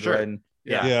you Oh, said, for sure. right? And-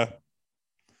 Yeah. Yeah.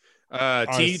 All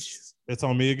right, Teach. it's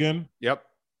on me again. Yep.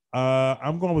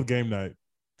 I'm going with Game Night.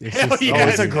 It's Hell just yeah. Oh,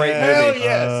 it's a amazing. great Hell movie.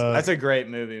 yes. That's a great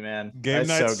movie, man. Game That's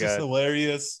Night's so just good.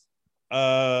 hilarious.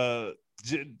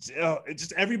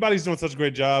 Just everybody's doing such a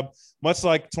great job. Much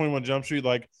like 21 Jump Street,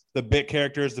 like the bit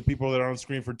characters, the people that are on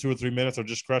screen for 2 or 3 minutes are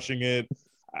just crushing it.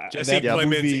 Jesse that Plemons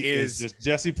movie is just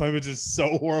Jesse Plemons is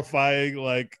so horrifying.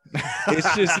 Like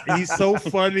it's just he's so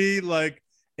funny. Like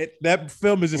that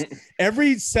film is just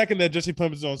every second that Jesse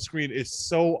Plemons is on screen is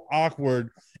so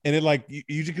awkward, and it like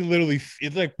you can literally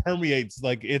it like permeates.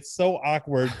 Like it's so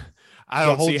awkward. I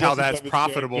don't see how that's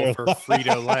profitable for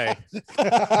Frito Lay.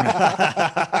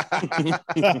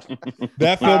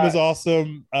 That film is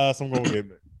awesome. Some going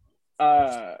with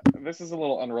This is a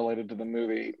little unrelated to the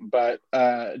movie, but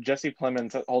Jesse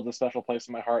Plemons holds a special place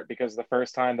in my heart because the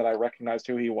first time that I recognized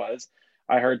who he was,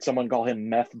 I heard someone call him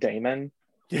Meth Damon.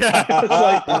 Yeah, I was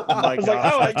like, Oh my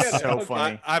god, oh, I get it. so Okay.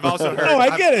 funny. I've also heard. Oh,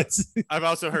 I get it. I've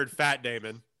also heard Fat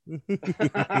Damon,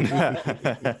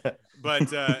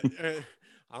 but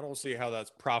I don't see how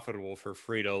that's profitable for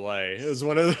Frito Lay. It's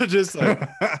one of the just like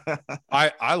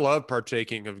I love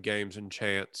partaking of games and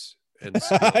chance and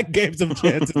skill. Games of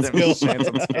chance and skill. Chance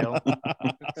and skill.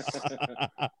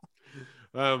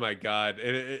 Oh my god!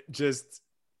 It just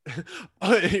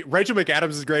Rachel McAdams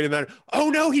is great in that. Oh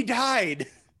no, he died.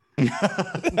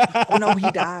 Oh no,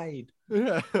 he died.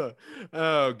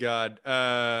 Oh god.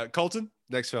 Colton,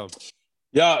 next film.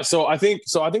 Yeah, so I think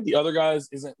the other guys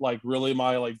isn't like really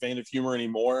my like vein of humor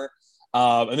anymore.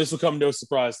 And this will come no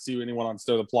surprise to anyone on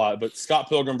Stir the Plot, but Scott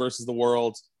Pilgrim versus the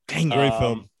World, Great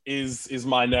film. is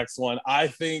my next one. I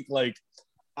think like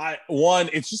one,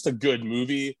 it's just a good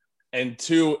movie, and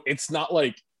two, it's not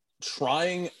like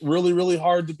trying really, really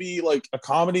hard to be like a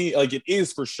comedy. Like it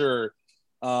is for sure.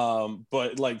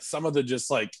 But like some of the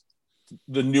just like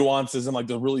the nuances and like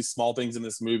the really small things in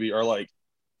this movie are like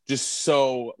just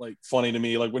so like funny to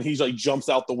me. Like when he like jumps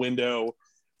out the window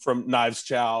from Knives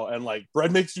Chow and like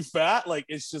bread makes you fat. Like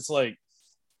it's just like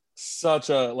such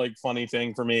a like funny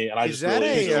thing for me. And I just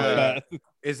really enjoy that.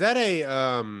 Is that a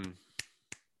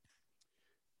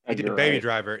he did Baby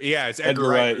Driver? Yeah, it's Edgar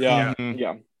Wright. Yeah.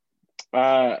 Yeah.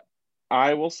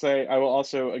 I will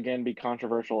also again be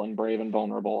controversial and brave and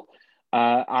vulnerable.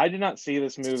 I did not see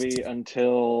this movie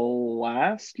until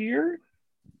last year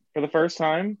for the first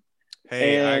time.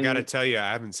 Hey, I And- gotta tell you,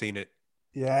 I haven't seen it.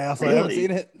 Yeah, I also Really? haven't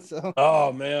seen it. So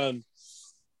Oh man.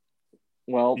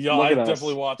 Well, Yeah, look I at us.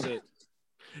 definitely watch it.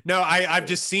 No, I've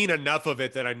just seen enough of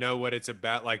it that I know what it's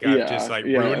about. Like I've Yeah, just like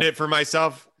yeah. ruined it for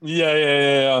myself.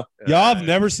 Yeah. Y'all have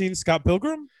never seen Scott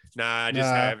Pilgrim? Nah, I just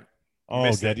Nah. have. Oh,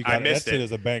 Missed God, it. you I got that missed shit it.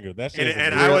 is a banger. That shit And, is a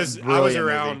and banger. I was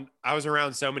brilliant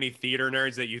around so many theater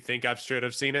nerds that you think I should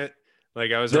have seen it.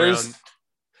 Like I was There's around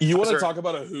you want to Sorry. talk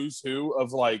about a who's who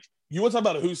of like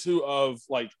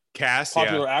like cast.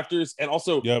 popular Yeah. actors and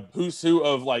also Yep. who's who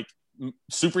of like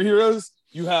superheroes.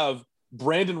 You have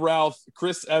Brandon Routh,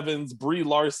 Chris Evans, Brie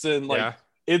Larson. Like Yeah.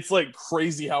 it's like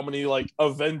crazy how many like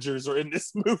Avengers are in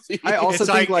this movie. I also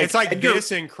It's think like it's like Edgar,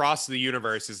 this and Cross the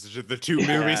Universe is the two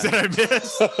Yeah. movies that I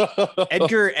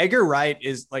missed. Edgar Wright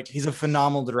is like he's a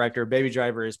phenomenal director. Baby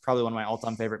Driver is probably one of my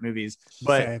all-time favorite movies.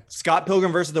 But Same. Scott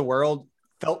Pilgrim versus the World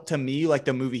felt to me like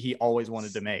the movie he always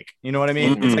wanted to make. You know what I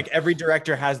mean? Mhm. It's like every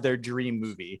director has their dream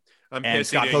movie. I'm And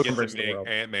pissed he Scott didn't Pilgrim get versus to the make World.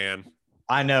 Ant-Man.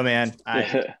 I know, man.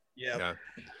 Yeah.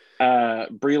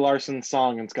 Brie Larson's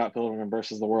song in Scott Pilgrim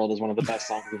versus the World is one of the best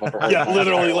songs we've ever heard. Yeah, in my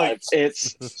literally, entire like- life.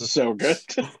 It's so good.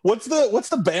 What's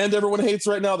the band everyone hates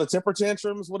right now? The Temper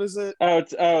Tantrums. What is it?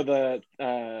 The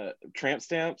Tramp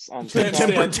Stamps on Tramp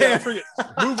TikTok. Stamps. Yeah, forget-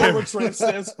 Move over, Tramp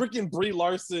Stamps. Freaking Brie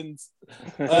Larson's.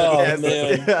 Oh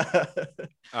man.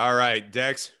 All right,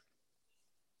 Dex.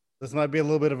 this might be a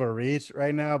little bit of a reach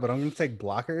right now, but I'm gonna take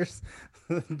Blockers.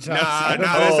 John Nah, Cena.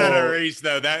 that's not a reach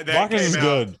though. That Blockers is came out.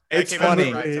 good. that It's came out funny.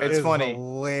 the right It time. It's is funny.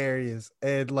 hilarious,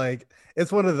 and like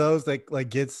it's one of those that like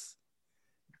gets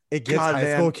God, high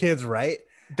man. school kids right.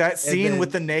 That scene then-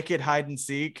 with the naked hide and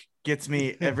seek gets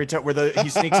me every time where he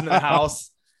sneaks into the house.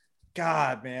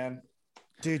 God, man.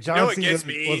 Dude, know John what Cena gets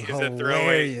me was is a throwaway-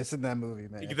 hilarious in that movie,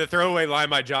 man. The throwaway line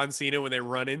by John Cena when they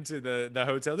run into the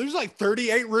hotel. There's like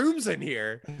 38 rooms in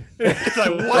here. It's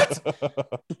like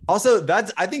what? Also,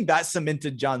 I think that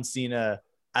cemented John Cena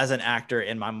as an actor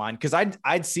in my mind because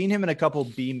I'd seen him in a couple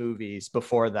B movies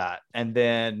before that, and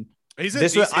then He's a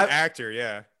This was- decent I- actor,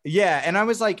 yeah. yeah, and I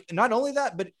was like, not only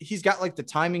that, but he's got like the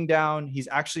timing down. He's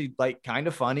actually like kind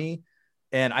of funny,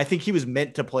 and I think he was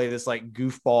meant to play this like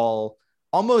goofball,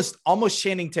 almost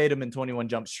Channing Tatum in 21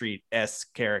 Jump Street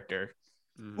esque character.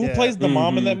 Who Yeah. plays the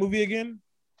mom in Mhm. that movie again?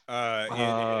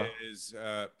 It is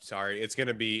sorry, it's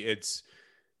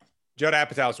Judd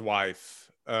Apatow's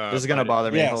wife. This is gonna but-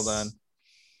 bother me. yes. Hold on.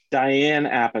 Diane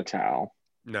Apatow.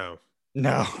 No.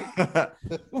 No.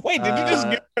 Wait, did you just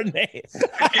give her name?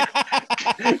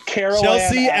 Carol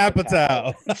Chelsea Ann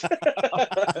Apatow.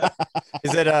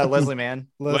 Is it Leslie Mann?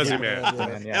 Leslie Mann. Mann. Leslie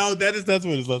Mann, yeah. Oh, that's what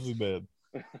it's Leslie Mann.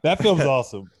 That film's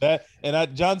awesome.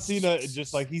 John Cena,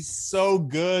 just like he's so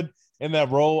good in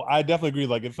that role. I definitely agree.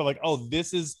 Like it felt like, oh,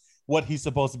 this is what he's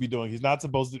supposed to be doing. He's not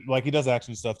supposed to, like, he does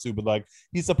action stuff too, but like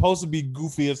he's supposed to be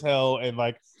goofy as hell and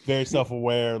like very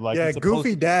self-aware. Like, yeah,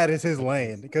 Goofy Dad is his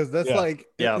lane because that's like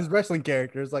Yeah. his wrestling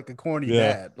character is like a corny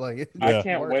Yeah. dad. Like it I just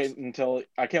can't works. wait until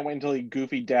he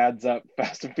goofy dads up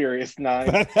Fast and Furious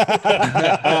 9.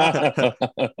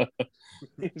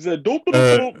 He said, "Dope,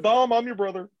 Dom, I'm your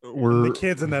brother." The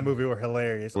kids in that movie were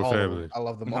hilarious. We're All of family. them. I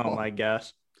love them all. Oh my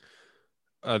gosh.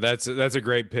 That's a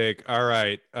great pick. All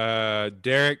right,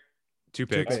 Derek, two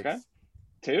picks. picks. Okay.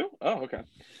 2? Oh, okay.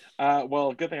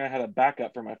 Well, good thing I had a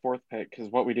backup for my 4th pick because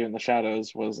What We Do in the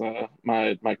Shadows was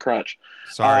my crutch.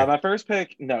 Sorry. My first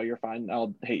pick. No, you're fine.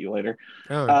 I'll hate you later.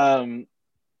 Oh.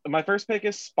 My first pick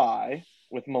is Spy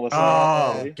with Melissa.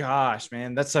 Oh McCarthy. gosh,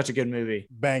 man, that's such a good movie.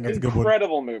 Banger. That's a good one.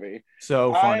 Incredible movie.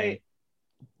 So funny.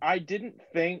 I didn't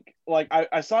think like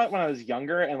I saw it when I was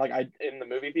younger and like I in the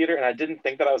movie theater and I didn't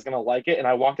think that I was gonna like it and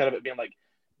I walked out of it being like,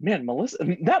 man, Melissa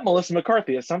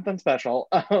McCarthy is something special.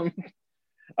 I was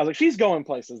like, she's going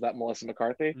places, that Melissa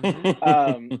McCarthy.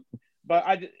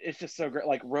 But it's just so great.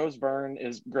 Like Rose Byrne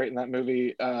is great in that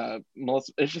movie.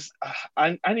 Melissa, it's just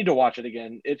I need to watch it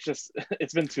again. It's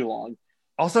been too long.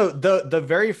 Also, the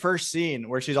very first scene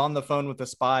where she's on the phone with the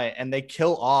spy and they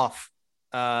kill off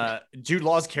Jude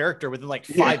Law's character within like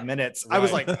 5 minutes. I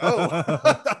was like,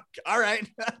 oh, all right,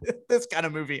 this kind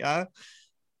of movie, huh?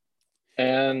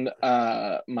 And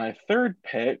my third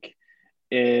pick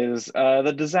is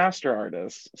The Disaster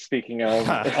Artist. Speaking of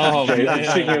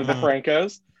speaking of the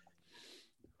Francos.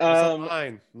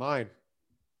 Mine.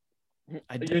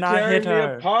 I did You're not hit tearing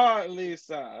me her. apart,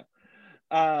 Lisa.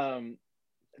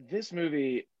 This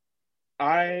movie,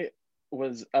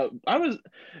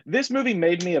 this movie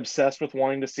made me obsessed with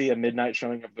wanting to see a midnight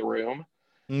showing of The Room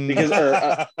because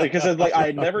like I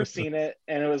had never seen it,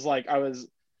 and it was like I was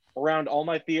around all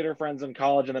my theater friends in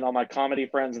college and then all my comedy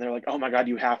friends, and they're like, "Oh my god,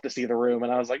 you have to see The Room,"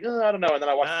 and I was like, I don't know, and then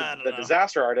I watched the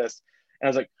Disaster Artist, and I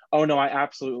was like, oh no, I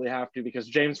absolutely have to because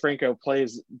James Franco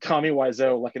plays Tommy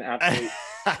Wiseau like an absolute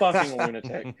fucking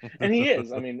lunatic, and he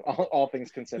is. I mean, all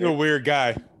things considered, You're a weird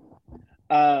guy.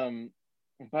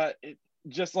 But it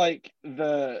just like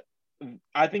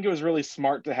I think it was really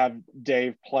smart to have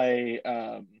Dave play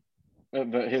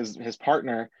his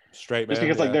partner Straight man. just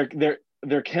because like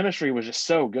their chemistry was just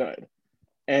so good,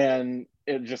 and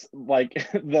it just like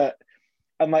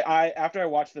after I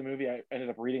watched the movie, I ended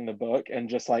up reading the book and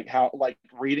just like how like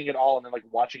reading it all and then like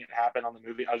watching it happen on the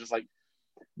movie, I was just like,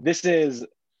 this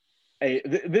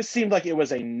seemed like it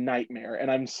was a nightmare, and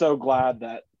I'm so glad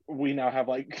that we now have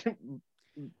like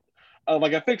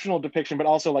a fictional depiction, but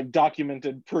also like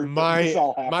documented proof that this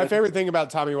all happened. My favorite thing about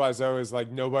Tommy Wiseau is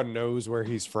like nobody knows where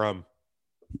he's from.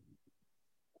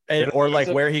 Or like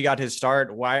where he got his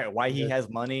start, why he has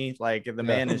money. Like the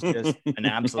man is just an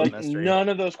absolute like, mystery. none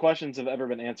of those questions have ever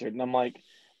been answered, and I'm like,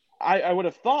 I would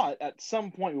have thought at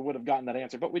some point we would have gotten that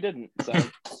answer, but we didn't. So,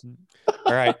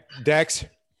 All right, Dex.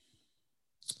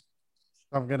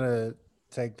 I'm gonna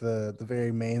take the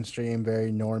very mainstream, very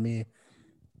normie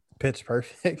Pitch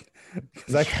Perfect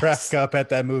because I crack up at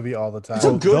that movie all the time. It's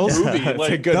a good movie. It's a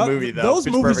Like, good movie though. Those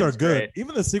Pitch movies are Perfect's good. great.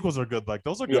 Even the sequels are good. Like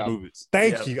those are good movies.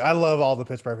 Thank you. I love all the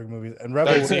Pitch Perfect movies, and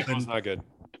Rebel That sequel's Wilson, not good.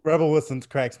 Rebel Wilson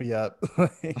cracks me up.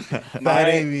 Fat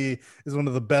Amy is one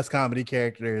of the best comedy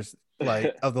characters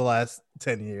like of the last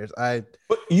 10 years.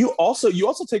 But you also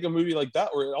take a movie like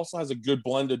that where it also has a good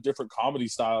blend of different comedy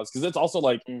styles because it's also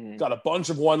like got a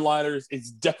bunch of one-liners. It's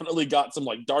definitely got some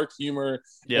like dark humor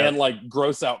and like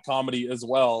gross out comedy as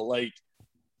well. Like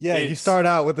you start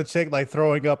out with the chick like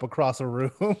throwing up across a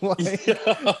room. Like,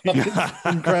 it's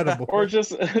incredible. or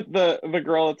just the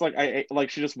girl that's like I ate,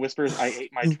 like she just whispers, "I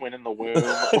ate my twin in the womb."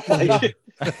 Like,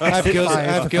 I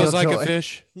feels like a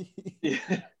fish.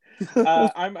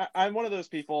 I'm one of those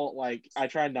people, like I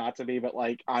try not to be, but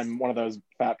like I'm one of those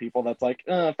fat people that's like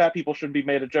fat people should be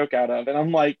made a joke out of, and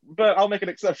I'm like, but I'll make an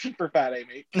exception for Fat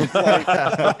Amy. Like,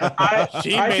 I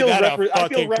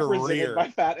feel represented by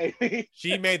Fat Amy.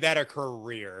 She made that a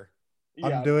career.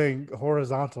 I'm doing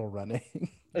horizontal running.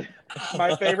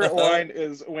 My favorite line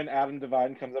is when Adam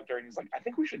Devine comes up to her and he's like, "I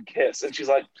think we should kiss," and she's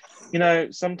like,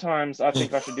 sometimes I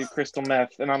think I should do crystal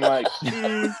meth, and I'm like,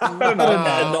 better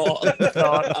not.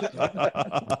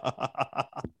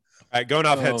 All right, going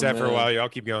off headset for a while. Y'all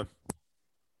keep going.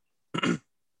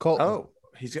 Colt. Oh,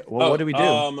 what do we do?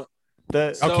 I'll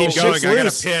keep going. I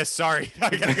gotta piss. Sorry, I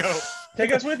gotta go.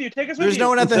 Take us with you. There's no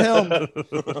one at the helm.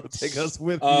 Take us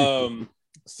with you.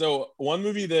 So one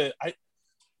movie that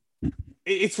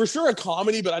it's for sure a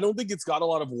comedy, but I don't think it's got a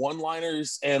lot of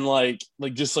one-liners and like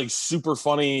just like super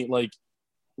funny like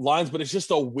lines, but it's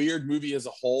just a weird movie as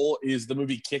a whole. Is the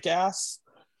movie Kick-Ass?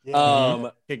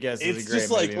 Kick-Ass is It's a great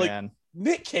just movie, like man.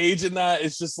 Nick Cage in that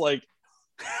is just like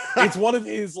it's one of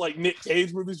his like Nick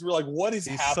Cage movies where like what is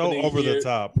He's happening so over here? the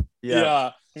top.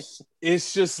 Yeah.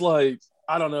 It's just like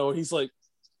I don't know. He's like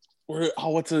where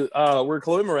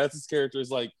Chloe Moretz's character is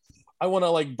like, I want a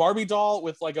like Barbie doll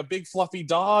with like a big fluffy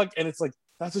dog, and it's like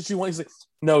that's what you want. He's like,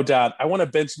 no, Dad, I want a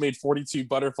Benchmade 42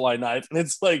 butterfly knife, and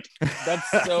it's like that's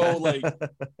so like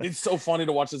it's so funny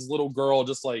to watch this little girl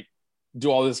just like do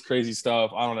all this crazy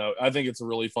stuff. I don't know. I think it's a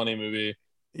really funny movie.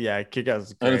 Yeah, Kick-Ass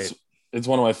is And great. it's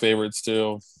one of my favorites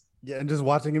too. Yeah, and just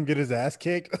watching him get his ass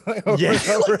kicked. Yeah,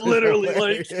 like, literally,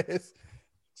 like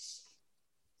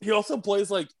he also plays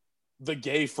like the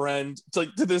gay friend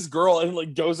to this girl and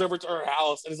like goes over to her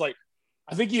house and is like,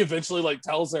 I think he eventually like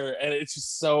tells her, and it's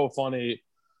just so funny.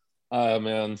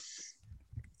 Man.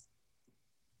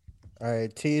 All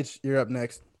right, Teach, you're up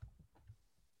next.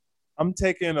 I'm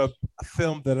taking a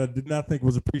film that I did not think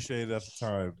was appreciated at the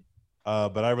time,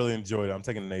 but I really enjoyed it. I'm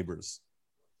taking Neighbors.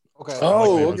 Okay.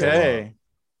 Oh, Neighbors a okay.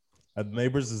 lot.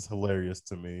 Neighbors is hilarious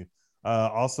to me.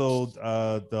 Also,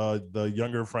 the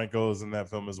younger Franco is in that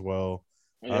film as well.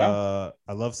 Yeah.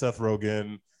 I love Seth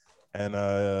Rogen, and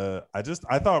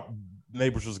I thought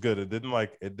Neighbors was good. It didn't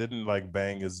like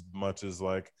bang as much as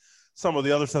like some of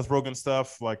the other Seth Rogen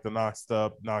stuff, like the Knocked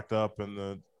Up, and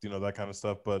the that kind of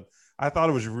stuff. But I thought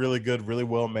it was really good, really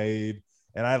well made,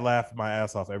 and I laughed my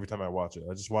ass off every time I watch it.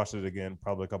 I just watched it again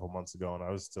probably a couple months ago, and I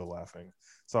was still laughing.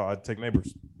 So I'd take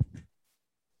Neighbors.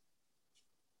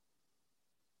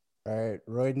 All right,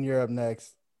 Royden, you're up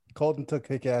next. Colton took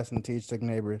Kick-Ass and Teach took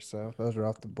Neighbors, so those are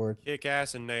off the board.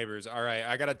 Kick-Ass and Neighbors. All right,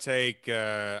 I gotta take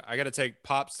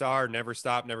Pop Star, Never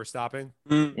Stop, Never Stopping.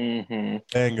 Mm-hmm.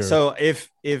 Anger. So if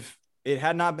it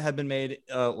had not had been made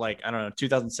like I don't know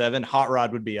 2007, Hot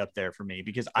Rod would be up there for me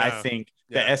because I think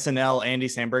the SNL Andy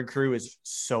Samberg crew is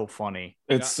so funny.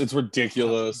 It's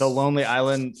ridiculous. The Lonely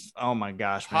Island. Oh my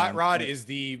gosh, Hot man. Rod is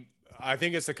I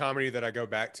think it's the comedy that I go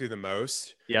back to the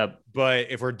most. Yep. But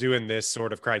if we're doing this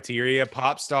sort of criteria,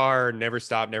 Pop Star, Never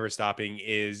Stop, Never Stopping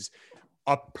is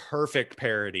a perfect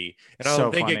parody. And I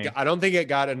don't think it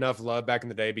got enough love back in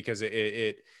the day because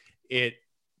it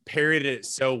parodied it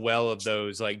so well of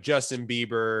those like Justin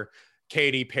Bieber,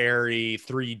 Katy Perry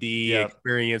 3D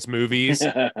experience movies.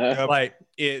 Like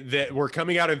that were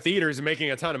coming out in theaters and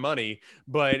making a ton of money,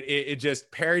 but it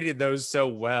just parodied those so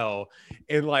well.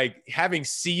 And like having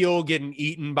Seal getting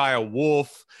eaten by a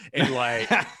wolf and like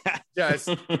just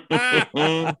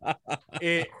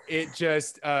it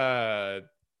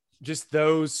just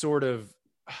those sort of,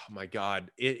 oh my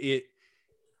God, it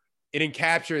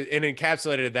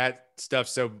encapsulated that stuff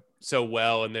so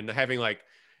well. And then having like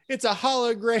it's a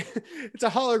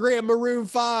hologram Maroon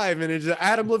 5 and it's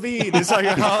Adam Levine. It's like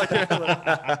a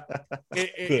hologram.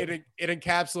 It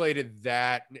encapsulated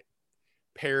that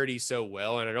parody so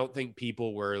well, and I don't think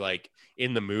people were like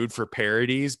in the mood for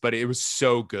parodies, but it was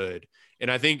so good.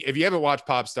 And I think if you haven't watched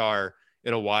Pop Star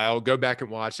in a while, go back and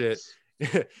watch it.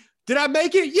 Did I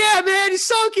make it? Yeah, man, you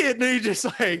sunk it. And he just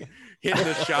like hitting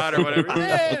the shot or whatever.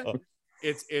 Yeah.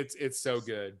 It's so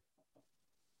good.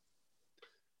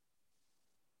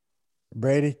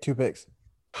 Brady, 2 picks.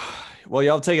 Well,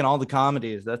 y'all have taken all the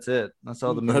comedies. That's it. That's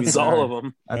all the movies. That's all of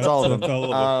them. That's all of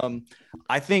them.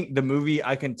 I think the movie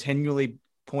I continually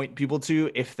point people to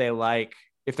if they're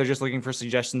just looking for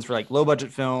suggestions for like low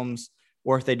budget films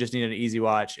or if they just need an easy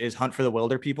watch is Hunt for the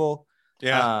Wilder People.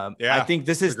 Yeah. I think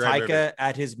this is Taika movie.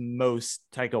 at his most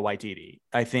Taika Waititi.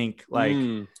 I think like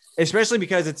especially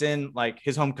because it's in like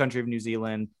his home country of New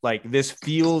Zealand. Like this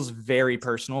feels very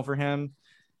personal for him.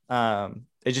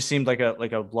 It just seemed like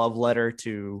a love letter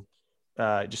to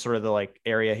just sort of the like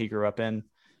area he grew up in.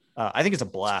 I think it's a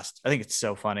blast. I think it's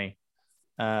so funny.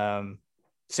 Sam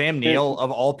Neill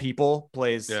of all people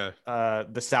plays the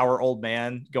sour old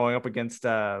man going up against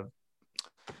what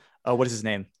is his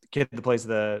name? The kid that plays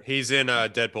he's in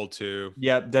Deadpool 2.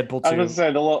 Yeah, Deadpool 2. I was going to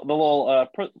say the little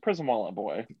Prison Wallet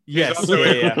boy. Yes,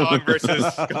 Kong versus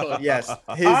yes.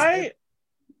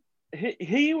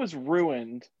 He was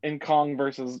ruined in Kong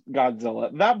versus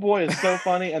Godzilla. That boy is so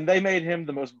funny, and they made him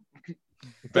the most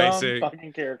dumb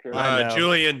fucking character.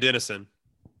 Julian Dennison.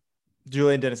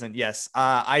 Yes.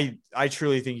 I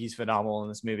truly think he's phenomenal in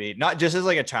this movie. Not just as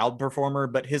like a child performer,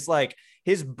 but his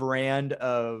brand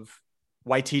of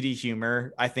Waititi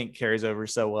humor, I think carries over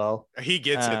so well. He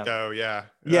gets it though, yeah.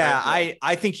 Yeah,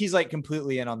 I think he's like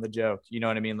completely in on the joke. You know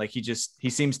what I mean? Like he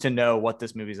seems to know what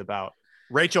this movie's about.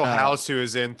 Rachel House, who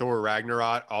is in Thor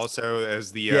Ragnarok, also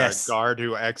as the Yes. guard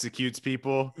who executes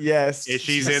people. Yes,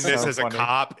 She's in this So as a funny.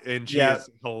 cop, and she Yeah. is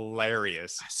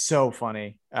hilarious. So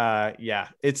funny. Yeah,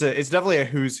 it's definitely a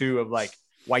who's who of like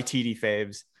Waititi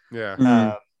faves.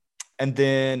 Yeah. And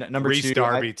then number Reese 2,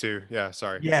 Darby too. Yeah,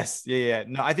 sorry. Yes, yeah.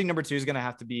 No, I think number 2 is gonna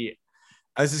have to be.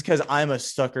 This is because I'm a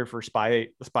sucker for spy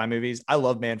movies. I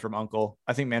love Man from U.N.C.L.E.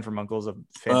 I think Man from U.N.C.L.E. is a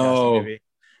fantastic movie.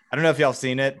 I don't know if y'all have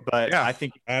seen it, but Yeah, I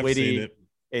think I've witty. seen it.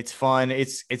 It's fun.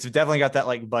 It's definitely got that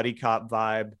like buddy cop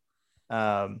vibe.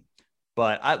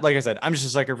 But like I said, I'm just a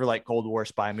sucker for like Cold War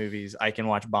spy movies. I can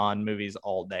watch Bond movies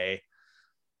all day.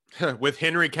 With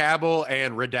Henry Cavill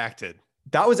and Redacted.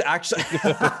 That was actually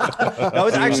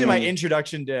my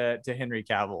introduction to Henry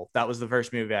Cavill. That was the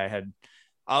first movie I had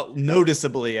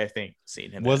noticeably, I think,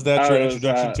 seen him. Was in. that your it was,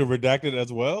 introduction to Redacted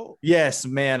as well? Yes,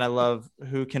 man. I love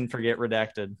Who Can Forget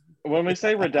Redacted. When we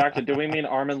say redacted, do we mean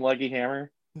Arm and Leggy Hammer?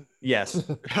 Yes.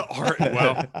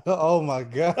 Well, Oh my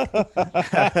god.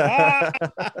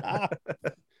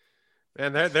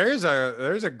 and there's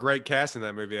a great cast in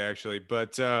that movie actually.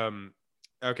 But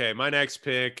okay, my next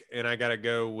pick, and I gotta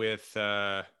go with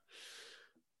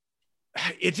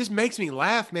it just makes me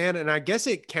laugh, man. And I guess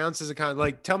it counts as a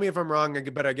like, tell me if I'm wrong,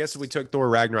 but I guess if we took Thor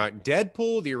Ragnarok,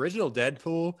 Deadpool, the original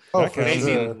Deadpool, Oh, That for made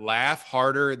sure. me laugh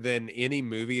harder than any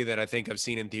movie that I think I've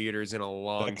seen in theaters in a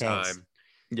long That counts. time.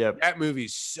 Yep. That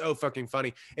movie's so fucking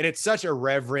funny, and it's such a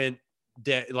reverent,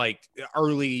 like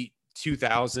early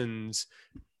 2000s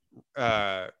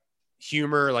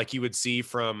humor, like you would see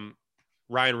from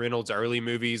Ryan Reynolds' early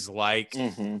movies, like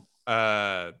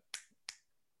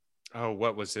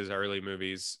what was his early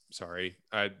movies? Sorry,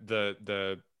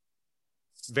 the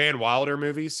Van Wilder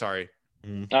movies. Sorry.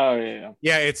 Oh yeah.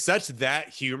 Yeah, it's such that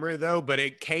humor though, but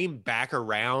it came back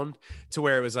around to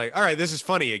where it was like, all right, this is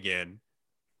funny again.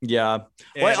 Yeah.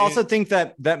 Well, I And also think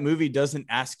that movie doesn't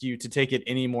ask you to take it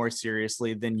any more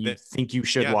seriously than you think you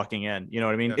should yeah. walking in. You know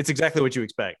what I mean? Yeah. It's exactly what you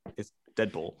expect. It's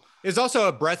Deadpool. It's also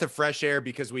a breath of fresh air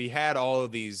because we had all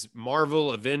of these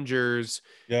Marvel Avengers,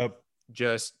 Yep.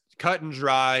 just cut and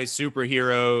dry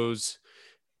superheroes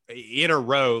in a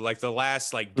row. Like the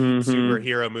last like deep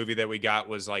superhero movie that we got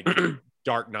was like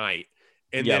Dark Knight.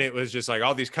 And then it was just like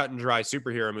all these cut and dry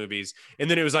superhero movies.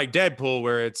 And then it was like Deadpool,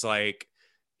 where it's like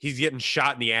he's getting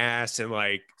shot in the ass and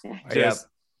like just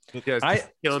killing people I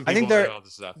think and all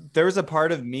this stuff. there was a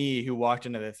part of me who walked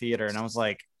into the theater and I was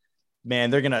like,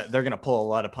 man, they're gonna pull a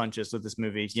lot of punches with this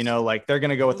movie. You know, like they're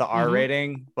gonna go with the R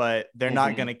rating, but they're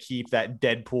not gonna keep that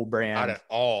Deadpool brand Not at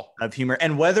all of humor.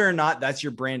 And whether or not that's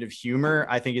your brand of humor,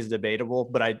 I think is debatable.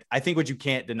 But I think what you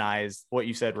can't deny is what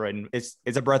you said, Royden. It's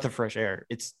a breath of fresh air.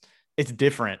 It's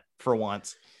different for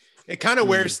once. It kind of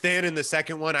wears thin in the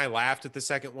second one. I laughed at the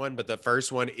second one, but the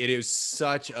first one, it is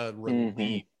such a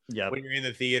relief when you're in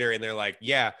the theater and they're like,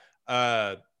 yeah,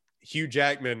 Hugh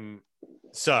Jackman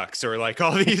sucks, or like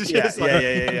all these. Yeah.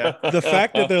 The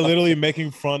fact that they're literally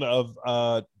making fun of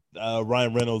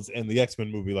Ryan Reynolds in the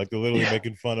X-Men movie, like they're literally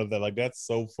making fun of that. Like that's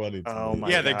so funny. To Oh me. my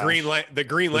Yeah, gosh. the Green The Lantern,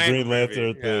 Green Lantern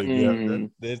movie.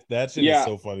 thing. Yeah. Yeah, that shit is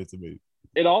so funny to me.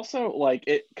 It also like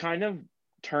it kind of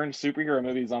turned superhero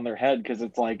movies on their head because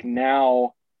it's like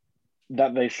now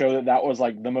that they show that was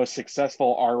like the most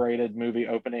successful R-rated movie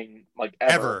opening like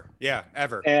ever.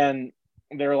 Ever. And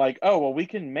they're like, oh well, we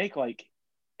can make like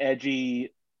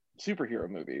edgy superhero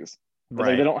movies. But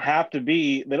Right. they don't have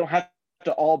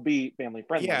to all be family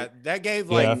friendly. Yeah, that gave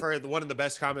for one of the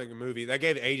best comic movie. That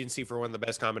gave agency for one of the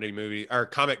best comedy movie or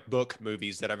comic book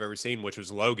movies that I've ever seen, which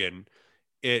was Logan.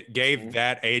 It gave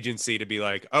that agency to be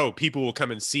like, oh, people will come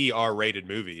and see R-rated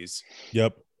movies.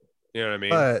 Yep. You know what I mean?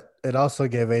 But it also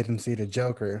gave agency to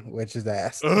Joker, which is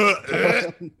ass.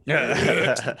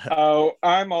 Oh,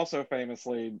 I'm also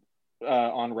famously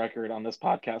on record on this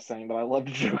podcast saying that I love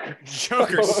Joker.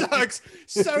 Joker sucks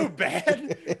so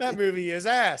bad. That movie is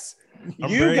ass. I'm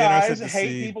You very guys interested to hate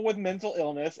see- people with mental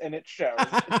illness, and it shows.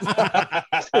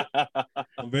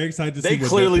 I'm very excited to see. They what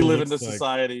clearly Deadpool live in looks this like.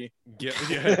 society.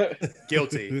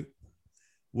 Guilty.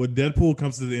 When Deadpool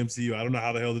comes to the MCU, I don't know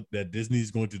how the hell that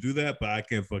Disney's going to do that, but I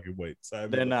can't fucking wait. So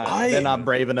They're not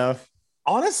brave enough.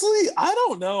 Honestly, I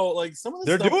don't know. Like some of the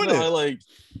They're stuff doing that it. I like.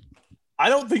 I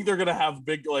don't think they're gonna have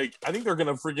big like. I think they're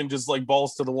gonna freaking just like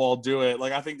balls to the wall do it.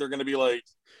 Like I think they're gonna be like.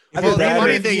 Well, the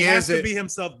funny thing he has is to be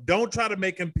himself. Don't try to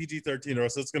make him PG-13 or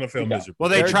else it's gonna fail miserably. Well,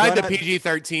 they They're tried the gonna-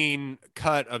 PG-13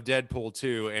 cut of Deadpool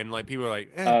 2, and like people are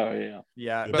like, Oh yeah.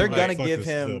 Yeah, But they're like, gonna fuck give this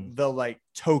him film. the like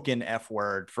token F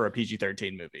word for a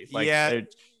PG-13 movie. Like, Yeah,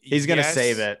 he's gonna yes.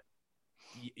 save it.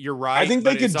 You're right. I think they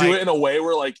but could it's do like- it in a way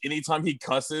where like anytime he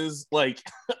cusses, like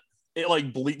it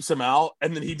like bleeps him out,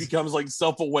 and then he becomes like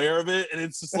self-aware of it, and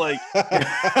it's just like,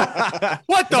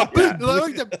 What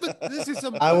the? This is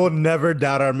some. I will never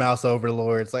doubt our mouse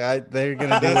overlords. Like they're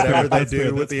gonna do whatever they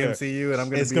do with the MCU, and I'm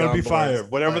gonna. It's gonna be on board. fire.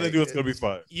 Whatever they Like, do, it's gonna be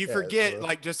fire. You Yeah, forget, so-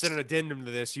 like, just an addendum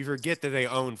to this. You forget that they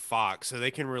own Fox, so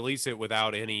they can release it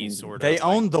without any sort of. They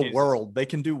own like, the world. They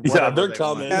can do whatever they're they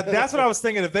coming. want. That's what I was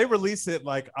thinking. If they release it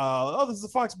like, oh, this is a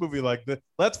Fox movie, like,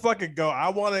 let's fucking go. I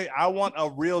want a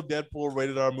real Deadpool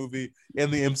rated R movie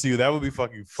in the MCU. That would be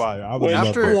fucking fire. I would Wait, love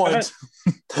after- that.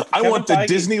 I want the Feige-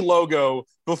 Disney logo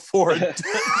before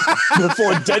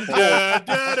Deadpool.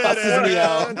 busting me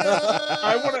out.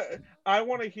 I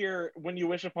want to hear "When You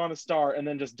Wish Upon a Star" and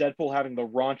then just Deadpool having the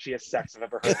raunchiest sex I've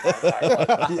ever heard.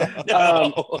 In my entire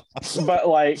life. But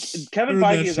like Kevin Screw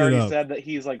that Feige has shit already up. said that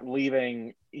he's like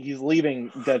leaving. He's leaving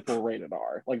Deadpool rated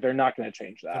R. Like they're not going to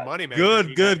change The that. money maker. Good,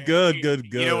 You good, got- good, you- good,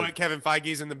 You know good. what Kevin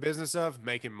Feige's in the business of?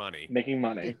 Making money. Making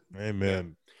money.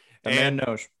 Amen. The man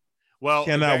knows. Well,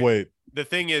 Cannot okay, wait. The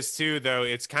thing is, too, though,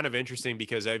 it's kind of interesting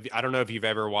because I don't know if you've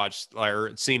ever watched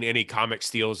or seen any comic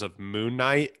steals of Moon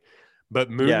Knight,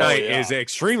 but Moon Yeah. Knight Oh, yeah. is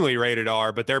extremely rated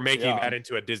R, but they're making Yeah. that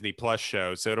into a Disney Plus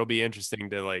show. So it'll be interesting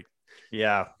to like.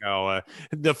 Yeah.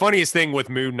 The funniest thing with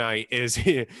Moon Knight is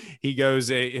he goes,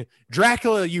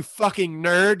 Dracula, you fucking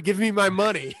nerd, give me my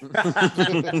money.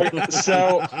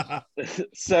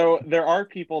 So there are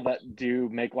people that do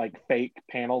make like fake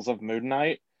panels of Moon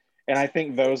Knight, and I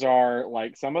think those are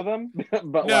like some of them.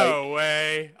 But No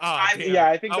way. Oh, I- damn. yeah,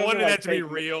 I think I those are, wanted like, that to be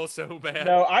fake- real so like, bad.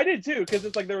 no, I did too, because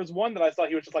it's like there was one that I saw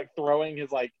he was just like throwing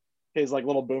his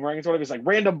little boomerang sort of. He's like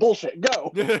random bullshit,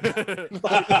 go. And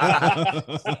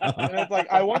it's like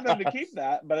I want them to keep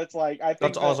that, but it's like I think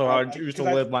That's also how I choose to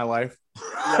live my life.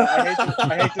 Yeah,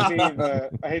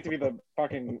 I hate to be the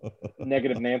fucking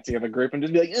negative Nancy of a group and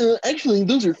just be like, actually,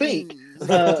 those are fake.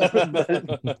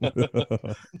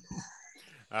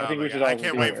 I think we should all I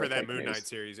can't be wait aware for of that fake Moon news. Night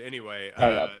series. Anyway, Oh,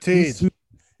 yeah. Tease.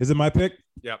 Is it my pick?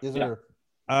 yep. Yes, Yeah.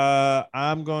 sir.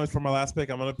 I'm going for my last pick.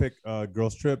 I'm gonna pick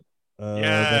Girls Trip.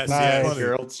 Yes, that's yes. funny.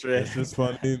 Girl trip. It's just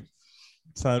funny.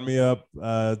 Sign me up.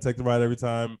 Take the ride every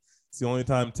time. It's the only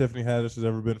time Tiffany Haddish has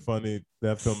ever been funny.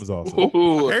 That film is awesome.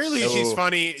 Ooh. Apparently, she's Ooh.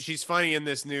 funny. She's funny in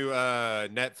this new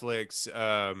Netflix.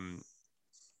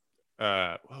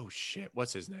 Oh shit,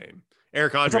 what's his name?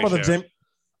 Eric I'm Andre talking about show. the James.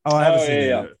 Oh, I haven't Oh, seen it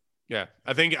yeah, yet. Yeah,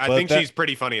 I think But that- she's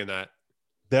pretty funny in that.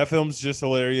 That film's just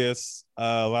hilarious.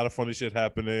 A lot of funny shit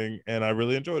happening, and I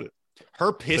really enjoyed it.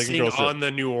 Her Girl pissing Trip. on the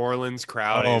New Orleans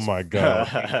crowd. Oh is my God.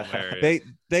 fucking hilarious.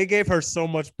 They gave her so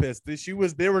much piss.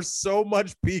 There was so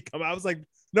much pee. I was like,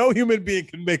 no human being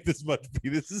can make this much pee.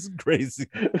 This is crazy.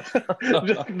 Just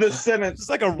the sentence. It's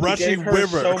like a "He rushing gave her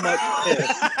river. So much piss.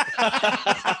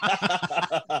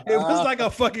 It was like a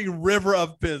fucking river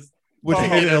of piss, which Oh,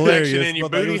 made it that hilarious. section in your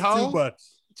but, like, booty it was hole? too much.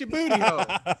 It's your booty hole.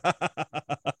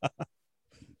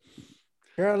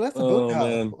 Girl, that's a Oh, boot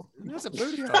man. hole. That's a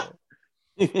booty hole.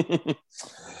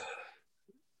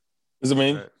 Is it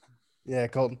me? Yeah,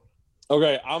 Colton.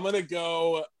 Okay, I'm gonna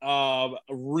go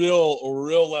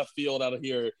real left field out of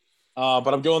here,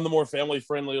 but I'm going the more family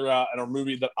friendly route, and a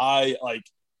movie that I like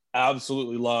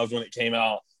absolutely loved when it came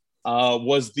out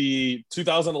was the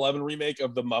 2011 remake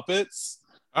of The Muppets.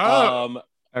 Oh,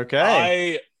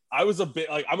 Okay. I was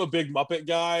I'm a big Muppet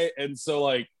guy, and so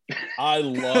like I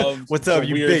loved. What's up, the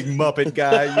you weird- big Muppet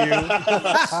guy?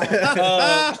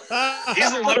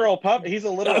 He's a literal pup. He's a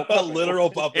literal a puppet. literal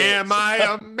puppet. am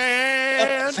I a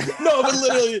man? No, but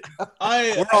literally,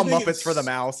 We're all think Muppets it's- for the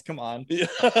mouse. Come on. Yeah.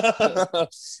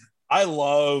 I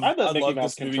love I let Mickey this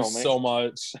Mouse movie control me. so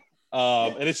much.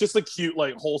 And it's just a cute,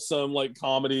 like wholesome, like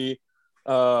comedy.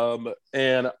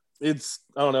 And it's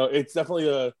I don't know, it's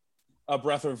definitely a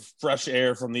breath of fresh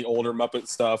air from the older Muppet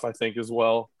stuff, I think, as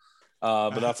well.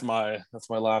 But that's my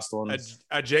last one.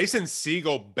 A Jason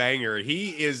Segel banger. He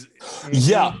is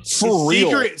Yeah, for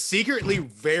real. secretly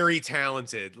very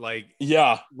talented. Like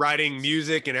Yeah. writing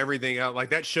music and everything else. Like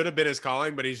that should have been his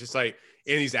calling, but he's just like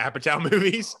in these Apatow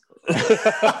movies.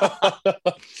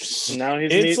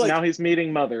 Now he's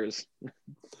meeting mothers.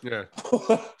 Yeah.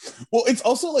 Well, it's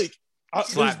also like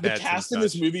Slap the bets and cast in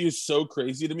this such. movie is so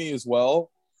crazy to me as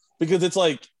well, because it's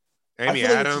like Amy feel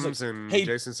like it's Adams just like, and hey-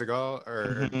 Jason Segel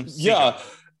or yeah.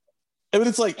 I mean,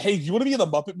 it's like, hey, you want to be in the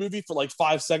Muppet movie for like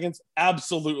 5 seconds?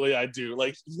 Absolutely, I do.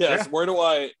 Like, yes. Yeah. Where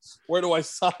do I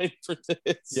sign for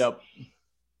this? Yep.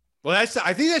 Well, I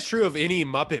think that's true of any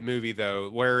Muppet movie though,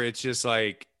 where it's just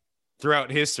like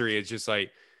throughout history, it's just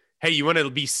like, hey, you want to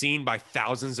be seen by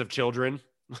thousands of children?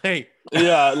 Like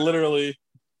Yeah, literally.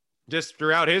 just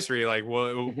throughout history, like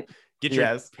well, get your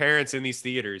Yes. parents in these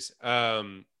theaters.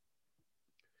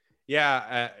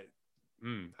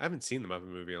 I haven't seen the Muppet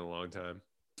movie in a long time.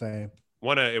 Same.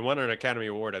 It won an Academy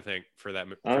Award, I think, for that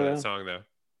yeah. song though.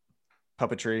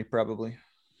 Puppetry, probably.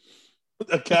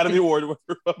 Academy Award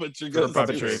for puppetry. For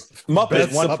puppetry. Muppets,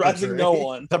 Best surprising puppetry. no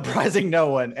one. Surprising no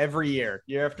one every year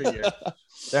after year.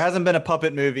 There hasn't been a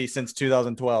puppet movie since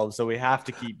 2012, so we have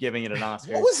to keep giving it an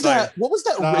Oscar. What was that? What was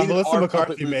that rated Melissa R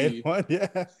McCarthy puppet made movie? one.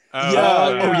 Yeah.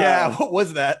 Oh yeah, what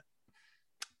was that?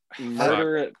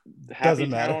 Murder at Happy Doesn't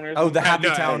matter. Town or Oh, the something? Happy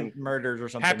no, Town Murders or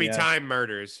something. Happy yeah. Time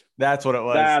Murders. That's what it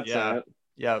was. That's yeah. it.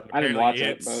 Yep. I didn't Apparently watch it.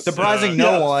 it's- But... Surprising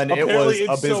Yeah, no one. It apparently was it's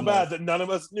abysmal. so bad that none of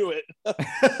us knew it.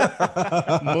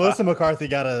 Melissa McCarthy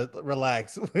gotta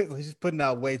relax. She's putting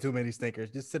out way too many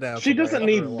stinkers. Just sit down. She somewhere doesn't for a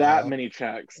need that while. many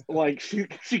checks. Like she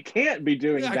can't be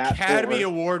doing Yeah, that. Academy for-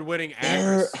 Award winning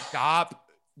actress. Stop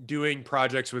doing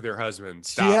projects with your husband.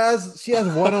 She Stop. has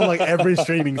one on like every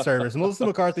streaming service. Melissa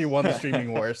McCarthy won the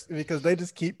streaming wars because they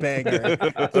just keep paying her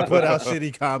to put out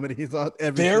shitty comedies on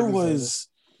every.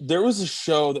 There was a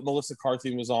show that Melissa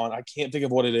McCarthy was on. I can't think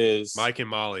of what it is. Mike and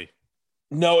Molly.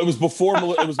 No, it was before.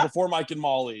 It was before Mike and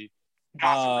Molly.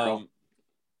 Gossip Girl.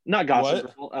 Not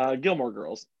Gossip what? Girl. Gilmore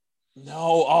Girls.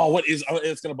 No. Oh, what is?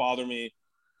 It's gonna bother me.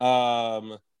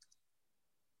 Oh,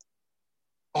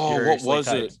 what Furiously was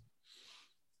Tight. it?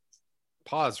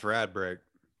 Pause for ad break.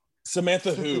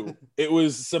 Samantha Who. It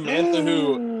was Samantha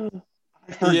Who.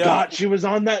 I forgot she was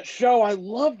on that show. I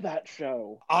love that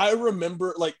show. I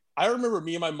remember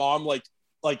me and my mom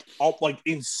all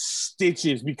in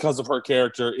stitches because of her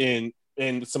character in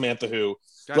Samantha Who.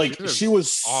 God, Like she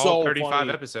was all so 35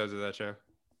 funny. episodes of that show.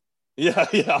 Yeah.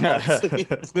 honestly.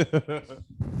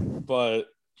 But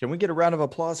Can we get a round of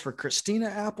applause for Christina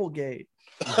Applegate?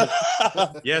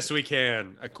 Yes, we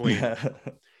can. A queen.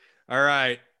 All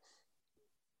right.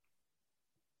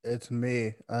 It's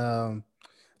me.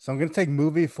 So I'm gonna take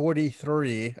movie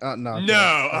 43. No. I'm kidding.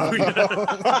 No.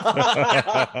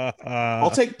 Oh, I'll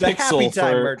take The Happy Pixel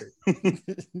Time for Murder.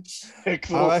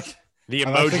 The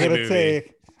I'm actually emoji gonna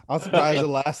movie. I'm surprised it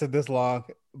lasted this long,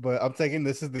 but I'm taking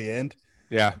This Is the End.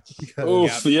 Yeah. Because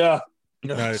Oof, yeah.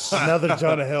 Nice. another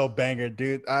Jonah Hill banger,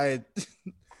 dude. I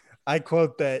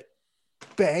quote that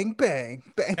bang bang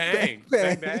bang Bang,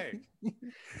 bang, bang.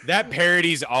 That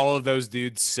parodies all of those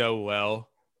dudes so well.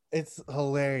 It's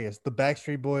hilarious. The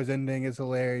Backstreet Boys ending is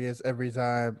hilarious every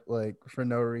time, like for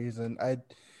no reason.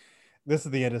 This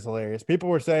Is the End is hilarious. People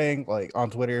were saying, like on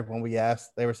Twitter when we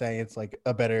asked, they were saying it's like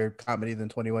a better comedy than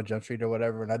 21 Jump Street or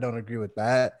whatever, and I don't agree with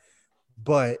that.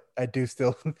 But I do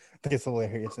still think it's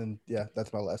hilarious, and yeah,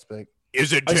 that's my last pick.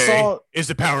 Is it I saw- Is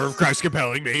the power of Christ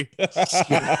compelling me? I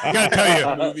gotta tell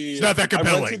you, movie. it's not that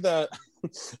compelling.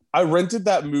 I rented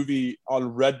that movie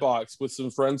on Redbox with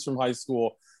some friends from high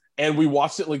school, and we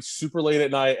watched it like super late at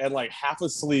night and like half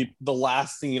asleep. The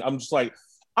last scene, I'm just like,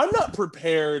 I'm not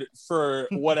prepared for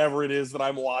whatever it is that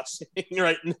I'm watching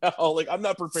right now. Like, I'm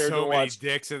not prepared So to many watch.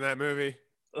 dicks in that movie.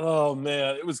 Oh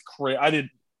man, it was crazy.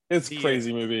 It's a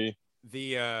crazy movie.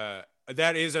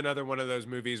 That is another one of those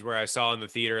movies where I saw in the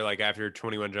theater like after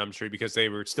 21 Jump Street because they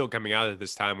were still coming out at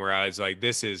this time where I was like,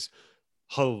 this is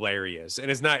hilarious. And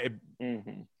it's not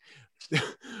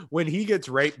when he gets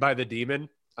raped by the demon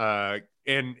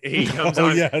and he comes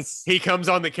on yes. he comes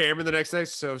on the camera the next day.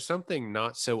 So something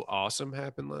not so awesome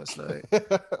happened last night.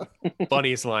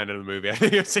 Funniest line in the movie. I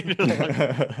think I've seen it. In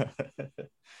a long-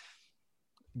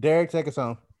 Derek, take us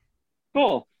home.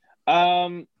 Cool.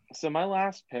 So my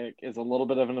last pick is a little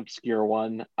bit of an obscure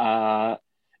one.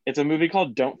 It's a movie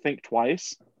called Don't Think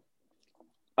Twice.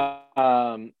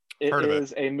 It Heard of it.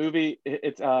 is a movie.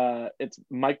 It's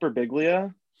Mike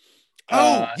Birbiglia.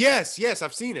 Oh, yes,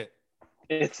 I've seen it.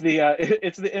 It's the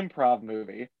improv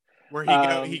movie Where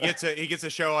he gets a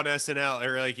show on SNL,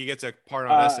 or like he gets a part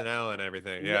on SNL and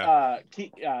everything. Yeah.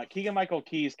 Keegan Michael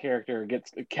Key's character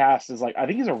gets cast as like, I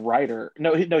think he's a writer.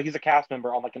 No, he's a cast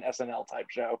member on like an SNL type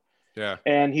show. Yeah.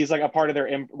 And he's like a part of their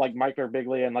like Mike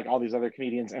Birbiglia and like all these other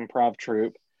comedians improv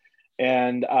troupe.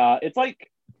 And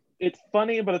it's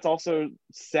funny, but it's also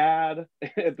sad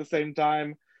at the same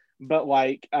time. But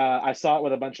like I saw it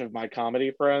with a bunch of my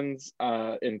comedy friends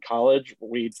in college.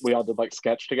 We all did like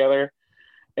sketch together,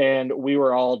 and we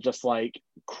were all just like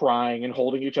crying and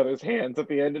holding each other's hands at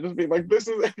the end and just being like, this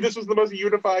was the most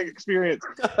unifying experience.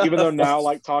 Even though now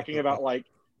like talking about like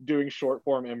doing short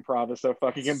form improv is so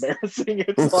fucking embarrassing.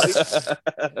 It's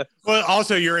like, Well,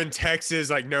 also you're in Texas,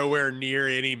 like nowhere near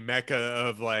any mecca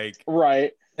of like.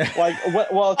 right. Like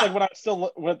well, it's like when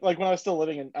I was still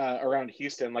living in around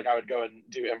Houston, like I would go and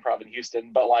do improv in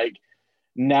Houston. But like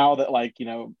now that like, you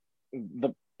know, the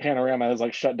Panorama has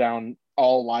like shut down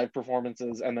all live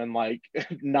performances and then like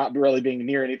not really being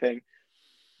near anything,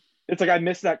 it's like I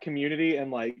miss that community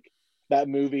and like that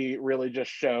movie really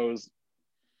just shows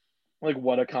like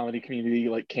what a comedy community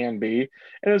like can be.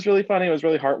 And it was really funny. It was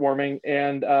really heartwarming,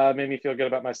 and made me feel good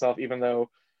about myself, even though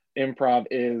improv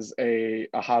is a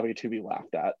hobby to be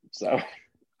laughed at. So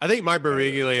I think Mike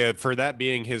Birbiglia, for that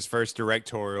being his first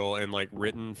directorial and like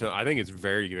written film, I think it's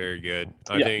very, very good.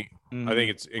 I think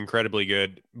it's incredibly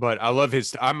good. But I love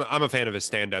his. I'm a fan of his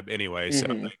stand up anyway.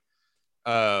 So,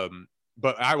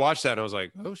 but I watched that and I was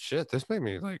like, oh shit, this made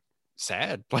me like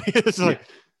sad. Like it's like,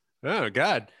 oh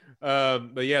god.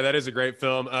 But yeah, that is a great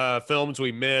film. Films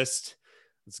we missed.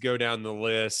 Let's go down the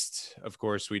list. Of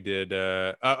course, we did.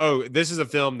 This is a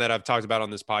film that I've talked about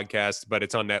on this podcast, but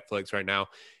it's on Netflix right now.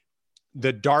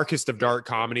 The Darkest of Dark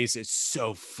Comedies is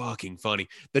so fucking funny.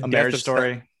 The Marriage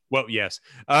Story. Well, yes.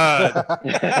 The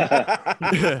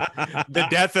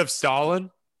Death of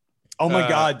Stalin. Oh my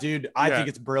god, dude! I think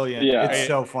it's brilliant. Yeah. It's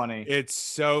so funny. It's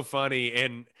so funny,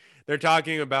 and they're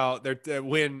talking about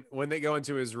when they go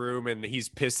into his room and he's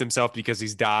pissed himself because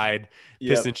he's died,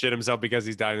 pissed and shit himself because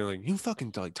he's died. And they're like, you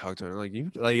fucking like talk to him, like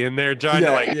you like, and they're trying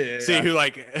to see who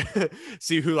like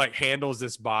see who like handles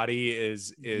this body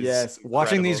is yes.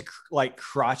 Watching these like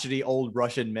crotchety old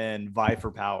Russian men vie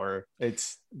for power.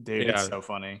 It's so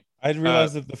funny. I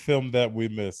realized that the film that we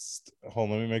missed. Hold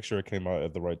on, let me make sure it came out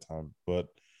at the right time. But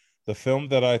the film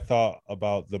that I thought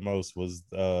about the most was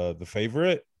The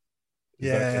Favorite.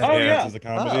 As a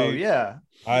comedy. Oh yeah.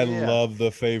 I love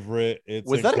The Favorite. It's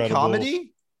was incredible. That a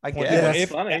comedy? I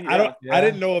guess. I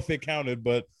didn't know if it counted,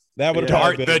 but that would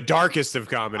have been the darkest of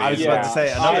comedies. I was about to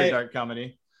say another dark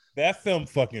comedy. That film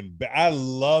fucking. I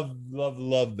love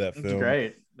that film. That's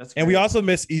great. And we also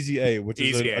miss Easy A, which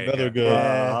is another good.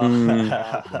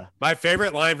 My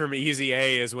favorite line from Easy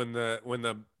A is when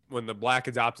the black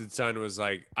adopted son was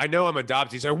like, "I know I'm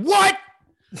adopted." He's like, "What?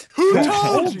 Who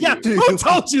told you? Who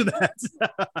told you that?"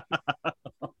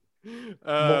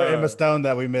 More Emma Stone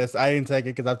that we missed. I didn't take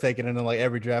it because I've taken it in like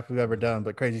every draft we've ever done.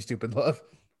 But Crazy Stupid Love.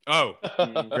 Oh,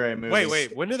 great movie.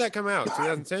 Wait. When did that come out?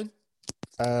 2010?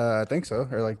 I think so,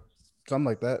 or like something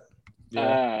like that.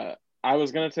 Yeah. I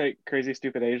was gonna take Crazy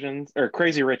Stupid Asians or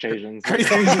Crazy Rich Asians. Crazy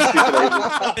Stupid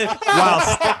Asians.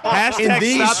 Wow. In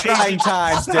these trying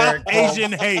times, Derek.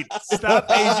 Asian hate. Stop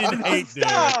Asian hate, Derek.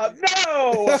 Stop!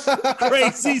 No.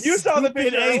 Crazy. You saw the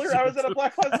picture Asians. earlier. I was at a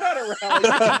Black Lives Matter rally.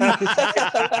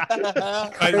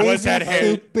 What's that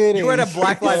hair? You were at a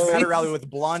Black Lives Matter rally with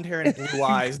blonde hair and blue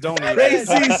eyes. Don't you? Crazy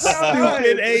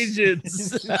stupid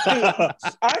Asians.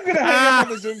 I'm gonna hang up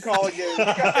on the Zoom call again.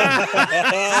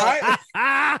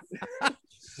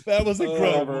 That was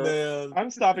incredible, man.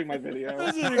 I'm stopping my video.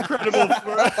 That was an incredible.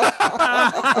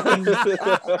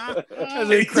 That's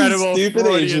incredible. Stupid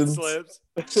Asians. Slips.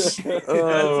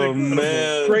 Oh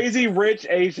man. Crazy Rich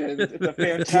Asians. It's a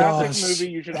fantastic movie.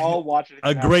 You should all watch it.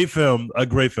 A great film.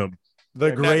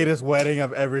 The greatest wedding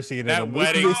I've ever seen. That in a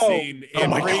wedding movie. scene,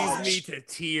 it brings me to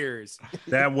tears.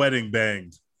 That wedding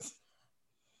banged.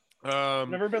 I've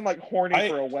never been like horny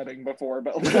for a wedding before,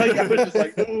 but like I was just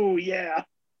like, ooh yeah.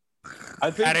 I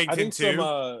think Paddington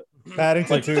 2.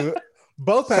 Paddington 2.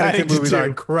 Both Paddington movies are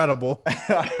incredible.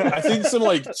 I think some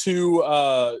like two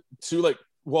like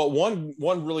one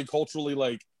really culturally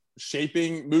like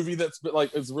shaping movie that's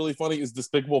like is really funny is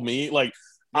Despicable Me. Like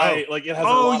it has a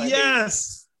lot of hate.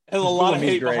 Has a lot of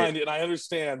hate behind it, and I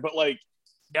understand, but like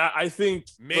I think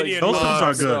Minion those moms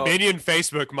films are good. Minion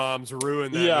Facebook moms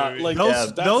ruined that movie. Like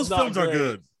those films are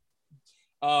good.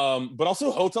 But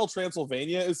also Hotel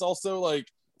Transylvania is also like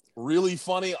really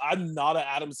funny. I'm not an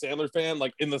Adam Sandler fan,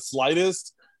 like in the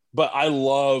slightest, but I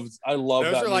love those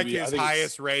that are like movie. his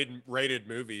highest rated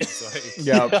movies. Like,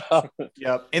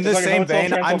 Yep. In the same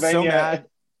vein, I'm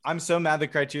so mad the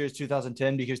criteria is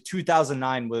 2010 because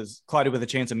 2009 was Cloudy with a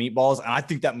Chance of Meatballs, and I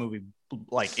think that movie,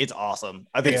 like, it's awesome.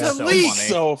 I think it's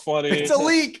so funny. It's a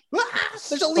leak.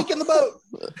 There's a leak in the boat.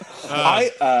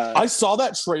 I saw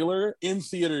that trailer in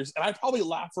theaters, and I probably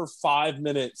laughed for 5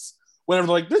 minutes. Whenever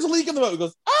they're like, there's a leak in the boat, it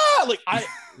goes, ah! Like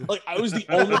I was the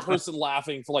only person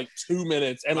laughing for like 2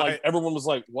 minutes, and like everyone was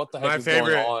like, what the heck is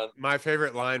going on? My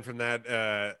favorite line from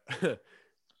that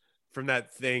from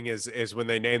that thing is when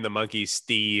they name the monkey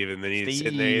Steve, and then he's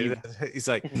sitting there, he's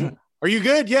like, are you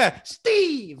good? Yeah,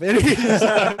 Steve.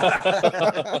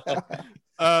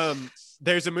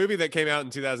 There's a movie that came out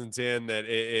in 2010 that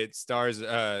it stars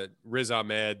Riz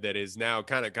Ahmed that is now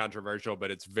kind of controversial, but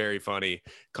it's very funny,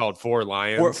 called Four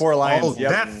Lions. Four Lions.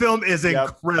 That film is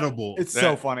incredible. It's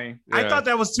so funny. I thought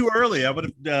that was too early. I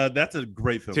would have. That's a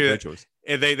great film. Great choice.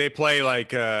 And they play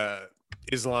like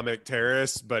Islamic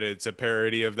terrorists, but it's a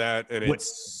parody of that, and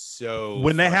it's so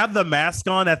when they funny. have the mask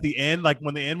on at the end, like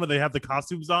when they have the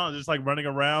costumes on, just like running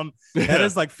around. That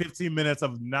is like 15 minutes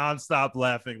of nonstop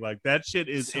laughing. Like that shit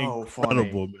is So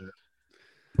incredible, man.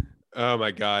 Oh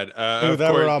my god! Dude, Of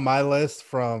that were course, on my list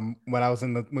from when I was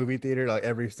in the movie theater, like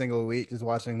every single week, just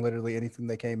watching literally anything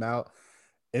that came out.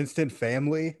 Instant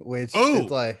Family, which Oh, is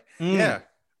like, yeah,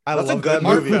 I That's a love good that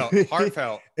movie. heartfelt,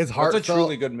 heartfelt. It's That's a heartfelt,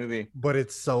 truly good movie. but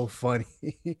it's so funny.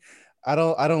 I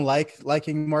don't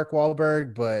liking Mark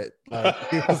Wahlberg, but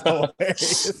he was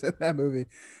hilarious in that movie.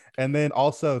 And then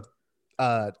also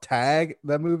Tag,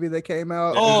 that movie that came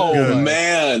out. Oh good.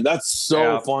 man, that's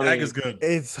so funny. That is good.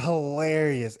 It's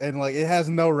hilarious, and like it has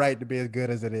no right to be as good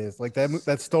as it is. Like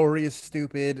that story is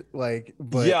stupid. Like,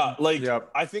 but yeah, like Yep.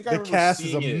 I think I the remember cast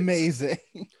is seeing it. amazing.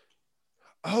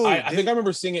 Oh, I think I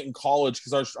remember seeing it in college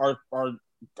because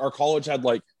our college had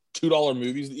like $2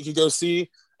 movies that you could go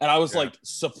see, and I was like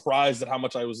surprised at how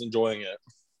much I was enjoying it.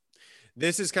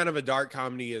 this is kind of a dark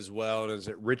comedy as well. And it's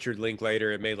Richard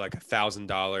Linklater. It made like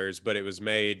 $1,000, but it was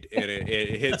made and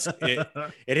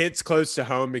it hits close to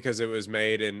home because it was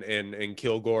made in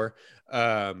Kilgore.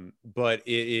 But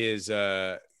it is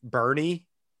Bernie.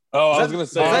 Oh, I was gonna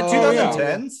say, Is that yeah.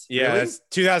 2010s? Yeah, Really? it's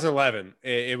 2011.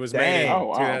 It was made in Dang. Oh,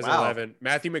 wow. 2011.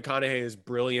 Matthew McConaughey is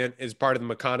brilliant, is part of the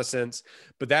reconnaissance,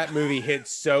 but that movie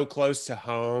hits so close to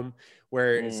home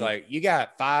where it's like you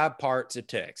got 5 parts of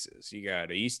Texas. You got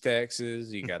East Texas,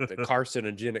 you got the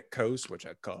carcinogenic coast, which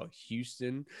I call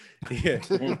Houston. Yeah.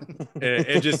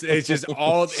 It's just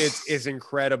all it's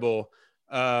incredible.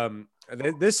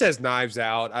 This says Knives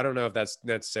Out. I don't know if that's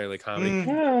necessarily comedy.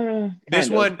 This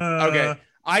one, okay.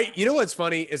 You know what's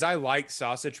funny is I like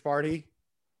Sausage Party.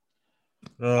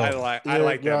 I like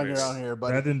that you're on movie. your own here,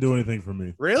 but That didn't do anything for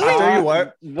me. Really? I'll tell you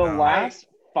what, The last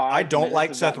 5 I don't minutes like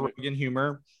of Seth that movie- Rogen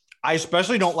humor. I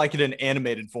especially don't like it in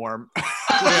animated form. the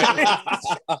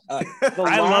I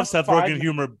love last Seth 5 Rogen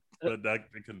humor, but I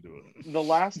couldn't do it. The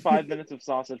last 5 minutes of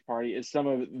Sausage Party is some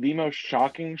of the most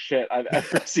shocking shit I've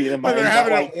ever seen in my When they're life.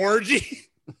 having Like, an orgy.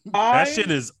 That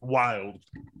shit is wild.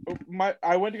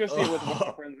 I went to go see it with one of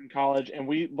my friends in college, and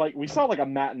we saw like a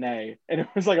matinee, and it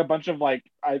was like a bunch of like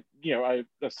I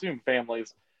assume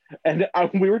families, and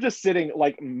we were just sitting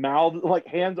like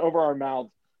hands over our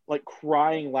mouths, like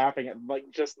crying, laughing at like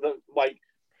just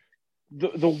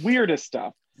the weirdest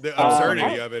stuff. The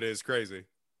absurdity of it is crazy.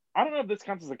 I don't know if this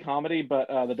counts as a comedy, but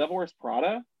The Devil Wears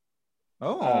Prada.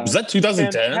 Oh, Was that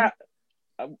 2010?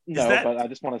 No, that- but I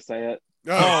just want to say it.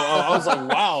 Oh, I was like,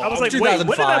 wow. I was like, wait, when did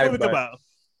that 2005, movie come but- out?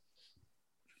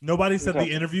 Nobody said The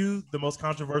Interview, the most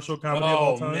controversial comedy of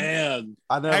all oh time. man.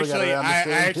 I never got Actually, around to I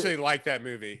seeing it. actually like that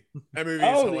movie. That movie is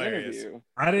Oh, The hilarious. Interview.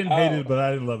 I didn't hate Oh. it, but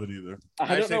I didn't love it either. I I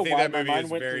don't actually know think why that my movie mind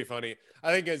is went very to. funny.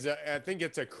 I think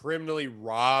it's a criminally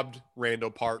robbed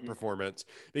Randall Park performance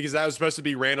because that was supposed to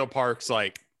be Randall Park's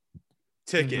like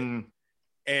ticket, Mhm.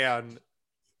 and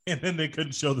And then they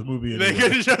couldn't show the movie they anymore.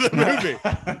 couldn't show the movie.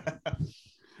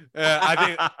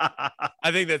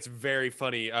 I think that's a very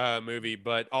funny movie,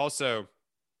 but also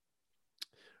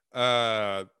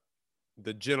the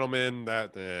Gentleman.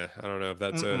 That I don't know if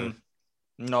that's Mm-mm.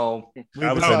 No. We've I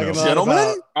been would say talking no. a lot Gentlemen?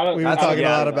 about I don't- we've been I don't talking a get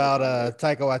lot it. about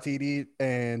Taika Waititi,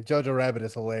 and Jojo Rabbit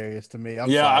is hilarious to me. I'm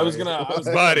Yeah, I sorry. was gonna- I was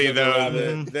gonna- buddy Jojo though.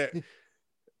 Rabbit.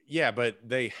 Yeah, but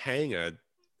they hang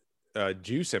a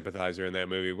Jew sympathizer in that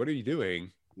movie. What are you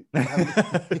doing?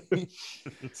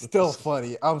 Still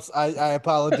funny. I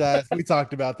apologize. We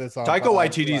talked about this on Taika pod,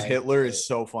 Waititi's like, Hitler is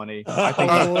so funny. I think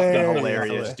he's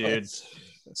hilarious, dude.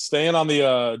 Staying on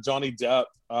the Johnny Depp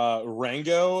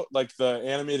Rango, like the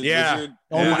animated Yeah. lizard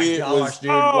Oh my movie, gosh, was dude.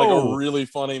 like Oh. a really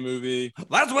funny movie.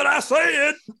 That's what I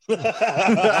said.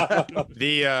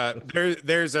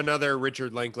 There's another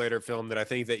Richard Linklater film that I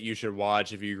think that you should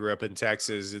watch if you grew up in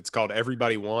Texas. It's called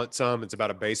Everybody Wants Some. It's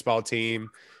about a baseball team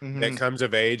that comes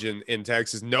of age in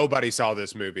Texas. Nobody saw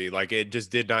this movie. Like it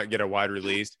just did not get a wide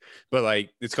release, but like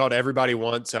it's called Everybody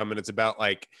Wants Some, and it's about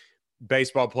like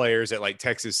baseball players at like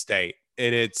Texas State.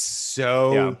 And it's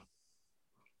so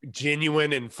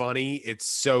genuine and funny. It's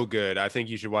so good. I think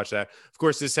you should watch that. Of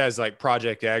course, this has like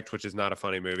Project X, which is not a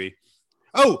funny movie.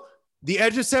 Oh, The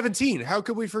Edge of 17. How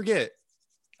could we forget?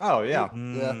 Oh yeah.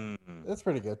 Mm. That's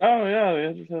pretty good. Oh yeah, the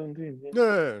Edge of 17.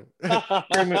 Yeah.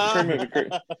 Great movie.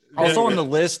 Great. Also on the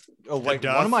list, of, like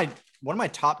Duff. one of my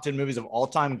top 10 movies of all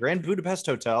time, Grand Budapest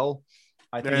Hotel.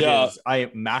 I think Yeah. is a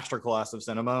masterclass of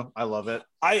cinema. I love it.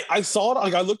 I saw it.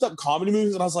 Like I looked up comedy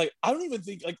movies, and I was like, I don't even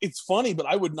think like it's funny, but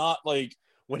I would not like.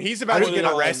 When he's about to I get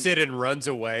don't know. arrested and runs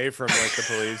away from like the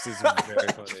police is very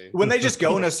funny. When they just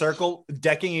go in a circle,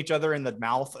 decking each other in the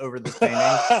mouth over this painting.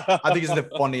 I think it's the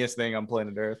funniest thing on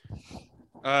planet Earth.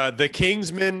 The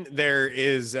Kingsman, there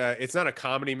is it's not a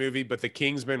comedy movie, but The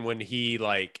Kingsman, when he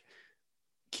like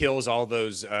kills all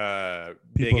those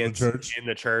bigots in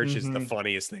the church is the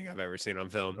funniest thing I've ever seen on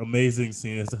film. Amazing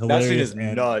scene. It's hilarious. That scene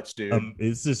is nuts, dude.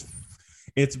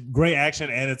 It's great action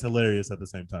and it's hilarious at the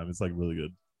same time. It's like really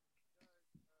good.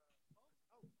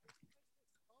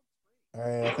 All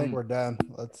right, I think we're done.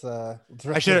 Let's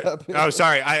wrap I should it up. Oh,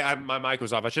 sorry. I my mic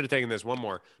was off. I should have taken this one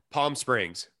more. Palm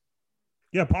Springs.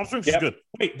 Yeah, Palm Springs is good.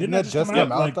 Wait, didn't that just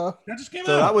come out though? That just came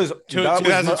So out. that was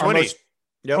 2020.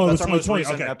 Yep, Oh, that's it's our most 2020,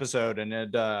 recent okay. episode,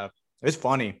 and it's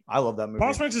funny. I love that movie.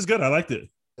 Palm Springs is good. I liked it.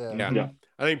 Yeah.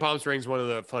 I think Palm Springs one of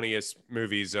the funniest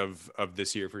movies of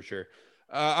this year for sure.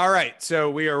 All right, so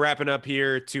we are wrapping up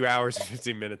here. 2 hours and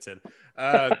 15 minutes in.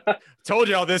 Told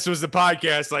y'all this was the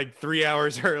podcast like 3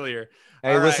 hours earlier.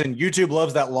 Hey, All right. listen, YouTube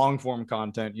loves that long form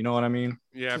content. You know what I mean?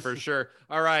 Yeah, for sure.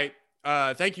 All right.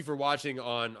 Thank you for watching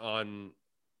on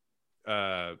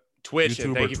Twitch, YouTube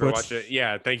and or thank you for Twitch. watching.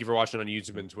 Yeah, thank you for watching on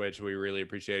YouTube and Twitch. We really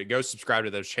appreciate it. Go subscribe to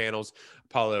those channels: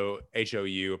 Apollo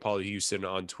HOU, Apollo Houston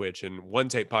on Twitch, and One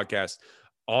Take Podcast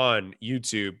on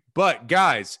YouTube. But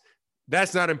guys,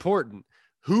 that's not important.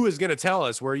 Who is going to tell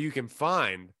us where you can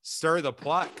find Stir the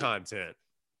Plot content?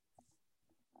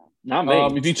 Not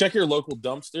me. If you check your local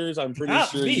dumpsters, I'm pretty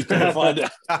sure you can find it.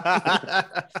 I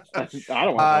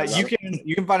don't want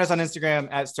You can find us on Instagram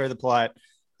at Stir the Plot.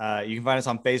 You can find us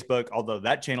on Facebook, although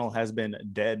that channel has been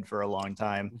dead for a long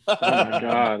time. Oh my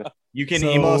God. You can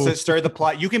email us at Stir the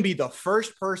Plot. You can be the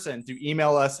first person to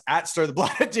email us at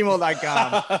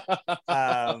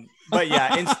stirtheplot@gmail.com. But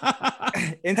yeah,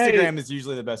 Instagram is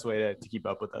usually the best way to keep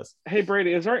up with us. Hey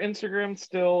Brady, is our Instagram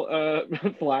still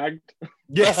flagged?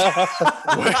 Yes.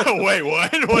 Wait,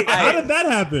 what? How did that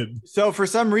happen? So for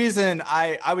some reason,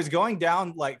 I was going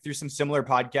down like through some similar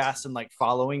podcasts and like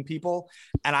following people,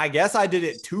 and I guess I did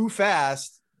it too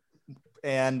fast.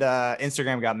 And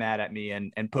Instagram got mad at me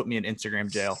and put me in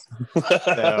Instagram jail.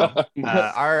 So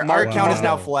our account is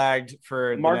now flagged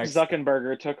for Mark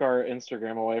Zuckerberg took our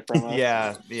Instagram away from us.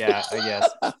 Yeah, I guess.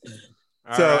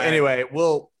 So anyway,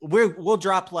 we'll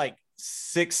drop like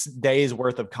 6 days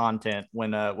worth of content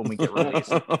when we get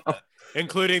released.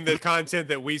 Including the content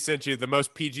that we sent you, the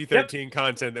most PG-13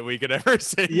 content that we could ever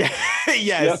see. Yeah,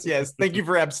 yes. Thank you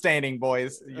for abstaining,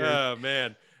 boys. Oh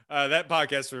man, that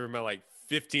podcast was from like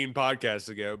 15 podcasts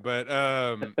ago. But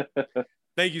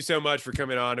thank you so much for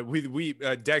coming on. We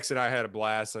Dex and I had a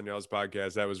blast on y'all's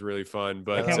podcast. That was really fun.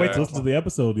 But I can't wait to listen to the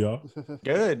episode, y'all.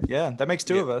 Good, yeah, that makes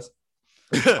two of us.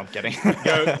 I'm kidding.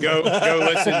 Go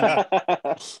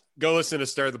listen to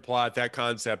Stir the Plot. That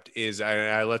concept is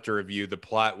I left a review. The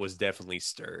plot was definitely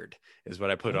stirred, is what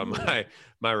I put on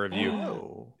my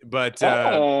review. But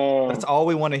that's all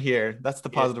we want to hear. That's the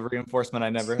positive reinforcement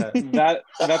I never had. That's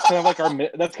kind of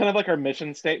like our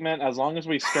mission statement. As long as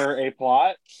we stir a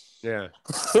plot, yeah,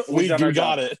 we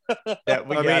got it. Yeah,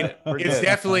 we got it. We're it's good.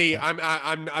 definitely.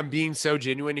 I'm being so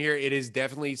genuine here. It is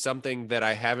definitely something that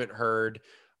I haven't heard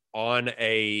on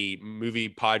a movie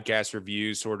podcast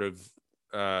review sort of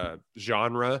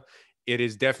genre. It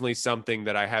is definitely something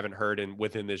that I haven't heard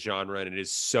within this genre, and it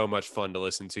is so much fun to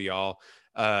listen to y'all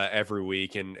every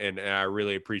week, and I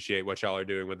really appreciate what y'all are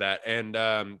doing with that. And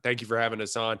thank you for having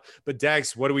us on. But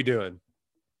Dex, what are we doing?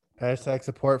 Hashtag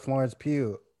support Florence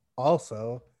Pugh.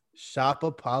 Also, shop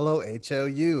Apollo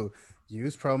HOU.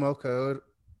 Use promo code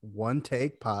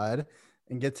OneTakePod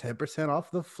and get 10%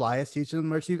 off the flyest Houston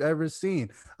merch you've ever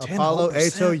seen.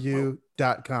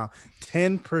 ApolloHOU.com.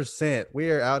 10%.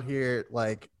 We are out here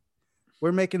like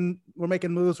we're making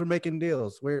moves, we're making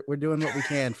deals. We're doing what we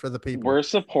can for the people. we're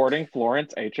supporting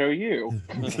Florence HOU.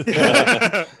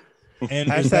 And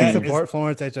Hashtag support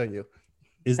Florence HOU.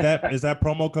 Is that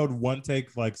promo code One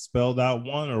Take like spelled out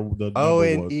one or the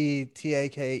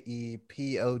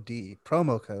ONETAKEPOD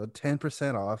promo code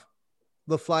 10% off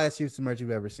the flyest Houston merch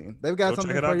you've ever seen. They've got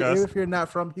something for you even if you're not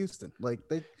from Houston. Like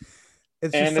it's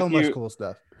just so much cool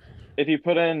stuff. If you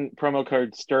put in promo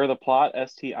code Stir the Plot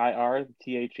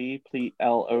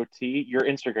STIRTHEPLOT, your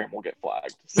Instagram will get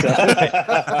flagged. So.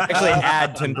 Actually,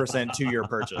 add 10% to your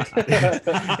purchase.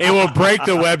 It will break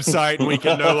the website, and we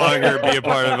can no longer be a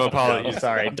part of Apollo.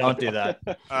 Sorry, don't do that.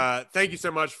 Thank you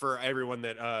so much for everyone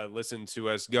that listened to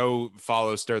us. Go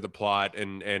follow Stir the Plot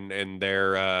and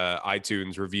their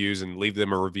iTunes reviews and leave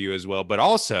them a review as well. But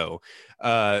also,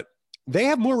 they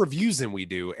have more reviews than we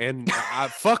do, and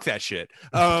fuck that shit.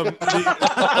 Like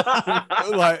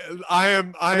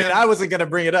I wasn't gonna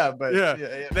bring it up, but yeah.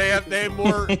 They have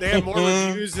more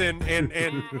reviews and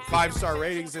 5-star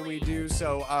ratings than we do.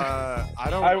 So I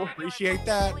don't appreciate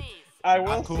that. I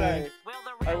will say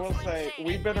I will say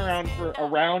we've been around for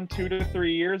around 2 to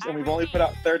 3 years, and we've only put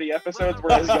out 30 episodes,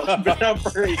 whereas you've been out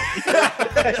for a year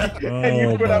and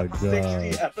you put out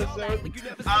 60 episodes.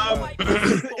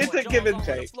 It's a give and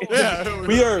take. Yeah,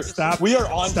 We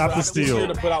are on Stop track the this steal. year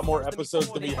to put out more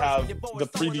episodes than we have the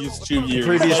previous 2 years.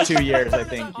 Previous 2 years, I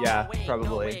think. Yeah,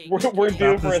 probably. We're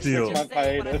due Stop for the a steal. 6-month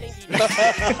hiatus.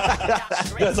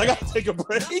 Yes, I gotta take a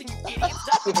break.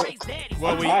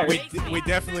 Well, I'm we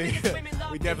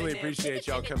definitely appreciate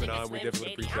y'all coming on. We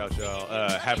definitely appreciate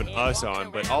y'all having us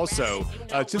on, but also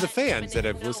to the fans that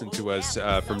have listened to us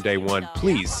from day one,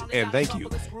 please and thank you.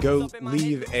 Go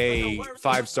leave a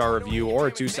 5-star review or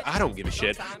a 2-star. I don't give a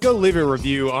shit. Go leave a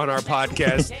review on our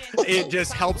podcast. It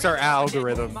just helps our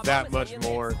algorithm that much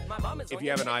more. If you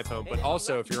have an iPhone, but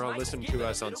also if you're listening to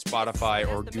us on Spotify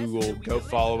or Google, go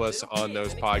follow us on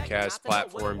those podcast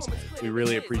platforms. We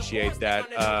really appreciate that.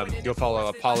 Go follow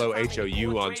Apollo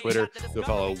HOU on Twitter. Go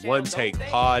follow One Take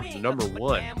Pod, number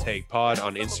 1 Take Pod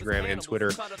on Instagram and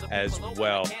Twitter as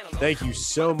well. Thank you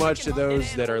so much to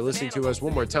those that are listening to us.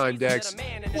 One more time, Dex.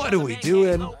 What are we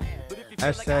doing?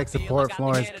 Hashtag support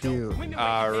Florence Pugh.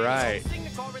 All right.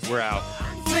 We're out.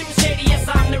 Slim Shady, yes,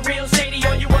 I'm the real Shady.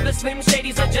 All you other Slim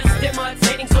Shadys are just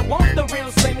imitating. So won't the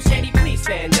real Slim Shady please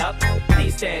stand up?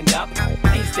 Please stand up.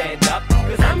 Please stand up.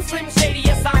 Cause I'm Slim Shady,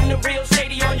 yes, I'm the real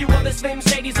Shady. All you other Slim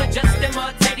Shadys are just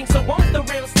imitating. So won't the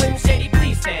real Slim Shady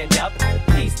please stand up?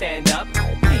 Please stand up.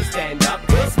 Please stand up.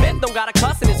 Will Smith don't got a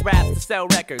cuss in his raps to sell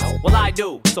records. Well, I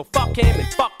do. So fuck him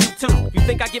and fuck you too. You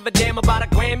think I give a damn about a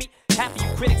Grammy? Half of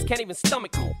you critics can't even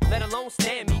stomach me, let alone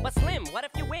stand me. But Slim, what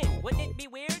if you win? Wouldn't it be